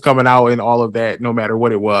like was coming out and all of that, no matter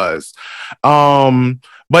what it was.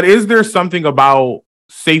 But is there something about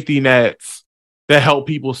safety nets that help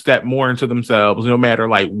people step more into themselves, no matter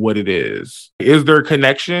like what it is? Is there a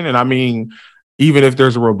connection? And I mean, even if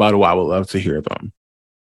there's a rebuttal, I would love to hear them.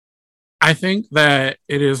 I think that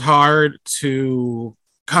it is hard to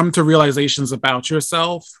come to realizations about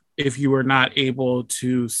yourself if you are not able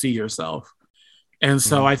to see yourself. And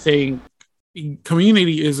so I think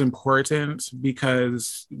community is important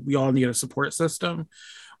because we all need a support system.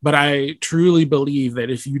 But I truly believe that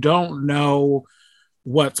if you don't know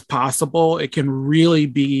what's possible, it can really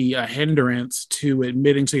be a hindrance to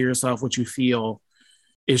admitting to yourself what you feel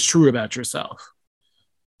is true about yourself.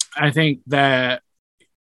 I think that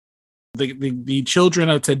the children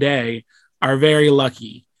of today are very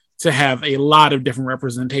lucky to have a lot of different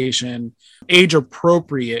representation,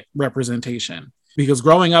 age-appropriate representation. Because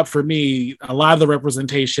growing up for me, a lot of the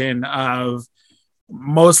representation of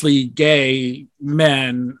mostly gay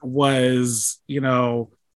men was, you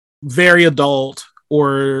know, very adult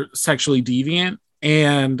or sexually deviant.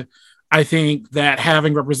 And I think that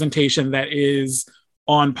having representation that is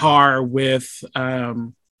on par with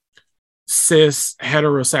cis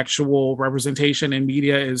heterosexual representation in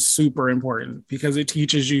media is super important, because it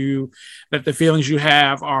teaches you that the feelings you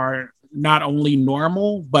have are not only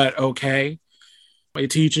normal, but okay.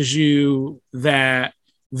 It teaches you that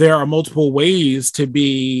there are multiple ways to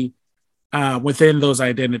be within those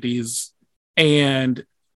identities, and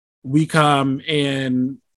we come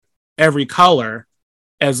in every color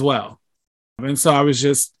as well. And so I was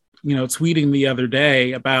just, you know, tweeting the other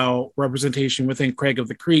day about representation within Craig of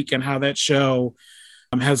the Creek and how that show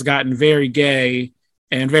has gotten very gay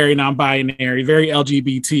and very non-binary, very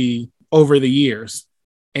LGBT over the years.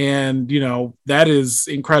 And, you know, that is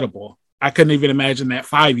incredible. I couldn't even imagine that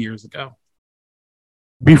 5 years ago.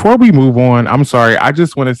 Before we move on, I'm sorry, I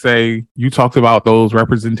just want to say you talked about those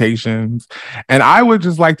representations, and I would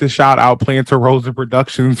just like to shout out Planter Rosa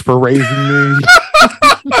Productions for raising me.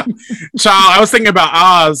 Child, I was thinking about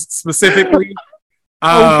Oz specifically.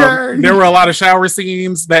 Okay. There were a lot of shower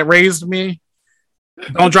scenes that raised me.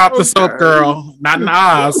 Don't drop the soap, girl. Not in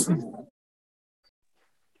Oz.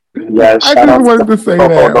 Yes, I just wanted to say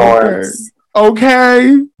that.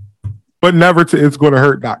 Okay. But never to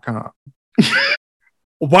itsgonnahurt.com.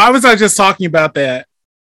 Why was I just talking about that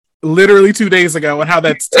literally 2 days ago and how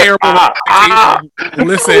that's terrible?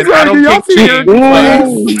 Listen, I don't think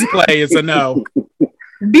cheating play is a no.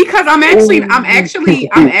 Because I'm actually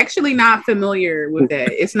not familiar with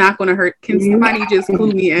that. It's not going to hurt. Can somebody just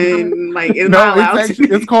clue me in? Like, am I allowed to?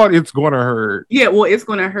 It's called "It's Gonna Hurt." Yeah, well, it's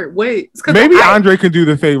going to hurt. What? Maybe Andre can do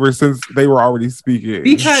the favor since they were already speaking.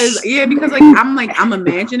 Because I'm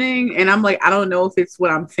imagining, and I'm like, I don't know if it's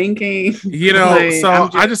what I'm thinking. You know,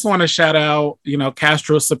 I just want to shout out,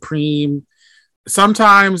 Castro Supreme.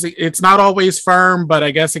 Sometimes it's not always firm, but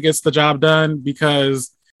I guess it gets the job done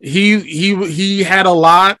because he had a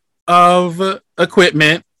lot of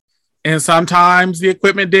equipment, and sometimes the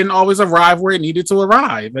equipment didn't always arrive where it needed to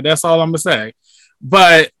arrive, and that's all I'm gonna say.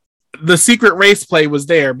 But the secret race play was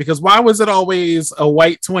there because why was it always a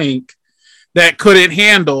white twink that couldn't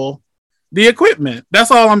handle the equipment? That's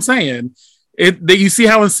all I'm saying. You see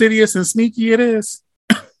how insidious and sneaky it is?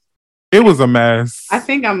 It was a mess. I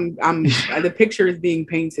think the picture is being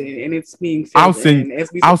painted and it's being filled. I'll send you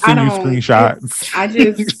screenshots.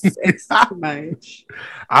 It's too much.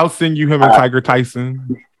 I'll send you him and Tiger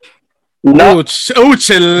Tyson. No,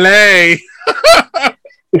 Chile.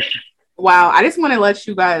 Wow, I just want to let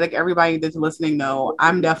you guys, like everybody that's listening, know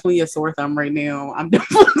I'm definitely a sore thumb right now. I'm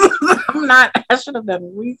not. I should have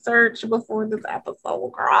done research before this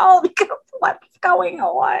episode, girl. Because what's going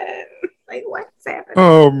on? Like, what's happening?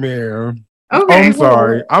 Oh man. Okay.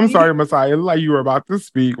 I'm sorry, Messiah. Like you were about to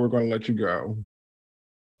speak. We're going to let you go.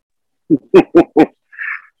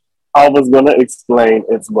 I was going to explain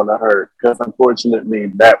 "It's Gonna Hurt" because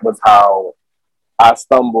unfortunately that was how I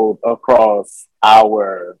stumbled across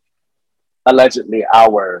allegedly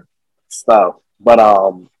our stuff. But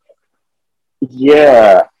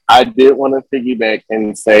yeah, I did want to piggyback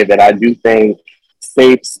and say that I do think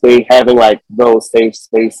having like those safe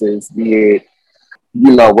spaces, be it,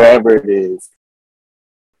 wherever it is,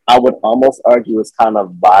 I would almost argue is kind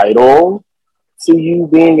of vital to you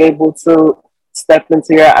being able to step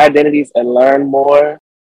into your identities and learn more.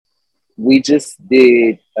 We just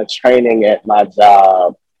did a training at my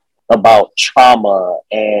job about trauma,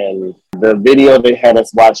 and the video they had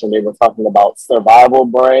us watching, they were talking about survival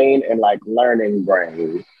brain and like learning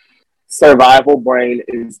brain. Survival brain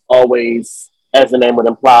is always, as the name would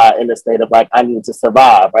imply, in the state of like, I need to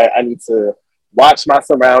survive, right? I need to watch my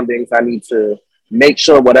surroundings. I need to make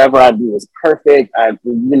sure whatever I do is perfect.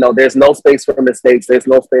 There's no space for mistakes. There's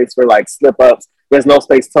no space for like slip ups. There's no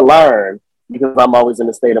space to learn because I'm always in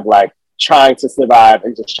the state of like trying to survive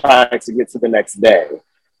and just trying to get to the next day.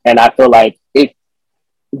 And I feel like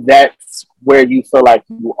that's where you feel like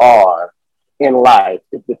you are in life.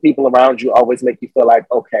 If the people around you always make you feel like,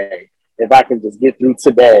 okay, if I can just get through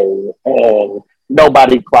today and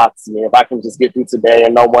nobody clocks me, if I can just get through today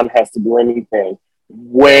and no one has to do anything,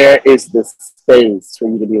 where is the space for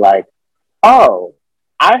you to be like, oh,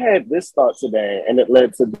 I had this thought today and it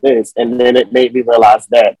led to this, and then it made me realize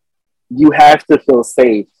that you have to feel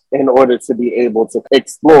safe in order to be able to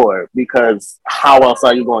explore, because how else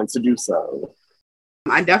are you going to do so?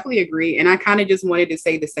 I definitely agree. And I kind of just wanted to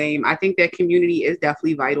say the same. I think that community is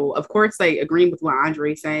definitely vital. Of course, like agreeing with what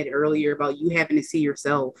Andre said earlier about you having to see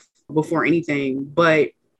yourself before anything. But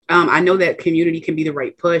I know that community can be the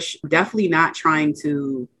right push. Definitely not trying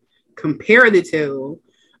to compare the two.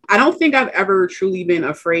 I don't think I've ever truly been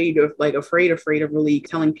afraid of really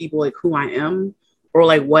telling people like who I am or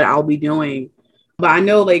like what I'll be doing. But I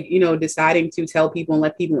know, like, deciding to tell people and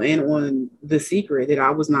let people in on the secret that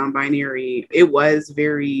I was non-binary, it was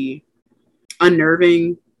very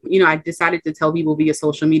unnerving. I decided to tell people via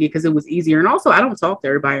social media because it was easier. And also, I don't talk to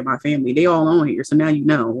everybody in my family. They all on here. So now you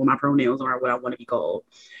know what my pronouns are, what I want to be called.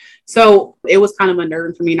 So it was kind of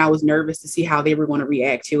unnerving for me. And I was nervous to see how they were going to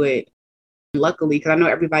react to it. Luckily, because I know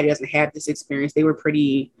everybody doesn't have this experience, they were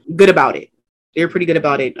pretty good about it. They're pretty good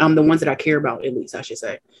about it. The ones that I care about, at least I should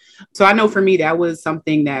say. So I know for me, that was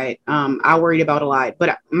something that I worried about a lot.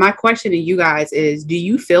 But my question to you guys is, do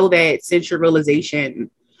you feel that since your realization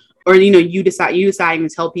or, you deciding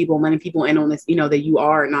to tell people, letting people in on this, that you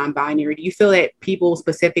are non-binary, do you feel that people,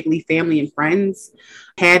 specifically family and friends,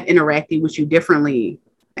 have interacted with you differently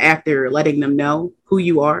after letting them know who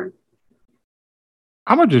you are?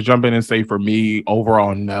 I'm going to just jump in and say for me,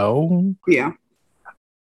 overall, no. Yeah.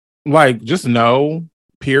 Like, just no,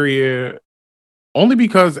 period. Only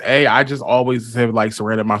because, I just always have, like,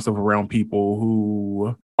 surrounded myself around people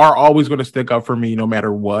who are always going to stick up for me no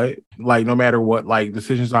matter what. Like, no matter what, like,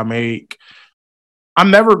 decisions I make.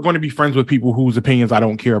 I'm never going to be friends with people whose opinions I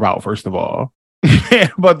don't care about, first of all.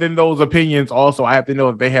 But then those opinions also, I have to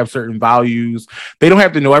know that they have certain values. They don't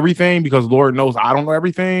have to know everything because Lord knows I don't know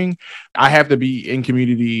everything. I have to be in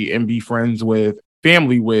community and be friends with,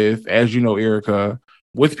 family with, as you know, Erica,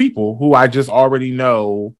 with people who I just already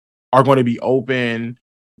know are going to be open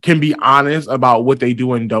can be honest about what they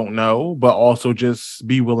do and don't know, but also just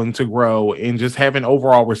be willing to grow and just have an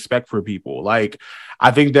overall respect for people. Like,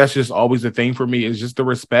 I think that's just always the thing for me, is just the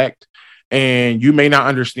respect. And you may not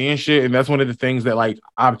understand shit. And that's one of the things that, like,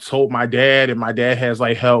 I've told my dad, and my dad has,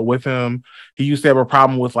 like, held with him. He used to have a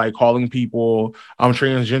problem with, like, calling people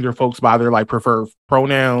transgender folks by their, like, preferred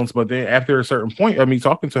pronouns. But then after a certain point of me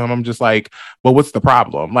talking to him, I'm just like, well, what's the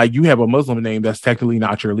problem? Like, you have a Muslim name that's technically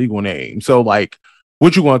not your legal name. So, like,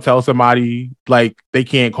 what you gonna tell somebody, like, they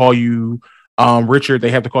can't call you Richard,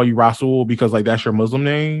 they have to call you Rasul because, like, that's your Muslim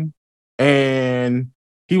name? And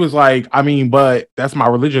he was like, I mean, but that's my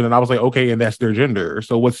religion. And I was like, okay, and that's their gender.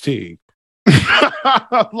 So what's T?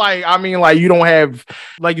 Like, I mean, like, you don't have,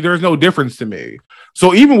 like, there's no difference to me.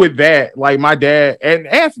 So even with that, like, my dad, and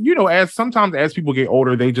as you know, as sometimes as people get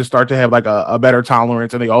older, they just start to have, like, a better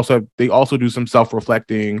tolerance, and they also do some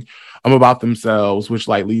self-reflecting about themselves, which,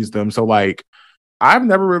 like, leads them. So, like, I've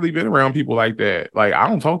never really been around people like that. Like, I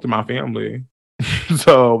don't talk to my family.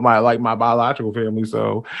 So my biological family.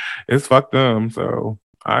 So it's fuck them. So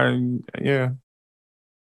yeah.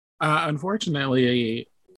 Unfortunately,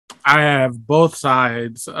 I have both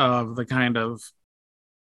sides of the kind of,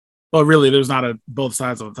 well, really, there's not both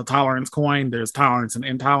sides of the tolerance coin. There's tolerance and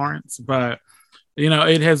intolerance, but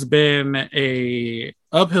it has been a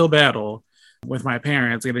uphill battle with my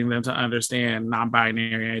parents, getting them to understand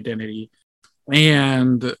non-binary identity.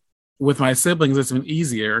 And with my siblings, it's been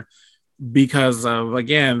easier because of,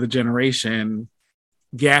 again, the generation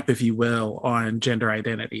gap, if you will, on gender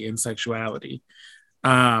identity and sexuality.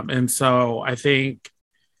 And so I think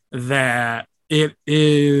that it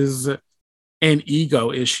is an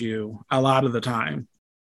ego issue a lot of the time.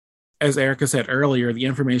 As Erica said earlier, the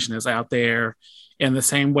information is out there in the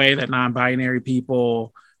same way that non-binary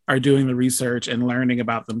people are doing the research and learning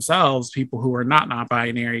about themselves. People who are not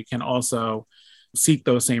non-binary can also seek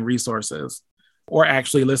those same resources, or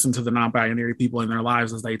actually listen to the non-binary people in their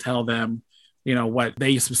lives as they tell them, what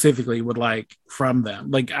they specifically would like from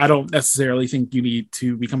them. Like, I don't necessarily think you need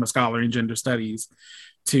to become a scholar in gender studies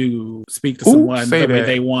to speak to someone the way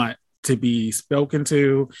they want to be spoken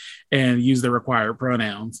to and use the required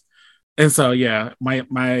pronouns. And so, yeah,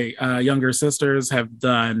 my younger sisters have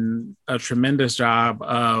done a tremendous job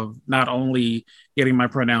of not only getting my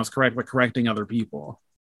pronouns correct, but correcting other people.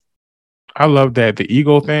 I love that. The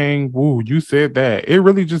ego thing. Woo, you said that. It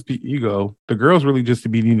really just be ego. The girls really just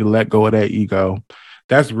need to let go of that ego.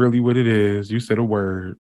 That's really what it is. You said a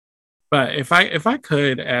word. But if I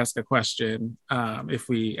could ask a question, if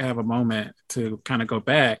we have a moment to kind of go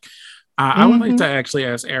back, I would like to actually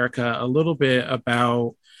ask Erica a little bit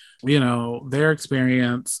about, their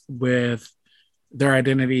experience with their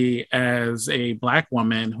identity as a Black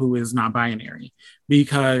woman who is non-binary,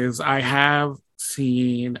 because I have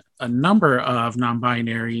seen a number of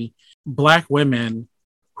non-binary Black women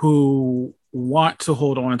who want to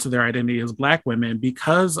hold on to their identity as Black women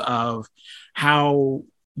because of how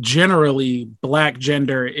generally Black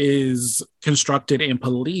gender is constructed and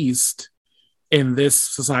policed in this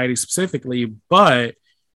society specifically, but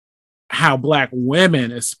how Black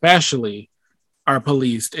women especially are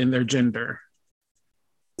policed in their gender.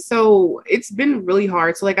 So it's been really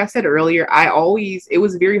hard. So like I said earlier, it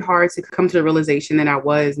was very hard to come to the realization that I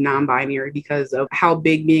was non-binary because of how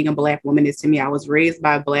big being a Black woman is to me. I was raised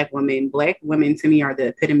by Black women. Black women to me are the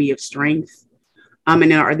epitome of strength,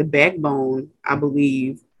 and are the backbone, I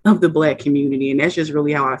believe, of the Black community. And that's just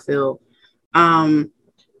really how I feel.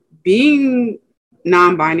 Being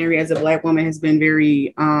non-binary as a Black woman has been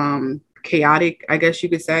very chaotic, I guess you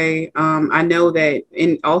could say. I know that,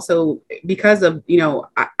 and also because of,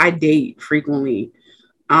 I date frequently.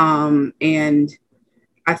 And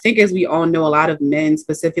I think, as we all know, a lot of men,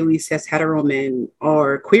 specifically cis hetero men,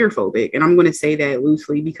 are queerphobic. And I'm going to say that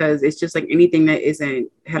loosely because it's just like anything that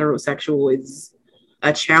isn't heterosexual is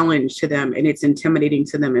a challenge to them, and it's intimidating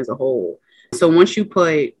to them as a whole. So once you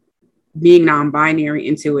put being non-binary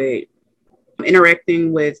into it,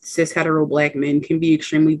 interacting with cis hetero Black men can be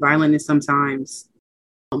extremely violent, and sometimes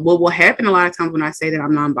what will happen a lot of times when I say that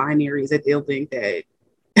I'm non-binary is that they'll think that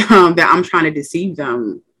that I'm trying to deceive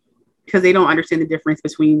them because they don't understand the difference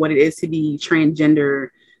between what it is to be transgender,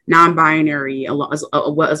 non-binary,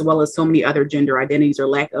 as well as so many other gender identities or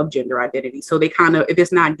lack of gender identity. So they kind of, if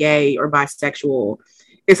it's not gay or bisexual,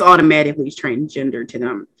 it's automatically transgender to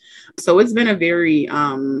them. So it's been a very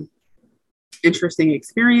interesting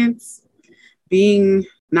experience. Being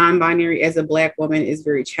non-binary as a Black woman is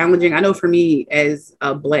very challenging. I know for me as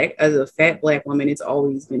a fat Black woman, it's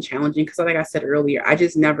always been challenging because, like I said earlier, I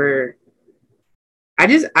just never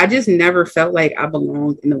felt like I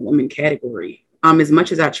belonged in the woman category. As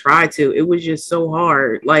much as I tried to, it was just so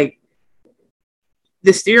hard. Like,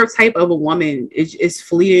 the stereotype of a woman is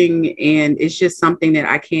fleeting, and it's just something that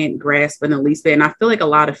I can't grasp in the least bit. And I feel like a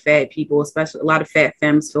lot of fat people, especially a lot of fat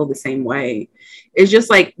femmes, feel the same way. It's just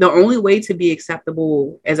like the only way to be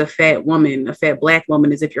acceptable as a fat woman, a fat Black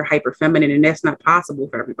woman, is if you're hyper feminine, and that's not possible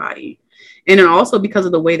for everybody. And then also because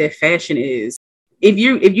of the way that fashion is, if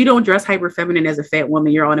you don't dress hyper feminine as a fat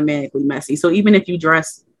woman, you're automatically messy. So even if you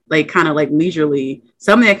dress like kind of like leisurely,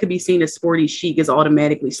 something that could be seen as sporty chic is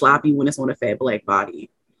automatically sloppy when it's on a fat Black body.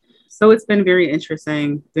 So it's been very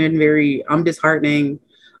interesting, been very disheartening,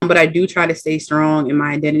 but I do try to stay strong in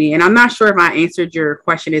my identity. And I'm not sure if I answered your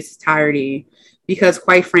question in its entirety, because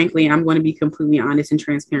quite frankly, I'm going to be completely honest and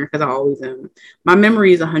transparent, because I always am. My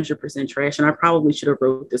memory is 100% trash, and I probably should have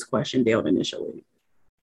wrote this question down initially.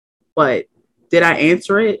 But did I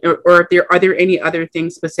answer it? Or are there any other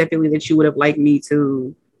things specifically that you would have liked me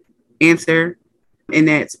to answer in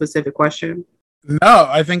that specific question? No,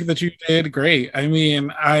 I think that you did great. I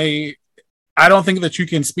mean, I don't think that you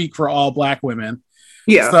can speak for all Black women.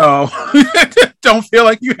 Yeah. So don't feel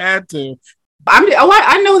like you had to.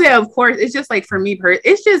 I know that, of course. It's just like, for me,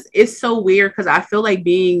 it's so weird, because I feel like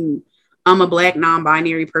being a Black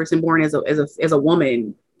non-binary person born as a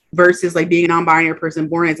woman versus like being a non-binary person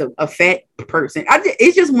born as a fat person.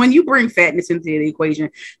 It's just when you bring fatness into the equation,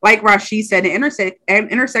 like Rasheed said, the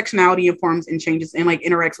intersectionality informs and changes and like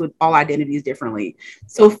interacts with all identities differently.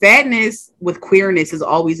 So fatness with queerness is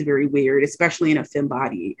always very weird, especially in a femme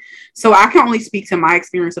body. So I can only speak to my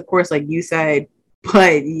experience, of course, like you said,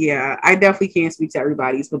 but yeah, I definitely can't speak to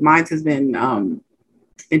everybody's, but mine has been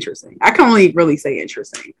interesting. I can only really say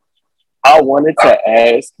interesting. I wanted to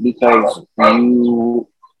ask, because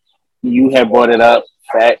you have brought it up,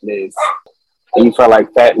 fatness, and you felt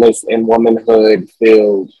like fatness and womanhood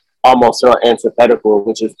feel almost so antithetical,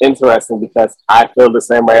 which is interesting because I feel the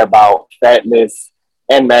same way about fatness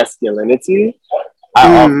and masculinity.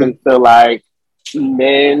 I often feel like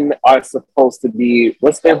men are supposed to be,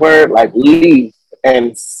 what's that word? Like lean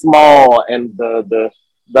and small, and the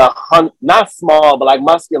hunt, not small, but like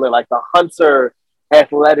muscular, like the hunter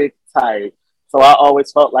athletic type. So I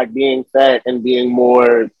always felt like being fat and being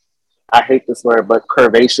more, I hate this word, but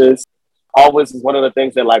curvaceous, always is one of the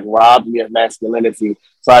things that like robbed me of masculinity.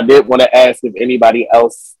 So I did want to ask if anybody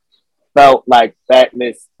else felt like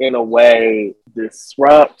fatness in a way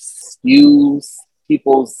disrupts, skews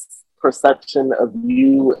people's perception of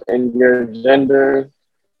you and your gender.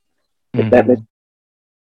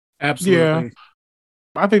 Absolutely. Yeah.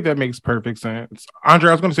 I think that makes perfect sense. Andre,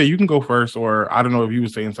 I was going to say you can go first, or I don't know if you were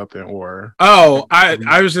saying something, or... Oh,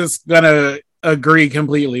 I was just going to agree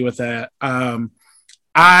completely with that.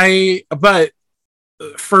 But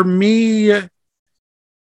for me,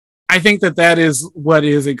 I think that is what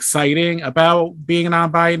is exciting about being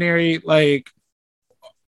non-binary. Like,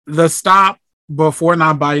 the stop before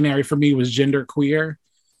non-binary for me was genderqueer.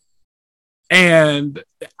 And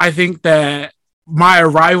I think that my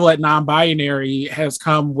arrival at non-binary has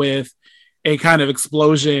come with a kind of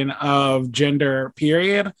explosion of gender,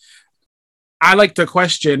 period. I like to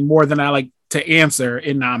question more than I like to answer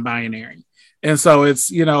in non-binary. And so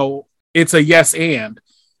it's, it's a yes and.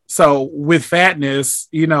 So with fatness,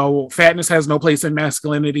 fatness has no place in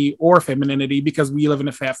masculinity or femininity because we live in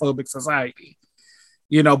a fat-phobic society.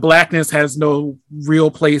 Blackness has no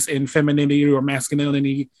real place in femininity or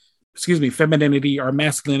masculinity because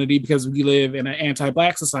we live in an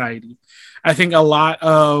anti-Black society. I think a lot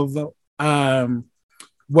of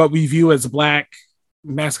what we view as Black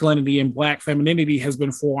masculinity and Black femininity has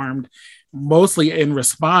been formed mostly in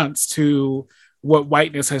response to what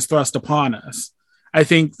whiteness has thrust upon us. I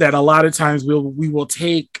think that a lot of times we will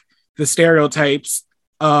take the stereotypes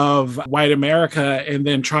of white America and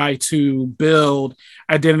then try to build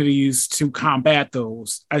identities to combat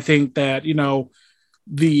those. I think that,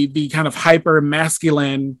 the kind of hyper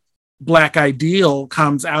masculine Black ideal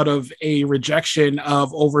comes out of a rejection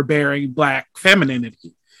of overbearing Black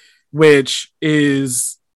femininity, which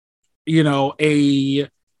is, a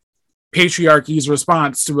patriarchy's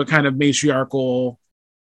response to a kind of matriarchal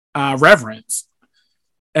reverence.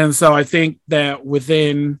 And so I think that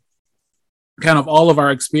within kind of all of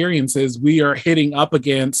our experiences, we are hitting up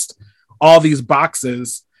against all these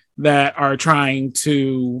boxes that are trying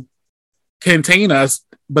to contain us,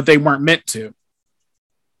 but they weren't meant to.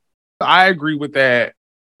 I agree with that.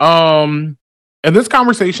 And this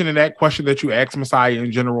conversation and that question that you asked Messiah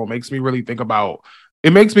in general makes me think about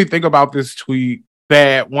this tweet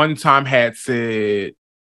that one time had said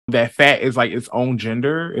that fat is like its own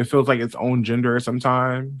gender. It feels like its own gender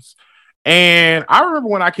sometimes. And I remember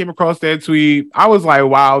when I came across that tweet, I was like,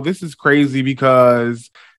 wow, this is crazy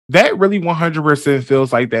because that really 100%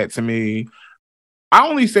 feels like that to me. I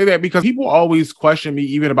only say that because people always question me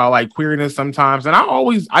even about like queerness sometimes. And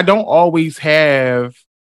I don't always have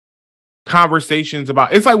conversations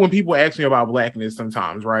about, it's like when people ask me about blackness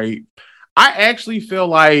sometimes, right? I actually feel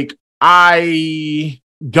like I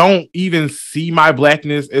don't even see my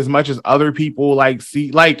blackness as much as other people like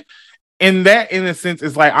see, like, in a sense,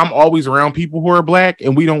 it's like I'm always around people who are black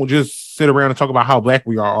and we don't just sit around and talk about how black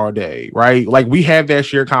we are all day, right? Like we have that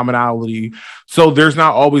shared commonality. So there's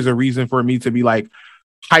not always a reason for me to be like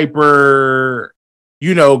hyper,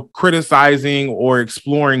 criticizing or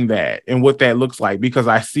exploring that and what that looks like because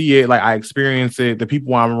I see it, like I experience it. The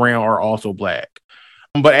people I'm around are also black.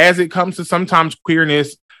 But as it comes to sometimes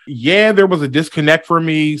queerness, yeah, there was a disconnect for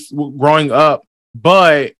me growing up,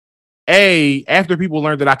 but after people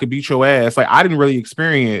learned that I could beat your ass, like I didn't really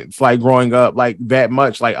experience like growing up like that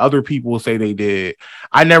much like other people say they did.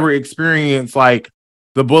 I never experienced like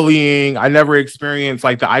the bullying. I never experienced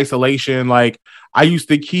like the isolation. Like I used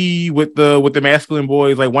to key with the masculine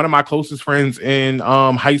boys. Like one of my closest friends in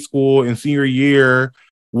high school and senior year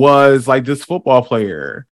was like this football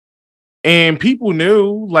player. And people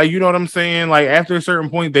knew, like, you know what I'm saying? Like after a certain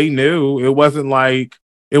point, they knew. It wasn't like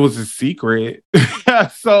it was a secret.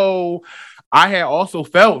 So I had also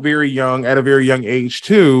felt very young at a very young age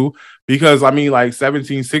too, because I mean, like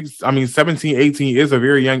 17, 18 is a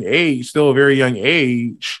very young age, still a very young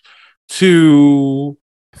age to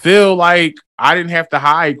feel like I didn't have to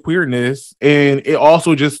hide queerness. And it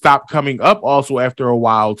also just stopped coming up also after a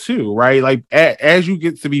while too, right? Like as you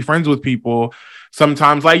get to be friends with people,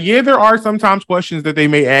 sometimes, like, yeah, there are sometimes questions that they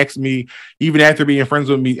may ask me even after being friends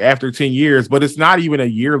with me after 10 years, but it's not even a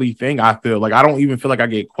yearly thing. I feel like I don't even feel like I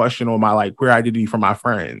get questioned on my like queer identity from my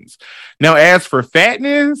friends. Now, as for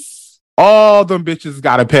fatness, all them bitches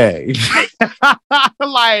gotta pay.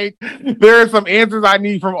 Like, there are some answers I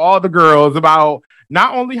need from all the girls about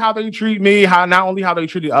not only how they treat me, not only how they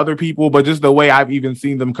treated other people, but just the way I've even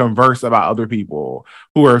seen them converse about other people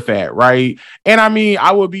who are fat, right? And I mean,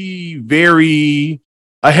 I would be very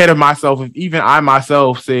ahead of myself if even I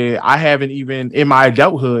myself said I haven't even in my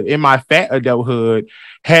adulthood, in my fat adulthood,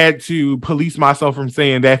 had to police myself from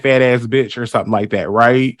saying that fat ass bitch or something like that,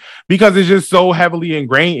 right? Because it's just so heavily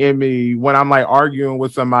ingrained in me when I'm like arguing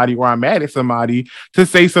with somebody or I'm mad at somebody to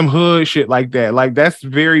say some hood shit like that. Like that's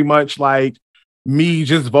very much like me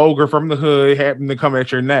just vulgar from the hood happen to come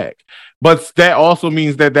at your neck. But that also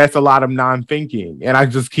means that that's a lot of non-thinking. And I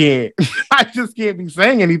just can't, I just can't be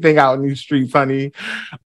saying anything out in these streets, honey.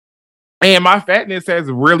 And my fatness has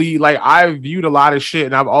really, like, I've viewed a lot of shit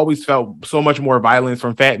and I've always felt so much more violence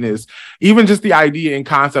from fatness. Even just the idea and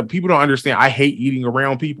concept, people don't understand. I hate eating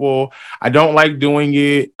around people. I don't like doing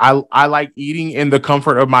it. I like eating in the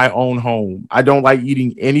comfort of my own home. I don't like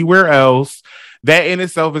eating anywhere else. That in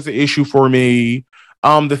itself is an issue for me.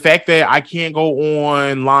 The fact that I can't go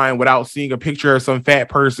online without seeing a picture of some fat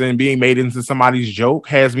person being made into somebody's joke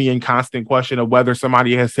has me in constant question of whether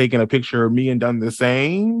somebody has taken a picture of me and done the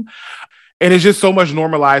same. And it's just so much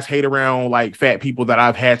normalized hate around like fat people that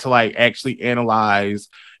I've had to like actually analyze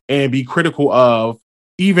and be critical of,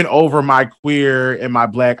 even over my queer and my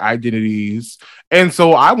black identities. And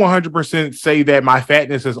so I 100% say that my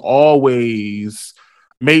fatness has always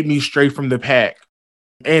made me stray from the pack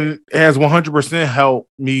and has 100% helped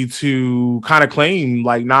me to kind of claim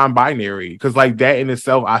like non-binary, because like that in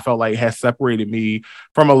itself I felt like has separated me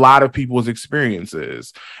from a lot of people's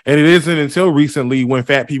experiences. And it isn't until recently when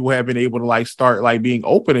fat people have been able to like start like being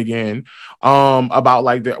open again about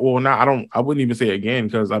like that. Well, not I wouldn't even say again,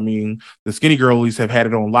 because I mean the skinny girlies have had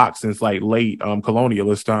it on lock since like late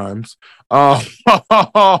colonialist times.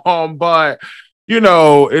 But you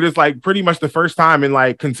know, it is like pretty much the first time in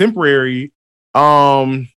like contemporary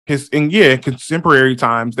contemporary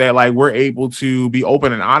times that like we're able to be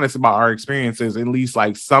open and honest about our experiences, at least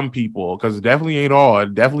like some people, because it definitely ain't all,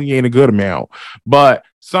 it definitely ain't a good amount, but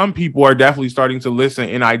some people are definitely starting to listen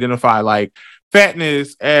and identify like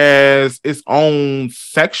fatness as its own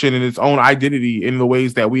section and its own identity in the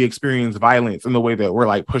ways that we experience violence, in the way that we're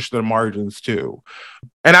like pushed to the margins too.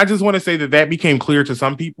 And I just want to say that that became clear to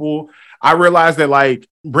some people. I realized that like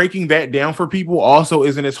breaking that down for people also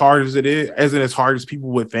isn't as hard as people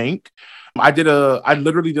would think. I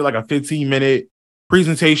literally did like a 15-minute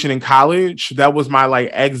presentation in college. That was my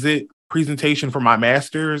like exit presentation for my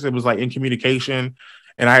master's. It was like in communication.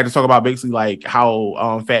 And I had to talk about basically like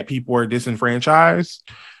how fat people are disenfranchised.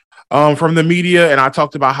 from the media, and I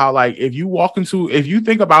talked about how like if you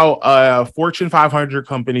think about a Fortune 500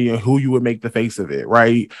 company and who you would make the face of it,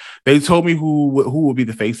 right? They told me who would be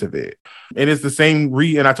the face of it, and it's the same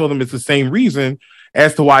and I told them it's the same reason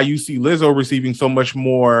as to why you see Lizzo receiving so much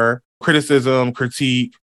more criticism,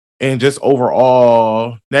 critique, and just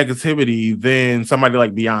overall negativity than somebody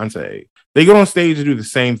like Beyonce. They get on stage and do the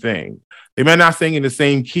same thing. They may not sing in the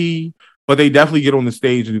same key, but they definitely get on the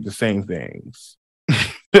stage and do the same things.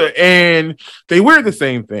 And they wear the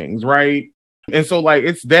same things, right? And so like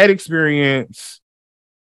it's that experience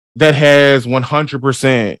that has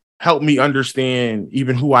 100% helped me understand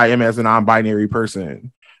even who I am as a non-binary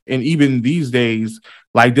person. And even these days,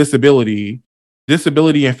 like disability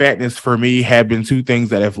and fatness for me have been two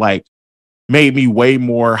things that have like made me way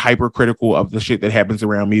more hypercritical of the shit that happens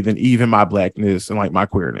around me than even my blackness and like my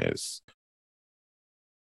queerness.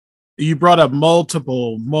 You brought up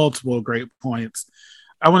multiple great points.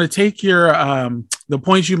 I want to take your the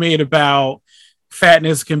points you made about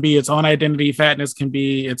fatness can be its own identity, fatness can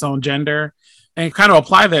be its own gender, and kind of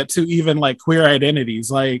apply that to even like queer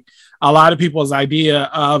identities. Like a lot of people's idea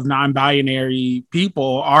of non-binary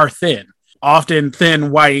people are thin, often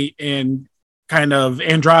thin, white, and kind of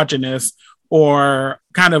androgynous, or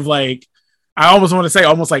kind of like, I almost want to say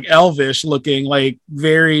almost like elvish looking, like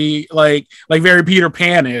very very Peter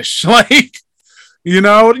Pan-ish. Like, you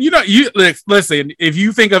listen, if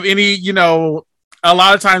you think of any, a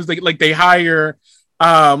lot of times they hire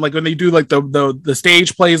like when they do like the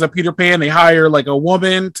stage plays of Peter Pan, they hire like a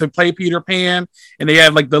woman to play Peter Pan, and they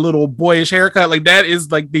have like the little boyish haircut. Like that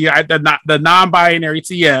is like the non-binary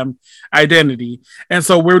TM identity. And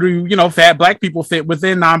so where do fat black people fit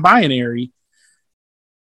within non-binary?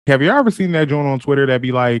 Have you ever seen that joint on Twitter that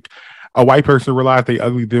be like a white person realized they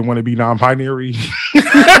ugly didn't want to be non-binary?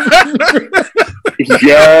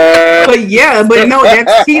 Yeah, but no,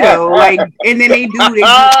 that's keto. Like, and then they do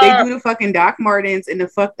the fucking Doc Martens and the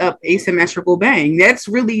fucked up asymmetrical bang. That's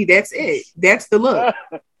it. That's the look.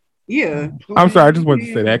 Yeah. I'm sorry, I just wanted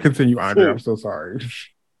to say that. Continue, Andre. I'm so sorry.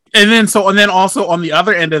 And then also on the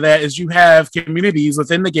other end of that is you have communities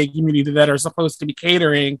within the gay community that are supposed to be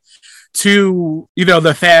catering to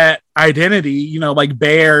the fat identity, like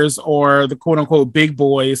bears or the quote unquote big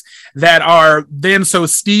boys that are then so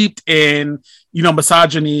steeped in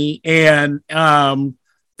misogyny and kind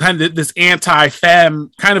of this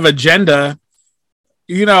anti-femme kind of agenda.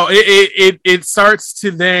 It starts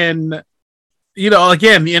to then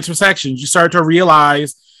again, the intersections, you start to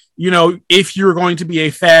realize if you're going to be a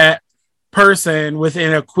fat person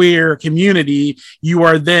within a queer community, you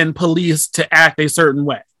are then policed to act a certain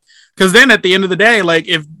way. Because then at the end of the day, like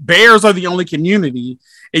if bears are the only community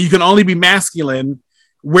and you can only be masculine,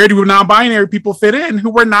 where do non-binary people fit in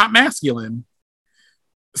who are not masculine?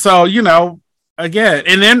 So, again,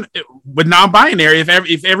 and then with non-binary,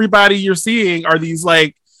 if everybody you're seeing are these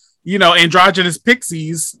like, androgynous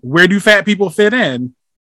pixies, where do fat people fit in?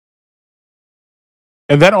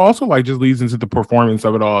 And that also like just leads into the performance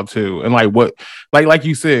of it all too. And like what, like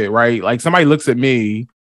you said, right? Like somebody looks at me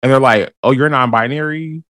and they're like, "Oh, you're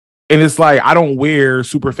non-binary." And it's like, I don't wear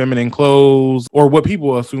super feminine clothes or what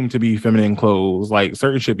people assume to be feminine clothes. Like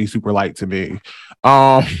certain shit be super light to me.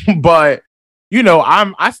 But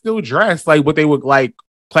I still dress like what they would like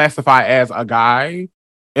classify as a guy.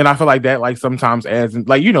 And I feel like that like sometimes adds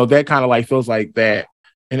like, that kind of like feels like that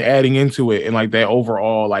and adding into it and like that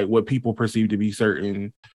overall, like what people perceive to be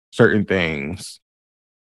certain things.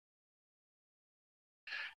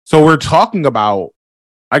 So we're talking about,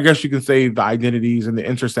 I guess you can say, the identities and the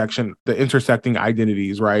intersecting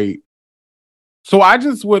identities, right? So I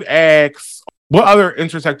just would ask, what other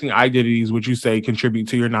intersecting identities would you say contribute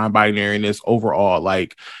to your non-binariness overall?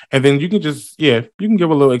 Like, and then you can you can give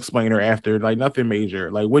a little explainer after, like nothing major.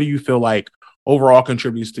 Like, what do you feel like overall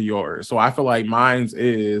contributes to yours? So I feel like mine's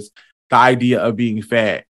is the idea of being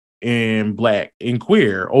fat and black and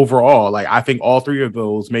queer overall. Like, I think all three of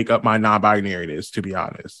those make up my non-binariness, to be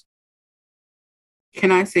honest. Can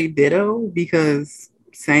I say ditto? Because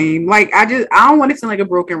same. Like, I don't want to sound like a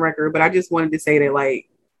broken record, but I just wanted to say that, like,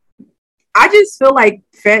 I just feel like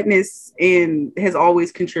fatness has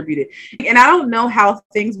always contributed. And I don't know how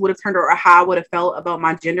things would have turned out or how I would have felt about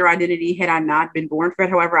my gender identity had I not been born fat.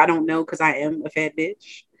 However, I don't know because I am a fat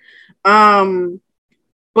bitch.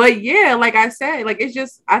 But yeah, like I said, like it's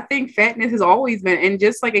just, I think fatness has always been, and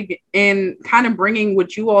just like, and kind of bringing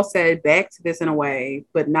what you all said back to this in a way,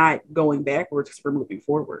 but not going backwards because we're moving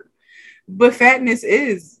forward. But fatness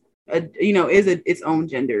is its own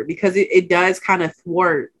gender because it does kind of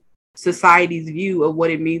thwart society's view of what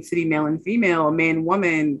it means to be male and female, man,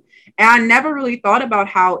 woman. And I never really thought about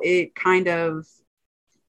how it kind of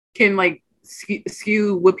can like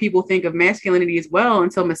skew what people think of masculinity as well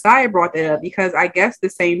until Messiah brought that up, because I guess the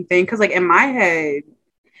same thing, because like in my head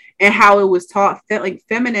and how it was taught, like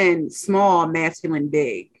feminine small, masculine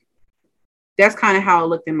big. That's kind of how it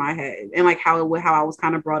looked in my head, and like how I was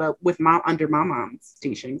kind of brought up with under my mom's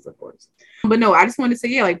teachings, of course. But no, I just wanted to say,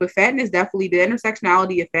 yeah, like, but fatness, definitely the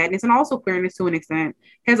intersectionality of fatness and also queerness to an extent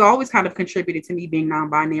has always kind of contributed to me being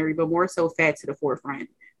non-binary, but more so fat to the forefront.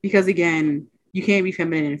 Because again, you can't be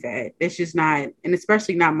feminine and fat. It's just not, and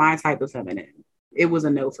especially not my type of feminine. It was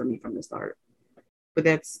a no for me from the start. But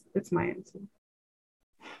that's my answer.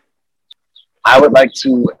 I would like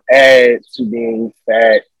to add to being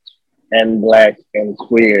fat and Black and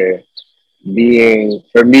queer,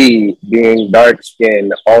 for me, being dark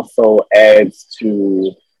skinned also is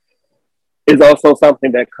also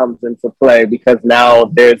something that comes into play, because now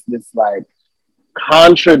there's this like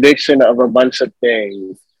contradiction of a bunch of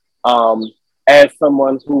things. As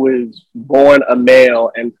someone who is born a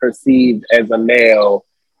male and perceived as a male,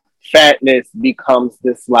 fatness becomes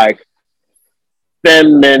this like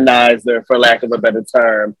feminizer, for lack of a better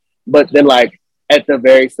term. But then, like, at the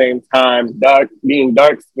very same time, being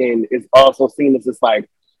dark skinned is also seen as this like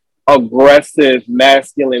aggressive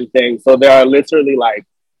masculine thing. So there are literally like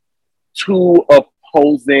two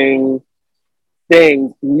opposing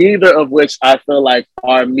things, neither of which I feel like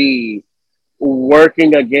are me,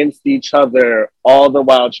 working against each other, all the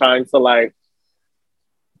while trying to like,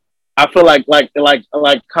 I feel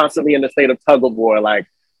like constantly in the state of tug of war. Like,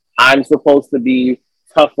 I'm supposed to be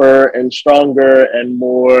tougher and stronger and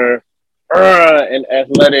more and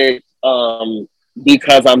athletic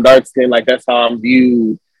because I'm dark skinned. Like, that's how I'm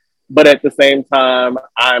viewed. But at the same time,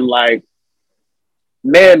 I'm like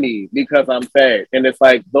mammy because I'm fat. And it's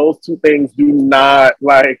like those two things do not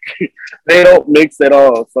like they don't mix at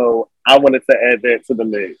all. So I wanted to add that to the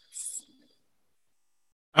mix.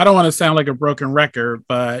 I don't want to sound like a broken record,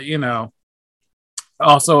 but you know,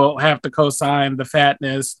 also have to co-sign the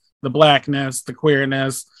fatness, the Blackness, the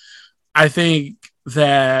queerness. I think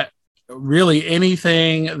that really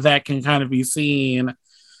anything that can kind of be seen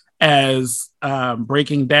as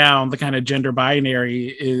breaking down the kind of gender binary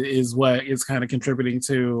is what is kind of contributing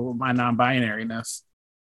to my non-binariness.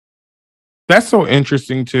 That's so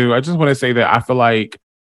interesting too. I just want to say that I feel like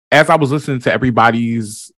as I was listening to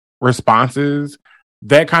everybody's responses,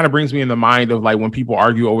 that kind of brings me in the mind of like when people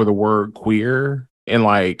argue over the word queer and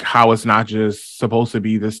like how it's not just supposed to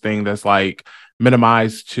be this thing that's like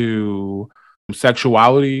minimized to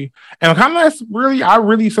sexuality. And kind of that's really, I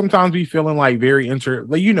really sometimes be feeling like very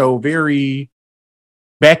very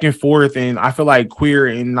back and forth. And I feel like queer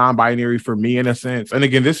and non-binary for me in a sense. And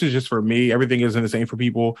again, this is just for me. Everything isn't the same for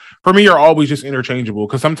people. For me, are always just interchangeable.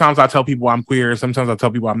 Because sometimes I tell people I'm queer. Sometimes I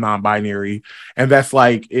tell people I'm non-binary. And that's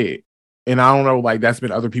like it. And I don't know, like that's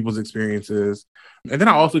been other people's experiences. And then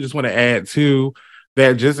I also just want to add too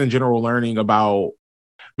that just in general learning about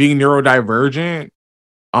being neurodivergent.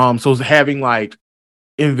 So having like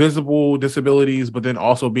invisible disabilities, but then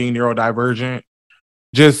also being neurodivergent,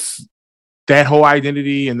 just that whole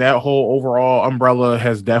identity and that whole overall umbrella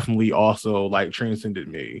has definitely also like transcended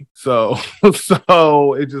me. So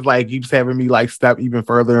it just like keeps having me like step even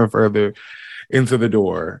further and further into the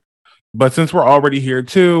door. But since we're already here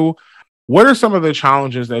too, what are some of the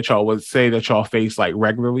challenges that y'all would say that y'all face like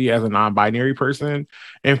regularly as a non-binary person?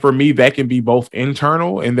 And for me, that can be both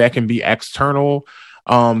internal and that can be external.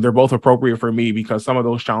 They're both appropriate for me because some of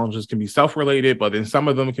those challenges can be self-related, but then some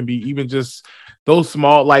of them can be even just those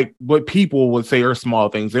small, like what people would say are small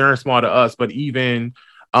things. They aren't small to us, but even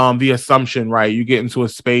the assumption, right? You get into a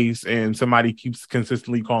space and somebody keeps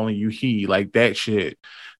consistently calling you he, like that shit.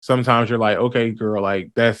 Sometimes you're like, okay, girl,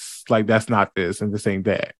 that's not this and this ain't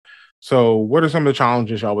that. So what are some of the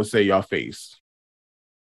challenges y'all would say y'all face?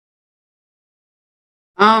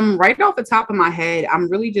 Right off the top of my head, I'm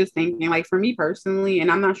really just thinking, like, for me personally,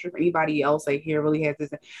 and I'm not sure if anybody else like here really has this.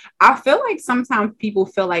 I feel like sometimes people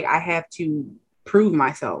feel like I have to prove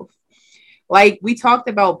myself. Like we talked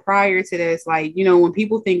about prior to this, like, you know, when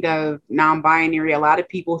people think of non-binary, a lot of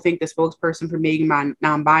people think the spokesperson for being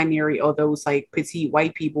non-binary are those like petite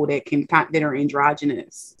white people that are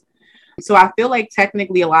androgynous. So I feel like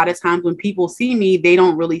technically a lot of times when people see me, they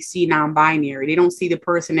don't really see non-binary. They don't see the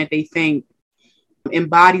person that they think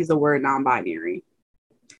embodies the word non-binary.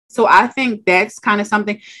 So I think that's kind of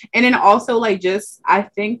something. And then also like just I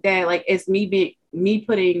think that like it's me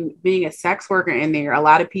putting being a sex worker in there. A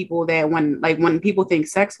lot of people that when people think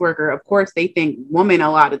sex worker, of course they think woman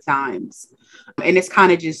a lot of times. And it's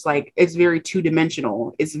kind of just like it's very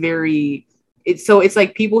two-dimensional. It's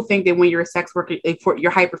like people think that when you're a sex worker,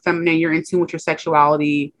 you're hyper feminine, you're in tune with your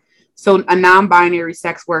sexuality. So a non-binary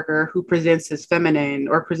sex worker who presents as feminine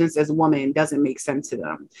or presents as woman doesn't make sense to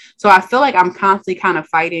them. So I feel like I'm constantly kind of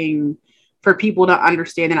fighting for people to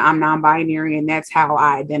understand that I'm non-binary and that's how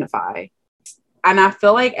I identify. And I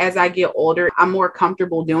feel like as I get older, I'm more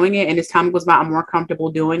comfortable doing it. And as time goes by, I'm more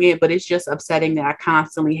comfortable doing it. But it's just upsetting that I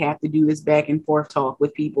constantly have to do this back and forth talk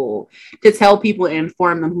with people to tell people and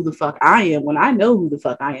inform them who the fuck I am when I know who the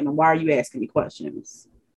fuck I am. And why are you asking me questions?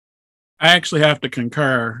 I actually have to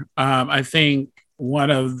concur. I think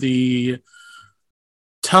one of the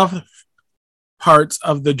tough parts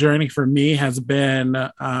of the journey for me has been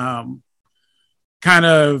kind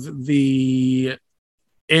of the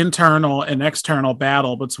internal and external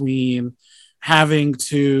battle between having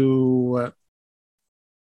to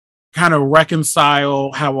kind of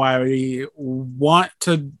reconcile how I want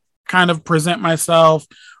to kind of present myself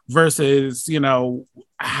versus, you know,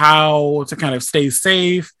 how to kind of stay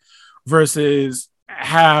safe versus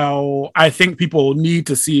how I think people need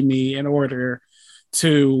to see me in order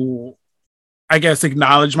to, I guess,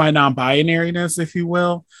 acknowledge my non-binariness, if you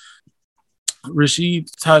will. Rasheed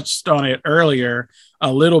touched on it earlier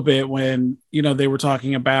a little bit when, you know, they were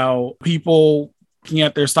talking about people looking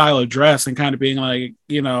at their style of dress and kind of being like,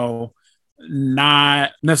 you know, not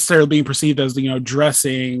necessarily being perceived as, you know,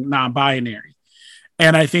 dressing non-binary.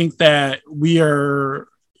 And I think that we are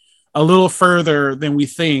a little further than we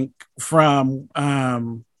think from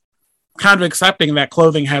kind of accepting that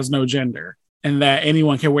clothing has no gender and that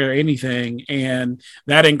anyone can wear anything. And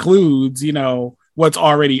that includes, you know, what's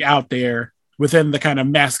already out there within the kind of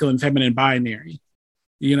masculine, feminine binary.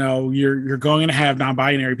 You know, you're going to have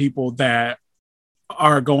non-binary people that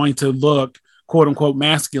are going to look quote unquote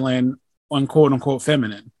masculine on quote unquote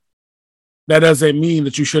feminine. That doesn't mean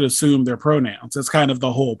that you should assume their pronouns. That's kind of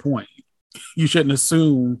the whole point. You shouldn't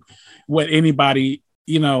assume what anybody,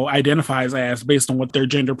 you know, identifies as based on what their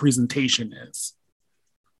gender presentation is.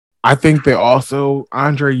 I think that also,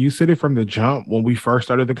 Andre, you said it from the jump when we first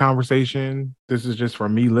started the conversation. This is just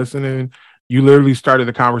from me listening. You literally started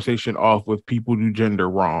the conversation off with people do gender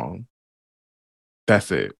wrong.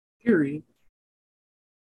 That's it. Period.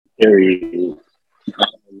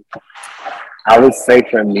 I would say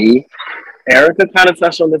for me, Erica kind of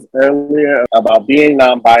touched on this earlier about being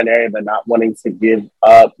non-binary, but not wanting to give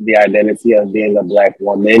up the identity of being a Black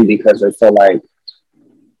woman because it's so like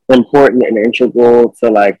important and integral to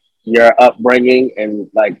like your upbringing and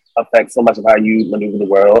like affects so much of how you maneuver the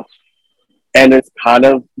world. And it's kind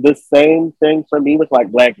of the same thing for me with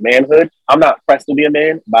like Black manhood. I'm not pressed to be a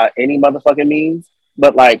man by any motherfucking means,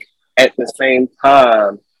 but like at the same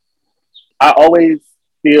time, I always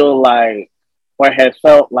feel like, or have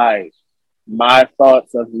felt like, my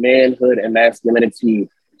thoughts of manhood and masculinity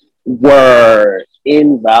were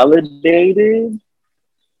invalidated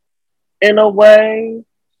in a way.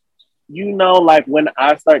 You know, like when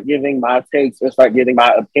I start giving my takes or start giving my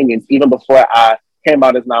opinions, even before I came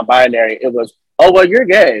out as non-binary, it was, oh, well, you're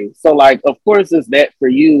gay. So like, of course it's that for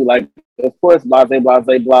you. Like, of course, blase,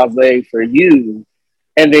 blase, blase for you.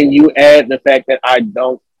 And then you add the fact that I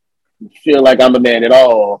don't feel like I'm a man at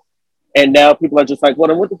all. And now people are just like, well,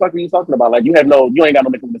 then what the fuck are you talking about? Like, you ain't got no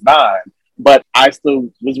nickel this dime. But I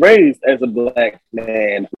still was raised as a Black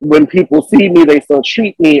man. When people see me, they still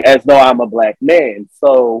treat me as though I'm a Black man.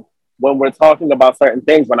 So when we're talking about certain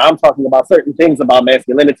things, when I'm talking about certain things about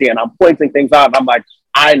masculinity and I'm pointing things out, I'm like,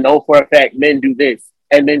 I know for a fact men do this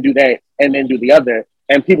and men do that and men do the other.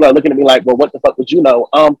 And people are looking at me like, well, what the fuck would you know?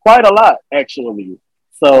 Quite a lot, actually.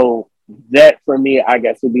 So that for me, I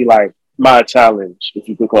guess would be like my challenge, if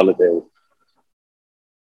you could call it that.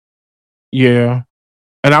 Yeah.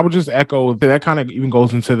 And I would just echo that kind of even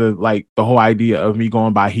goes into the whole idea of me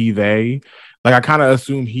going by he, they. Like, I kind of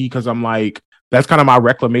assume he because I'm like, that's kind of my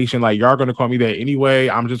reclamation. Like, y'all going to call me that anyway.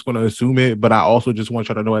 I'm just going to assume it. But I also just want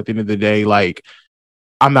y'all to know at the end of the day, like,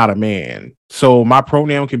 I'm not a man. So my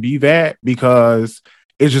pronoun can be that because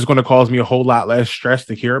it's just going to cause me a whole lot less stress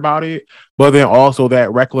to care about it. But then also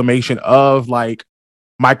that reclamation of like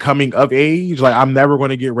my coming of age, like I'm never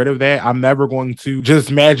going to get rid of that. I'm never going to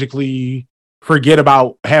just magically forget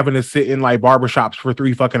about having to sit in like barbershops for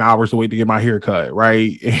 3 fucking hours to wait to get my hair cut,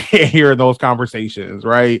 right? And hear those conversations,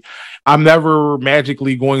 right? I'm never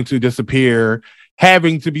magically going to disappear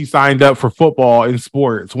having to be signed up for football and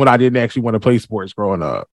sports when I didn't actually want to play sports growing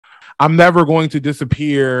up. I'm never going to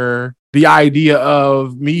disappear the idea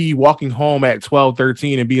of me walking home at 12,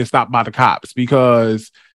 13 and being stopped by the cops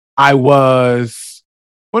because I was,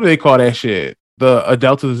 what do they call that shit? The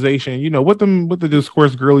adultization, you know, what the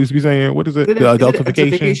discourse girlies be saying? What is it? The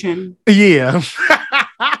adultification. Yeah.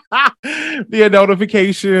 The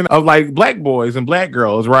adultification of like Black boys and Black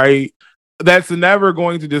girls, right? that's never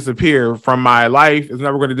going to disappear from my life. It's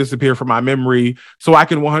never going to disappear from my memory. So I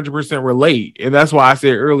can 100% relate. And that's why I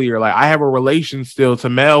said earlier, like, I have a relation still to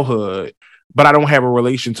malehood, but I don't have a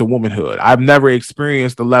relation to womanhood. I've never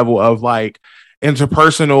experienced the level of like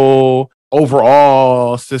interpersonal,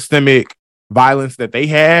 overall systemic violence that they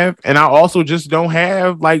have. And I also just don't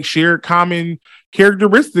have like shared common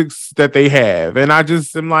characteristics that they have. And I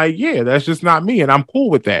just am like, yeah, that's just not me. And I'm cool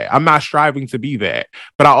with that. I'm not striving to be that.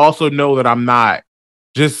 But I also know that I'm not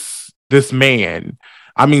just this man.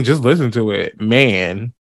 I mean, just listen to it.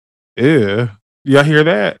 Man. Ew. Y'all hear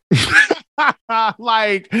that?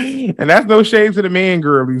 Like, and that's no shade to the man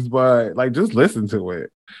girlies, but like, just listen to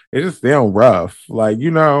it. It just sounds rough. Like,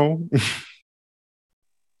 you know.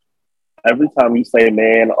 Every time you say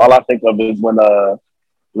man, all I think of is when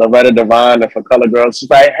Loretta Devine and For Color Girls, she's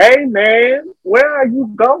like, hey man, where are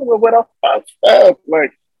you going with all my stuff?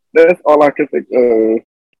 Like, that's all I can think of.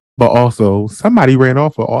 But also, somebody ran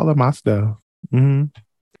off with all of my stuff. Mm-hmm.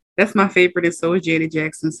 That's my favorite, and so is Janet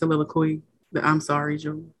Jackson's soliloquy. The I'm sorry,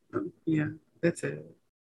 Joe. Yeah, that's it.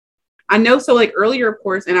 I know. So like earlier, of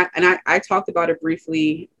course, and I talked about it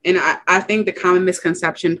briefly, and I think the common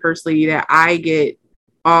misconception personally that I get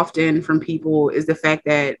often from people is the fact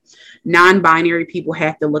that non-binary people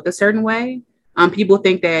have to look a certain way. People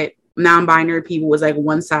think that non-binary people is like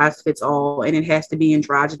one size fits all, and it has to be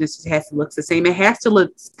androgynous. It has to look the same. It has to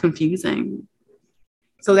look confusing.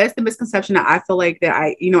 So that's the misconception that I feel like that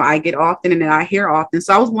I get often and that I hear often.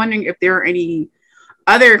 So I was wondering if there are any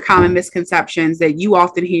other common misconceptions that you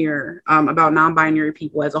often hear about non-binary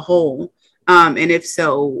people as a whole. And if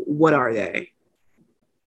so, what are they?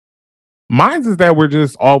 Mine is that we're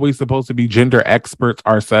just always supposed to be gender experts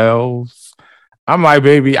ourselves. I'm like,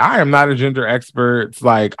 baby, I am not a gender expert.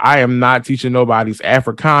 Like, I am not teaching nobody's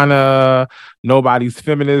Africana, nobody's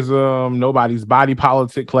feminism, nobody's body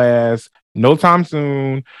politic class. No time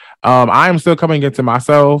soon. I am still coming into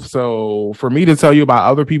myself. So for me to tell you about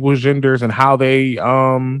other people's genders and how they,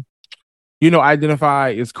 identify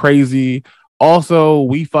is crazy. Also,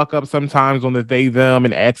 we fuck up sometimes on the they, them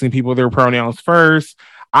and asking people their pronouns first.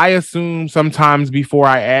 I assume sometimes before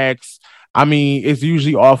I ask, I mean, it's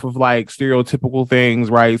usually off of like stereotypical things,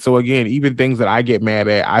 right? So again, even things that I get mad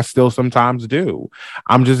at, I still sometimes do.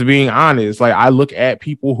 I'm just being honest. Like, I look at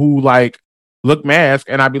people who like look masked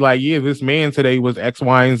and I'd be like, yeah, this man today was X,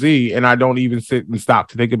 Y, and Z. And I don't even sit and stop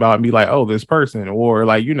to think about it and be like, oh, this person, or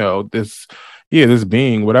like, this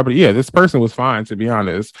being, whatever. Yeah, this person was fine, to be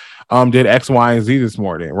honest. Did X, Y, and Z this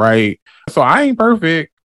morning, right? So I ain't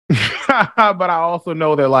perfect. But I also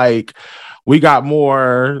know that like we got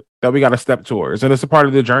more that we got to step towards, and it's a part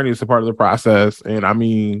of the journey, it's a part of the process. And I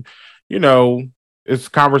mean, it's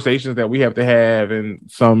conversations that we have to have and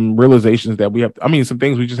some realizations that we have some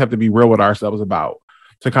things we just have to be real with ourselves about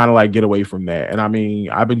to kind of like get away from that. And I mean,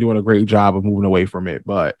 I've been doing a great job of moving away from it,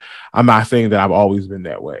 but I'm not saying that I've always been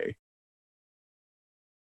that way.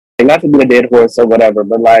 Not to be a dead horse or whatever,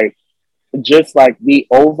 but like just like the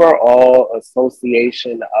overall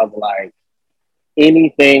association of like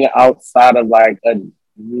anything outside of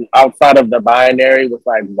outside of the binary with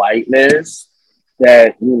like whiteness,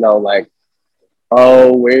 that like,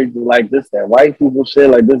 oh, where like this, that white people shit,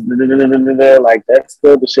 like this, like that's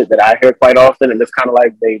still the shit that I hear quite often. And it's kind of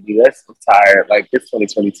like, baby, let's tired. Like, it's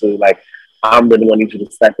 2022. Like, I'm really gonna need you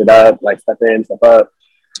to step it up, like step in, step up.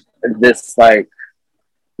 And this like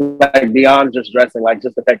beyond just dressing, like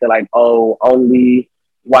just the fact that like, oh, only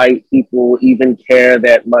white people even care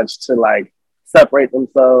that much to like separate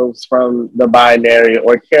themselves from the binary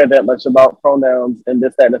or care that much about pronouns and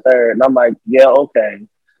this, that, and the third. And I'm like, yeah, okay.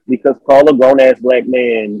 Because call a grown ass black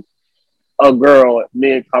man a girl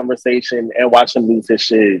mid conversation and watch him lose his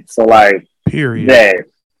shit. So like, period.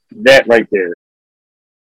 That right there.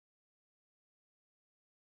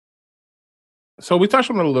 So we touched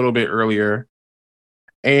on it a little bit earlier.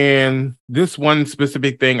 And this one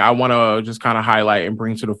specific thing I want to just kind of highlight and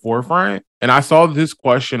bring to the forefront. And I saw this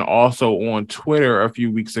question also on Twitter a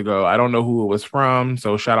few weeks ago. I don't know who it was from,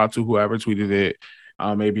 so shout out to whoever tweeted it.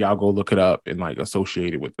 Maybe I'll go look it up and like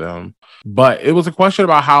associate it with them. But it was a question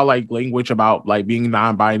about how like language about like being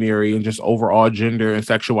non-binary and just overall gender and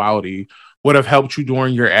sexuality would have helped you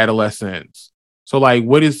during your adolescence. So like,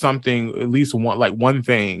 what is something, at least one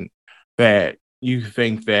thing that you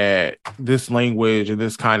think that this language and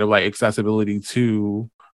this kind of like accessibility to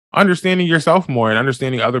understanding yourself more and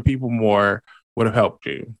understanding other people more would have helped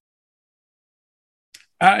you?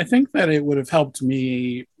 I think that it would have helped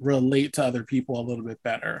me relate to other people a little bit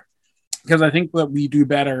better, because I think that we do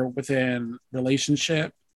better within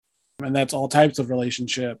relationship, and that's all types of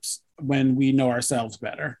relationships, when we know ourselves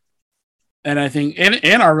better. And I think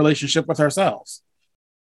in our relationship with ourselves.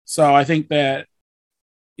 So I think that,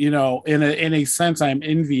 in a sense, I'm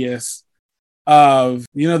envious of,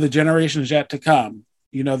 the generations yet to come,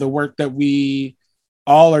 the work that we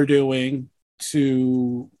all are doing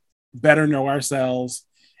to better know ourselves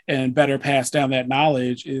and better pass down that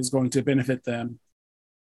knowledge is going to benefit them.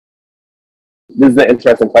 This is an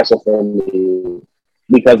interesting question for me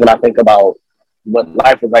because when I think about what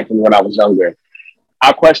life was like when I was younger,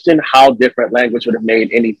 I question how different language would have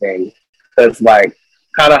made anything. Because, like,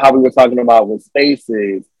 kind of how we were talking about with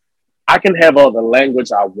spaces, I can have all the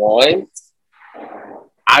language I want.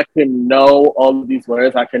 I can know all of these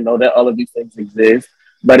words. I can know that all of these things exist.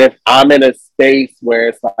 But if I'm in a space where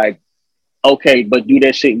it's like, okay, but do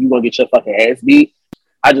that shit, you gonna get your fucking ass beat.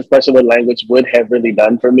 I just question what language would have really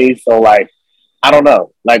done for me. So, like, I don't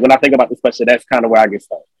know. Like, when I think about this question, that's kind of where I get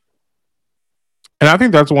stuck. And I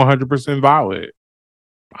think that's 100% valid.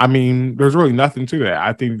 I mean, there's really nothing to that.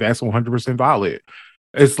 I think that's 100% valid.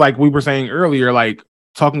 It's like we were saying earlier, like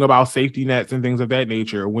talking about safety nets and things of that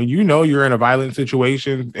nature. When you know you're in a violent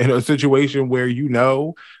situation, in a situation where you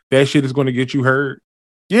know that shit is going to get you hurt,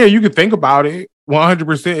 yeah, you can think about it.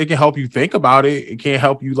 100%. It can help you think about it. It can't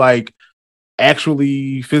help you like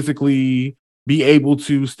actually physically be able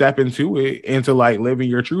to step into it and to like living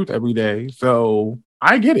your truth every day. So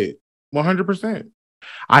I get it 100%.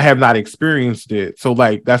 I have not experienced it. So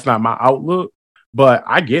like, that's not my outlook, but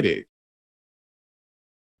I get it.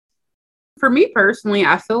 For me personally,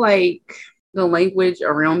 I feel like the language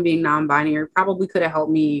around being non-binary probably could have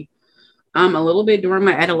helped me a little bit during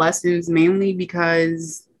my adolescence, mainly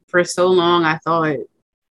because for so long I thought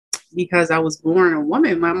because I was born a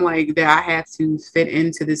woman, I'm like that I have to fit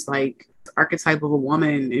into this like archetype of a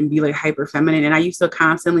woman and be like hyper feminine. And I used to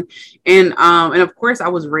constantly and of course I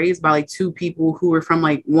was raised by like two people who were from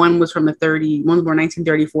like one was from the 30s, one was born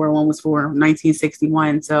 1934, one was for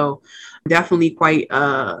 1961. So definitely quite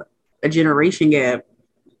a generation gap.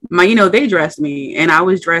 They dressed me and I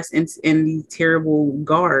was dressed in these terrible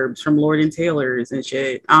garbs from Lord and Taylor's and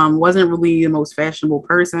shit. Wasn't really the most fashionable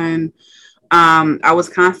person. I was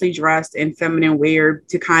constantly dressed in feminine wear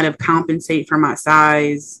to kind of compensate for my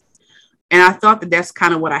size. And I thought that that's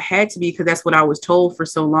kind of what I had to be because that's what I was told for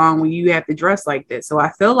so long when you have to dress like this. So I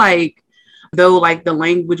feel like though like the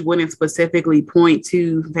language wouldn't specifically point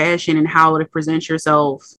to fashion and how to present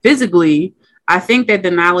yourself physically, I think that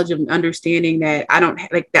the knowledge of understanding that I don't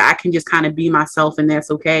like that I can just kind of be myself and that's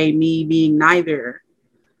okay, me being neither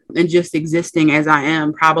and just existing as I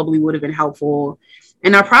am probably would have been helpful.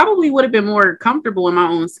 And I probably would have been more comfortable in my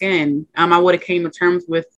own skin. I would have came to terms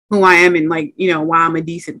with who I am and like, why I'm a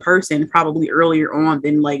decent person probably earlier on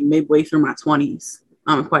than like midway through my 20s,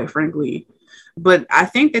 quite frankly. But I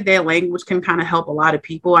think that language can kind of help a lot of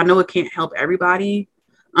people. I know it can't help everybody.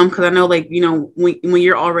 Because I know, like, when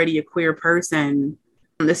you're already a queer person,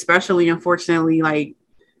 especially, unfortunately, like,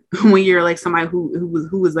 when you're, like, somebody who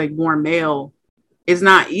was like, born male, it's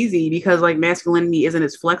not easy because, like, masculinity isn't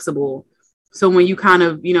as flexible. So when you kind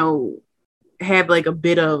of, have, like, a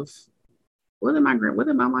bit of, what did my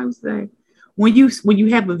mom say? When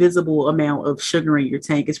you have a visible amount of sugar in your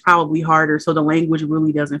tank, it's probably harder. So the language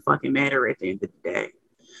really doesn't fucking matter at the end of the day.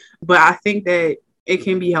 But I think that it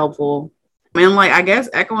can be helpful. And like, I guess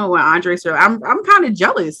echoing what Andre said, I'm kind of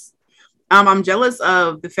jealous. I'm jealous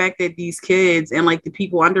of the fact that these kids and like the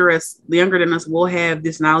people under us, the younger than us, will have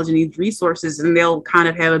this knowledge and these resources, and they'll kind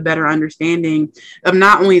of have a better understanding of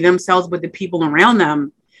not only themselves, but the people around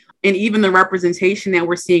them. And even the representation that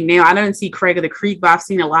we're seeing now, I didn't see Craig of the Creek, but I've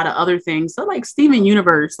seen a lot of other things. So like Steven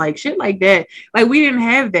Universe, like shit like that. Like we didn't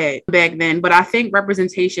have that back then, but I think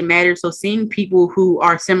representation matters. So seeing people who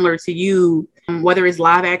are similar to you, whether it's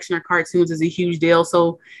live action or cartoons, is a huge deal.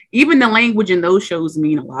 So even the language in those shows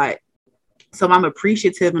mean a lot. So I'm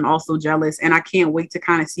appreciative and also jealous. And I can't wait to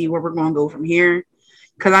kind of see where we're going to go from here.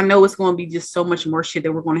 Because I know it's going to be just so much more shit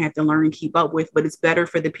that we're going to have to learn and keep up with. But it's better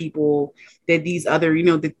for the people that these other,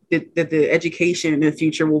 the education in the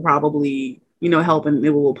future will probably, help and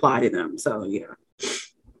it will apply to them. So, yeah.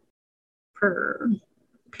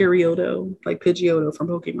 Periodo, like Pidgeotto from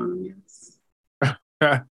Pokemon, yes.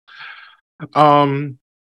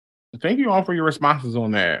 Thank you all for your responses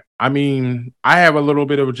on that. I mean, I have a little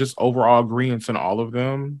bit of just overall agreement in all of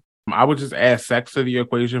them. I would just add sex to the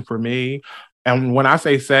equation for me. And when I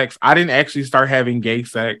say sex, I didn't actually start having gay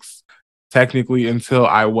sex technically until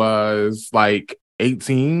I was like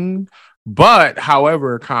 18. But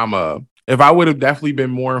however, if I would have definitely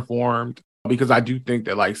been more informed, because I do think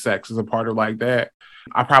that like sex is a part of like that,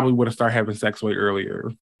 I probably would have started having sex way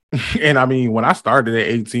earlier. And I mean, when I started at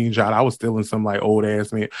 18, John, I was still in some like old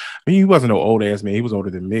ass man. I mean, he wasn't no old ass man. He was older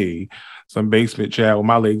than me. Some basement child with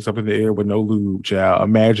my legs up in the air with no lube, child.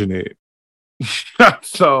 Imagine it.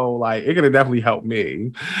 So, like, it could have definitely helped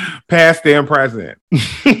me, past and present.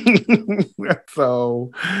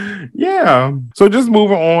 So, yeah. So, just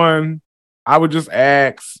moving on, I would just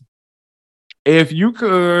ask if you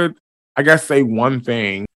could, I guess, say one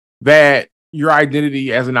thing that your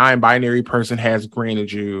identity as a non-binary person has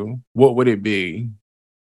granted you, what would it be?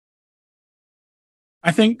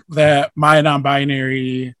 I think that my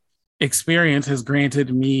non-binary experience has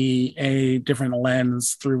granted me a different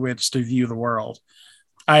lens through which to view the world.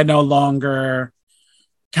 I no longer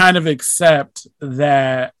kind of accept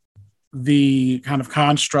that the kind of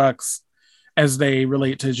constructs as they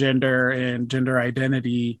relate to gender and gender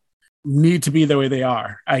identity need to be the way they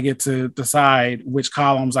are. I get to decide which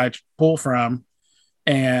columns I pull from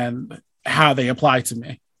and how they apply to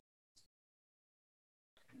me.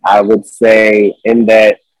 I would say in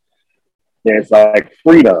that there's like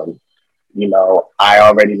freedom. You know, I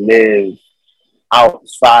already live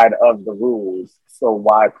outside of the rules. So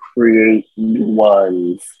why create new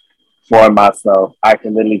ones for myself? I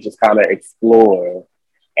can literally just kind of explore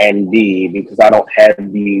and be, because I don't have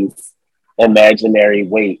these imaginary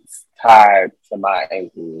weights tied to my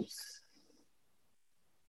ankles.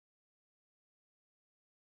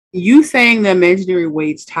 You saying the imaginary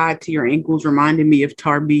weights tied to your ankles reminded me of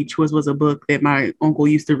Tar Beach, which was a book that my uncle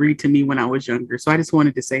used to read to me when I was younger. So I just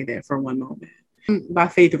wanted to say that for one moment. By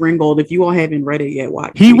Faith Ringgold. If you all haven't read it yet,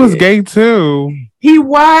 watch. He was gay too. He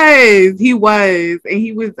was,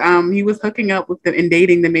 and he was hooking up with and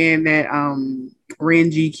dating the man that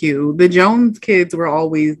ran GQ. The Jones kids were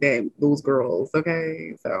always those girls.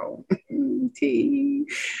 Okay, so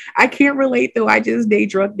I can't relate though. I just date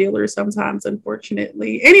drug dealers sometimes,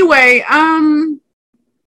 unfortunately. Anyway,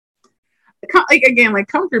 like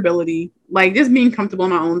comfortability, like just being comfortable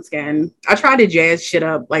in my own skin. I tried to jazz shit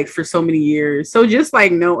up like for so many years. So just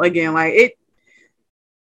like no, again, like it.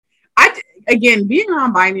 Again, being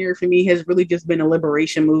non-binary for me has really just been a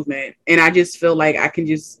liberation movement, and I just feel like I can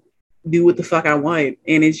just do what the fuck I want,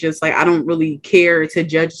 and it's just like I don't really care to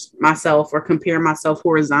judge myself or compare myself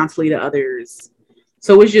horizontally to others.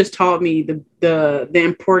 So it's just taught me the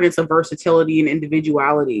importance of versatility and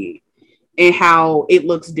individuality, and how it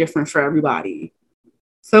looks different for everybody.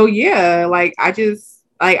 So yeah, like I was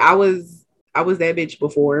that bitch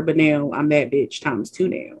before, but now I'm that bitch times two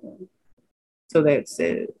now. So that's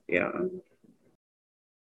it. Yeah.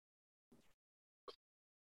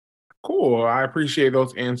 Cool. I appreciate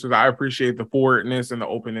those answers. I appreciate the forwardness and the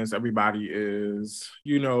openness everybody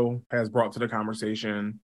has brought to the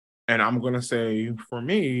conversation. And I'm going to say, for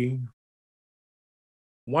me,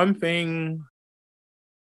 one thing,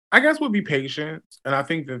 I guess, would be patience. And I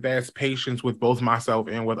think that that's patience with both myself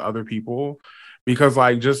and with other people. Because,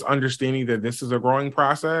 like, just understanding that this is a growing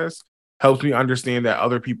process helps me understand that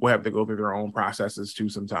other people have to go through their own processes too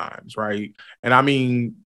sometimes, right? And I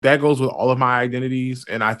mean, that goes with all of my identities.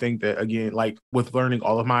 And I think that, again, like with learning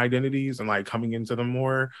all of my identities and like coming into them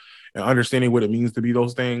more and understanding what it means to be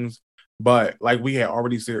those things. But like we had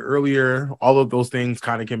already said earlier, all of those things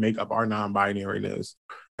kind of can make up our non-binariness.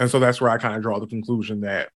 And so that's where I kind of draw the conclusion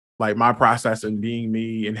that like my process in being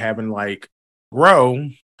me and having like grow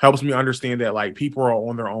helps me understand that like people are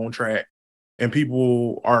on their own track and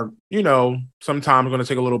people are, sometimes going to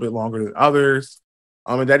take a little bit longer than others.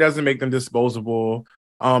 And that doesn't make them disposable.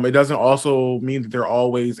 It doesn't also mean that they're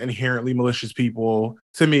always inherently malicious people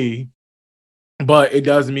to me, but it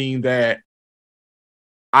does mean that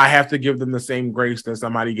I have to give them the same grace that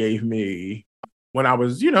somebody gave me when I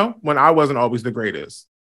was, when I wasn't always the greatest.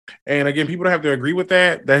 And again, people don't have to agree with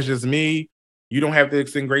that. That's just me. You don't have to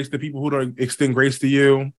extend grace to people who don't extend grace to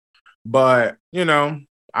you. But,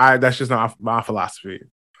 that's just not my philosophy.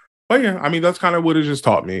 But yeah, I mean, that's kind of what it just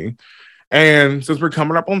taught me. And since we're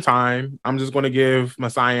coming up on time, I'm just going to give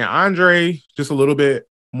Messiah and Andre just a little bit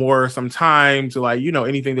more some time to like,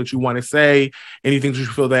 anything that you want to say, anything that you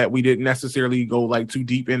feel that we didn't necessarily go like too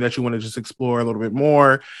deep in that you want to just explore a little bit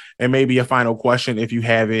more, and maybe a final question if you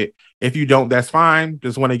have it. If you don't, that's fine.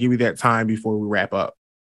 Just want to give you that time before we wrap up.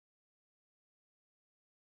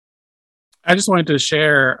 I just wanted to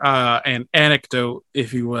share an anecdote,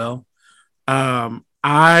 if you will.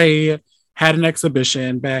 I had an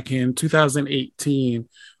exhibition back in 2018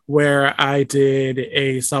 where I did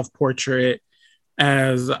a self-portrait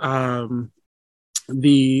as the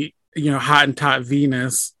Hottentot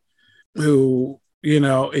Venus, who,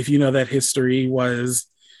 if you know that history, was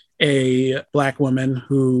a Black woman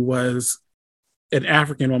who was an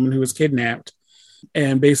African woman who was kidnapped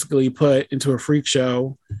and basically put into a freak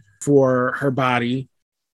show for her body.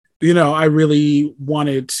 I really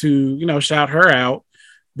wanted to, shout her out,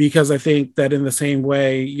 because I think that in the same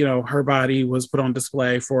way, her body was put on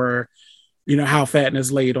display for, how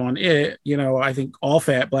fatness laid on it. I think all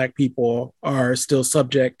fat Black people are still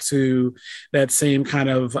subject to that same kind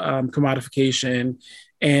of commodification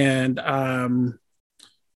and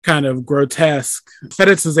kind of grotesque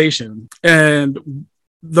fetishization. And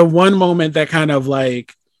the one moment that kind of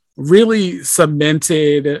like really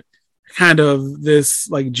cemented kind of this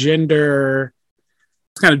like gender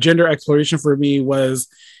exploration for me was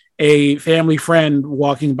a family friend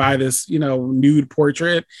walking by this, nude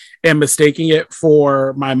portrait and mistaking it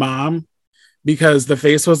for my mom because the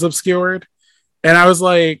face was obscured. And I was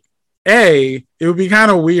like, hey, it would be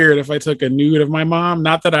kind of weird if I took a nude of my mom.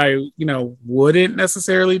 Not that I, wouldn't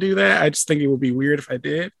necessarily do that. I just think it would be weird if I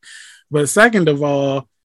did. But second of all,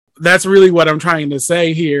 that's really what I'm trying to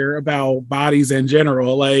say here about bodies in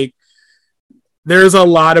general. Like, there's a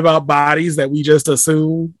lot about bodies that we just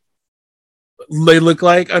assume they look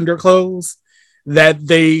like under clothes that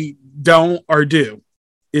they don't or do,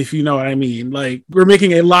 if you know what I mean. Like, we're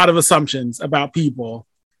making a lot of assumptions about people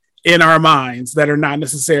in our minds that are not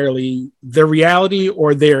necessarily the reality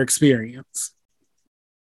or their experience.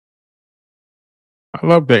 I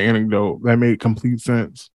love that anecdote. That made complete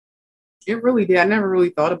sense. It really did. I never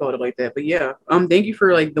really thought about it like that. But yeah, thank you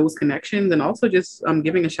for like those connections, and also just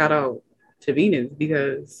giving a shout out to Venus,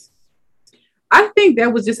 because I think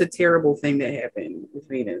that was just a terrible thing that happened with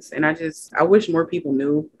Venus. And I wish more people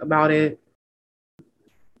knew about it.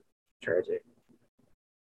 Tragic.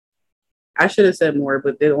 I should have said more,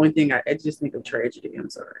 but the only thing I just think of tragedy. I'm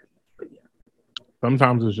sorry. But yeah.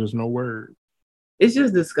 Sometimes it's just no word. It's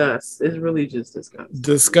just disgust. It's really just disgust.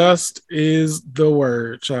 Disgust is the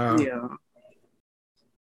word, child. Yeah.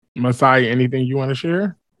 Messiah, anything you want to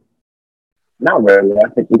share? Not really. I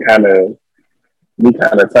think we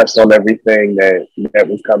kind of touched on everything that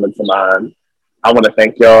was coming to mind. I want to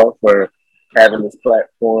thank y'all for having this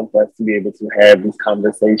platform for us to be able to have these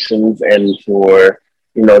conversations, and for,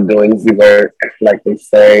 doing Zvert, like they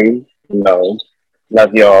say,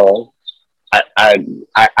 love y'all. I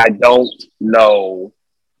don't know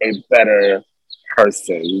a better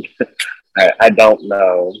person. I don't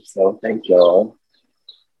know. So thank y'all.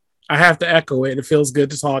 I have to echo it. It feels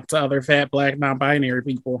good to talk to other fat Black non-binary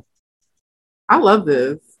people. I love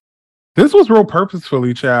this. This was real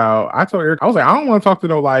purposefully, child. I told Eric, I was like, I don't want to talk to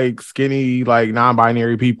no like skinny, like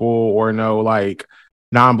non-binary people, or no like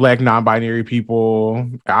non-Black non-binary people.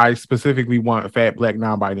 I specifically want fat Black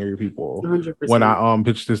non-binary people 100%. When I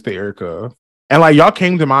pitched this to Erica. And like, y'all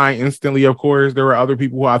came to mind instantly. Of course, there were other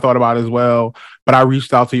people who I thought about as well, but I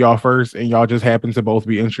reached out to y'all first, and y'all just happened to both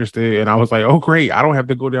be interested. And I was like, oh, great. I don't have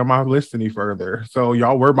to go down my list any further. So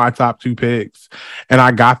y'all were my top 2 picks, and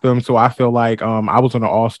I got them. So I feel like I was on an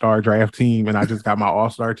all-star draft team, and I just got my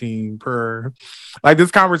all-star team per like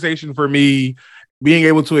this conversation for me. Being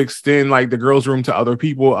able to extend like the Gworlz Room to other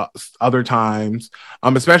people other times,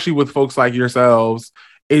 especially with folks like yourselves,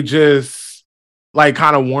 it just like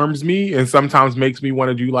kind of warms me, and sometimes makes me want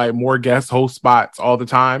to do like more guest host spots all the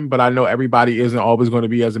time. But I know everybody isn't always going to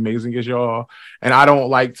be as amazing as y'all, and I don't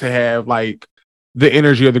like to have like the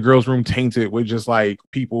energy of the Gworlz Room tainted with just like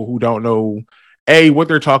people who don't know what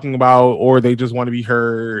they're talking about, or they just want to be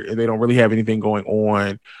heard and they don't really have anything going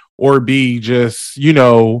on, or B, just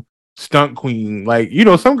stunt queen. Like,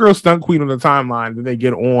 some girls stunt queen on the timeline, then they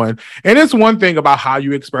get on. And it's one thing about how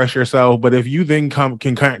you express yourself, but if you then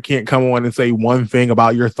can't come on and say one thing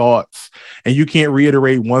about your thoughts, and you can't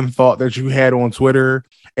reiterate one thought that you had on Twitter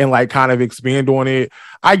and like kind of expand on it.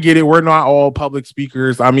 I get it. We're not all public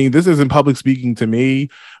speakers. I mean, this isn't public speaking to me,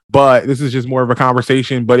 but this is just more of a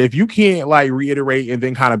conversation. But if you can't like reiterate and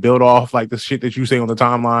then kind of build off like the shit that you say on the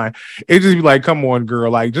timeline, it just be like, come on,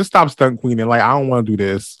 girl, like just stop stunt queening. Like, I don't want to do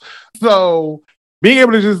this. So being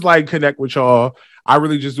able to just like connect with y'all, I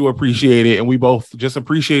really just do appreciate it. And we both just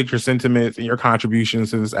appreciate your sentiments and your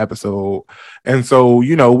contributions to this episode. And so,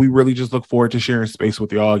 we really just look forward to sharing space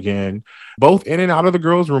with y'all again, both in and out of the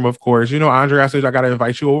Gworlz Room, of course. Andre, I said, I got to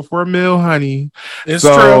invite you over for a meal, honey. It's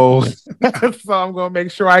true. So I'm going to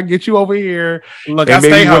make sure I get you over here. Look, and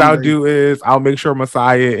maybe what I'll do is I'll make sure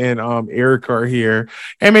Messiah and Erica are here,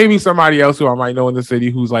 and maybe somebody else who I might know in the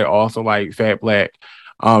city who's like also like fat Black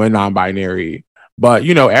and non-binary. But,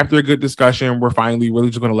 after a good discussion, we're finally really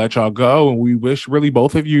just going to let y'all go. And we wish really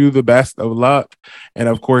both of you the best of luck. And,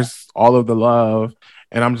 of course, all of the love.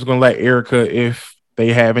 And I'm just going to let Erica, if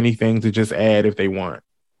they have anything to just add, if they want.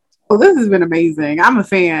 Oh, this has been amazing. I'm a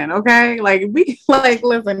fan. Okay, like we like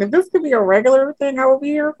listen. If this could be a regular thing, I would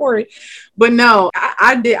be here for it. But no,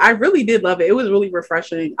 I did. I really did love it. It was really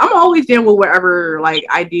refreshing. I'm always down with whatever like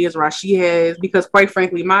ideas Rasheed has because, quite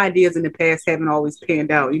frankly, my ideas in the past haven't always panned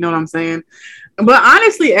out. You know what I'm saying? But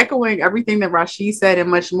honestly, echoing everything that Rasheed said and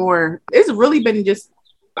much more, it's really been just.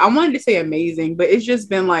 I wanted to say amazing, but it's just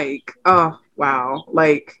been like, oh wow,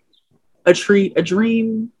 like a treat, a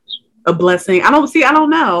dream, a blessing. I don't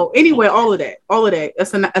know. Anyway, all of that,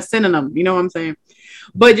 a synonym. You know what I'm saying?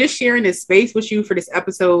 But just sharing this space with you for this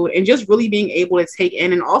episode and just really being able to take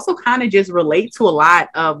in and also kind of just relate to a lot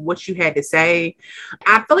of what you had to say.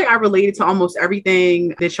 I feel like I related to almost everything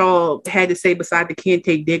that y'all had to say beside the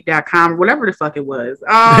can'ttakeDick.com or whatever the fuck it was.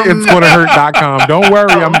 It's gonnahurt.com. Don't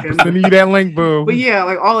worry, I'm sending you that link, boo. But yeah,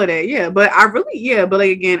 like all of that. Yeah. But but like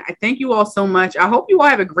again, I thank you all so much. I hope you all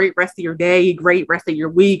have a great rest of your day, great rest of your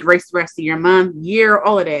week, great rest of your month, year,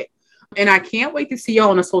 all of that. And I can't wait to see y'all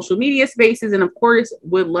on the social media spaces. And of course,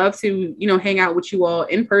 would love to, hang out with you all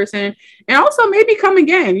in person. And also maybe come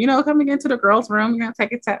again to the girls' room,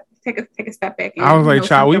 take a step back. I was like,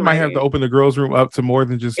 child, we might have to open the girls' room up to more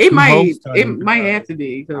than just it might have to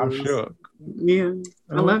be. I'm sure. Yeah.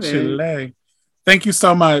 I love it. Thank you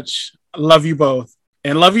so much. I love you both.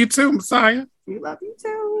 And love you too, Messiah. We love you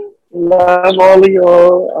too. Love all of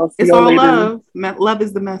y'all. It's all love. Love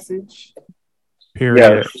is the message.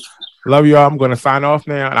 Period. Yes. Love y'all. I'm going to sign off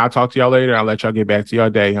now, and I'll talk to y'all later. I'll let y'all get back to your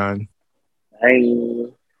day, hon.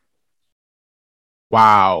 Bye.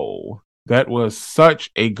 Wow. That was such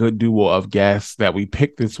a good duo of guests that we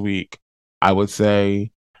picked this week. I would say,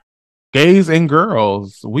 gays and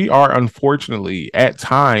girls, we are unfortunately at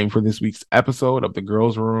time for this week's episode of the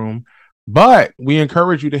Gworlz Room. But we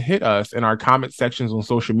encourage you to hit us in our comment sections on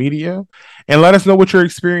social media and let us know what your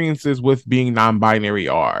experiences with being non-binary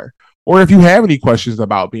are. Or if you have any questions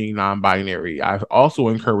about being non-binary, I also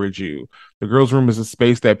encourage you. The Gworlz Room is a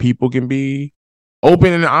space that people can be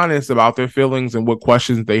open and honest about their feelings and what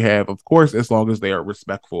questions they have, of course, as long as they are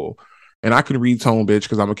respectful. And I can read tone, bitch,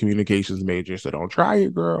 because I'm a communications major, so don't try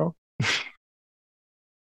it, girl.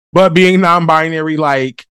 But being non-binary,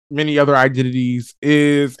 like many other identities,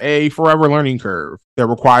 is a forever learning curve that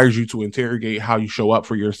requires you to interrogate how you show up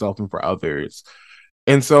for yourself and for others.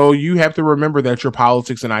 And so you have to remember that your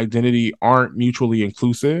politics and identity aren't mutually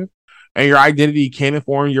inclusive, and your identity can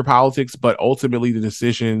inform your politics, but ultimately the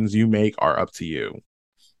decisions you make are up to you.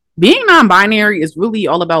 Being non-binary is really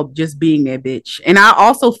all about just being that bitch. And I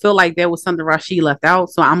also feel like there was something Rasheed left out,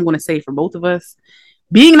 so I'm going to say for both of us,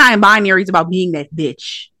 being non-binary is about being that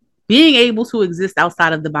bitch. Being able to exist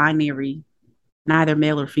outside of the binary, neither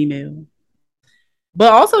male or female.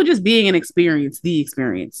 But also just being an experience, the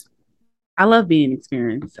experience. I love being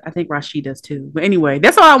experienced. I think Rasheed does too. But anyway,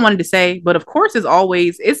 that's all I wanted to say. But of course, as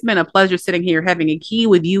always, it's been a pleasure sitting here having a key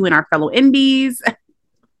with you and our fellow NBs.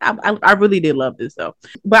 I really did love this though.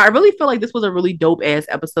 But I really feel like this was a really dope ass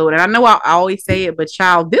episode. And I know I always say it, but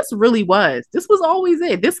child, this was always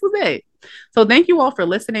it. This was it. So thank you all for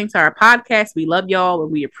listening to our podcast. We love y'all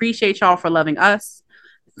and we appreciate y'all for loving us.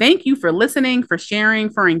 Thank you for listening, for sharing,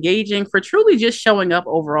 for engaging, for truly just showing up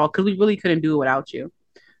overall, because we really couldn't do it without you.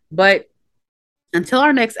 But until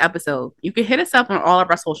our next episode, you can hit us up on all of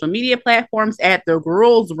our social media platforms at the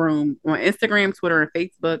Gworlz Room on Instagram, Twitter, and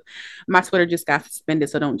Facebook. My Twitter just got suspended,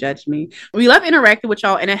 so don't judge me. We love interacting with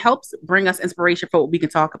y'all, and it helps bring us inspiration for what we can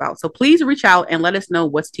talk about. So please reach out and let us know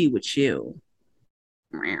what's tea with you.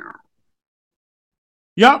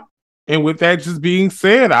 Yup. And with that just being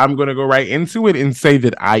said, I'm going to go right into it and say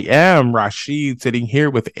that I am Rasheed, sitting here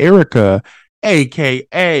with Erica,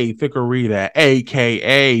 a.k.a. Thickerita,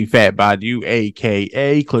 a.k.a. Fat Badu,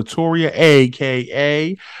 a.k.a. Clitoria,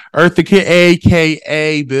 a.k.a. Eartha Kid,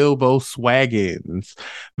 a.k.a. Bilbo Swaggins.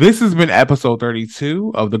 This has been episode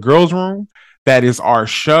 32 of The Gworlz Room. That is our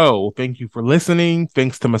show. Thank you for listening.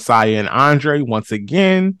 Thanks to Messiah and Andre once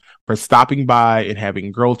again for stopping by and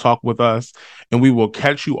having girl talk with us. And we will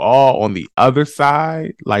catch you all on the other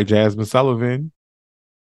side, like Jasmine Sullivan.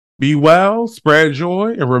 Be well, spread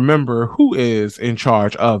joy, and remember who is in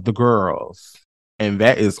charge of the girls. And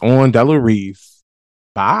that is on Della Reese.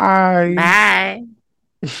 Bye. Bye.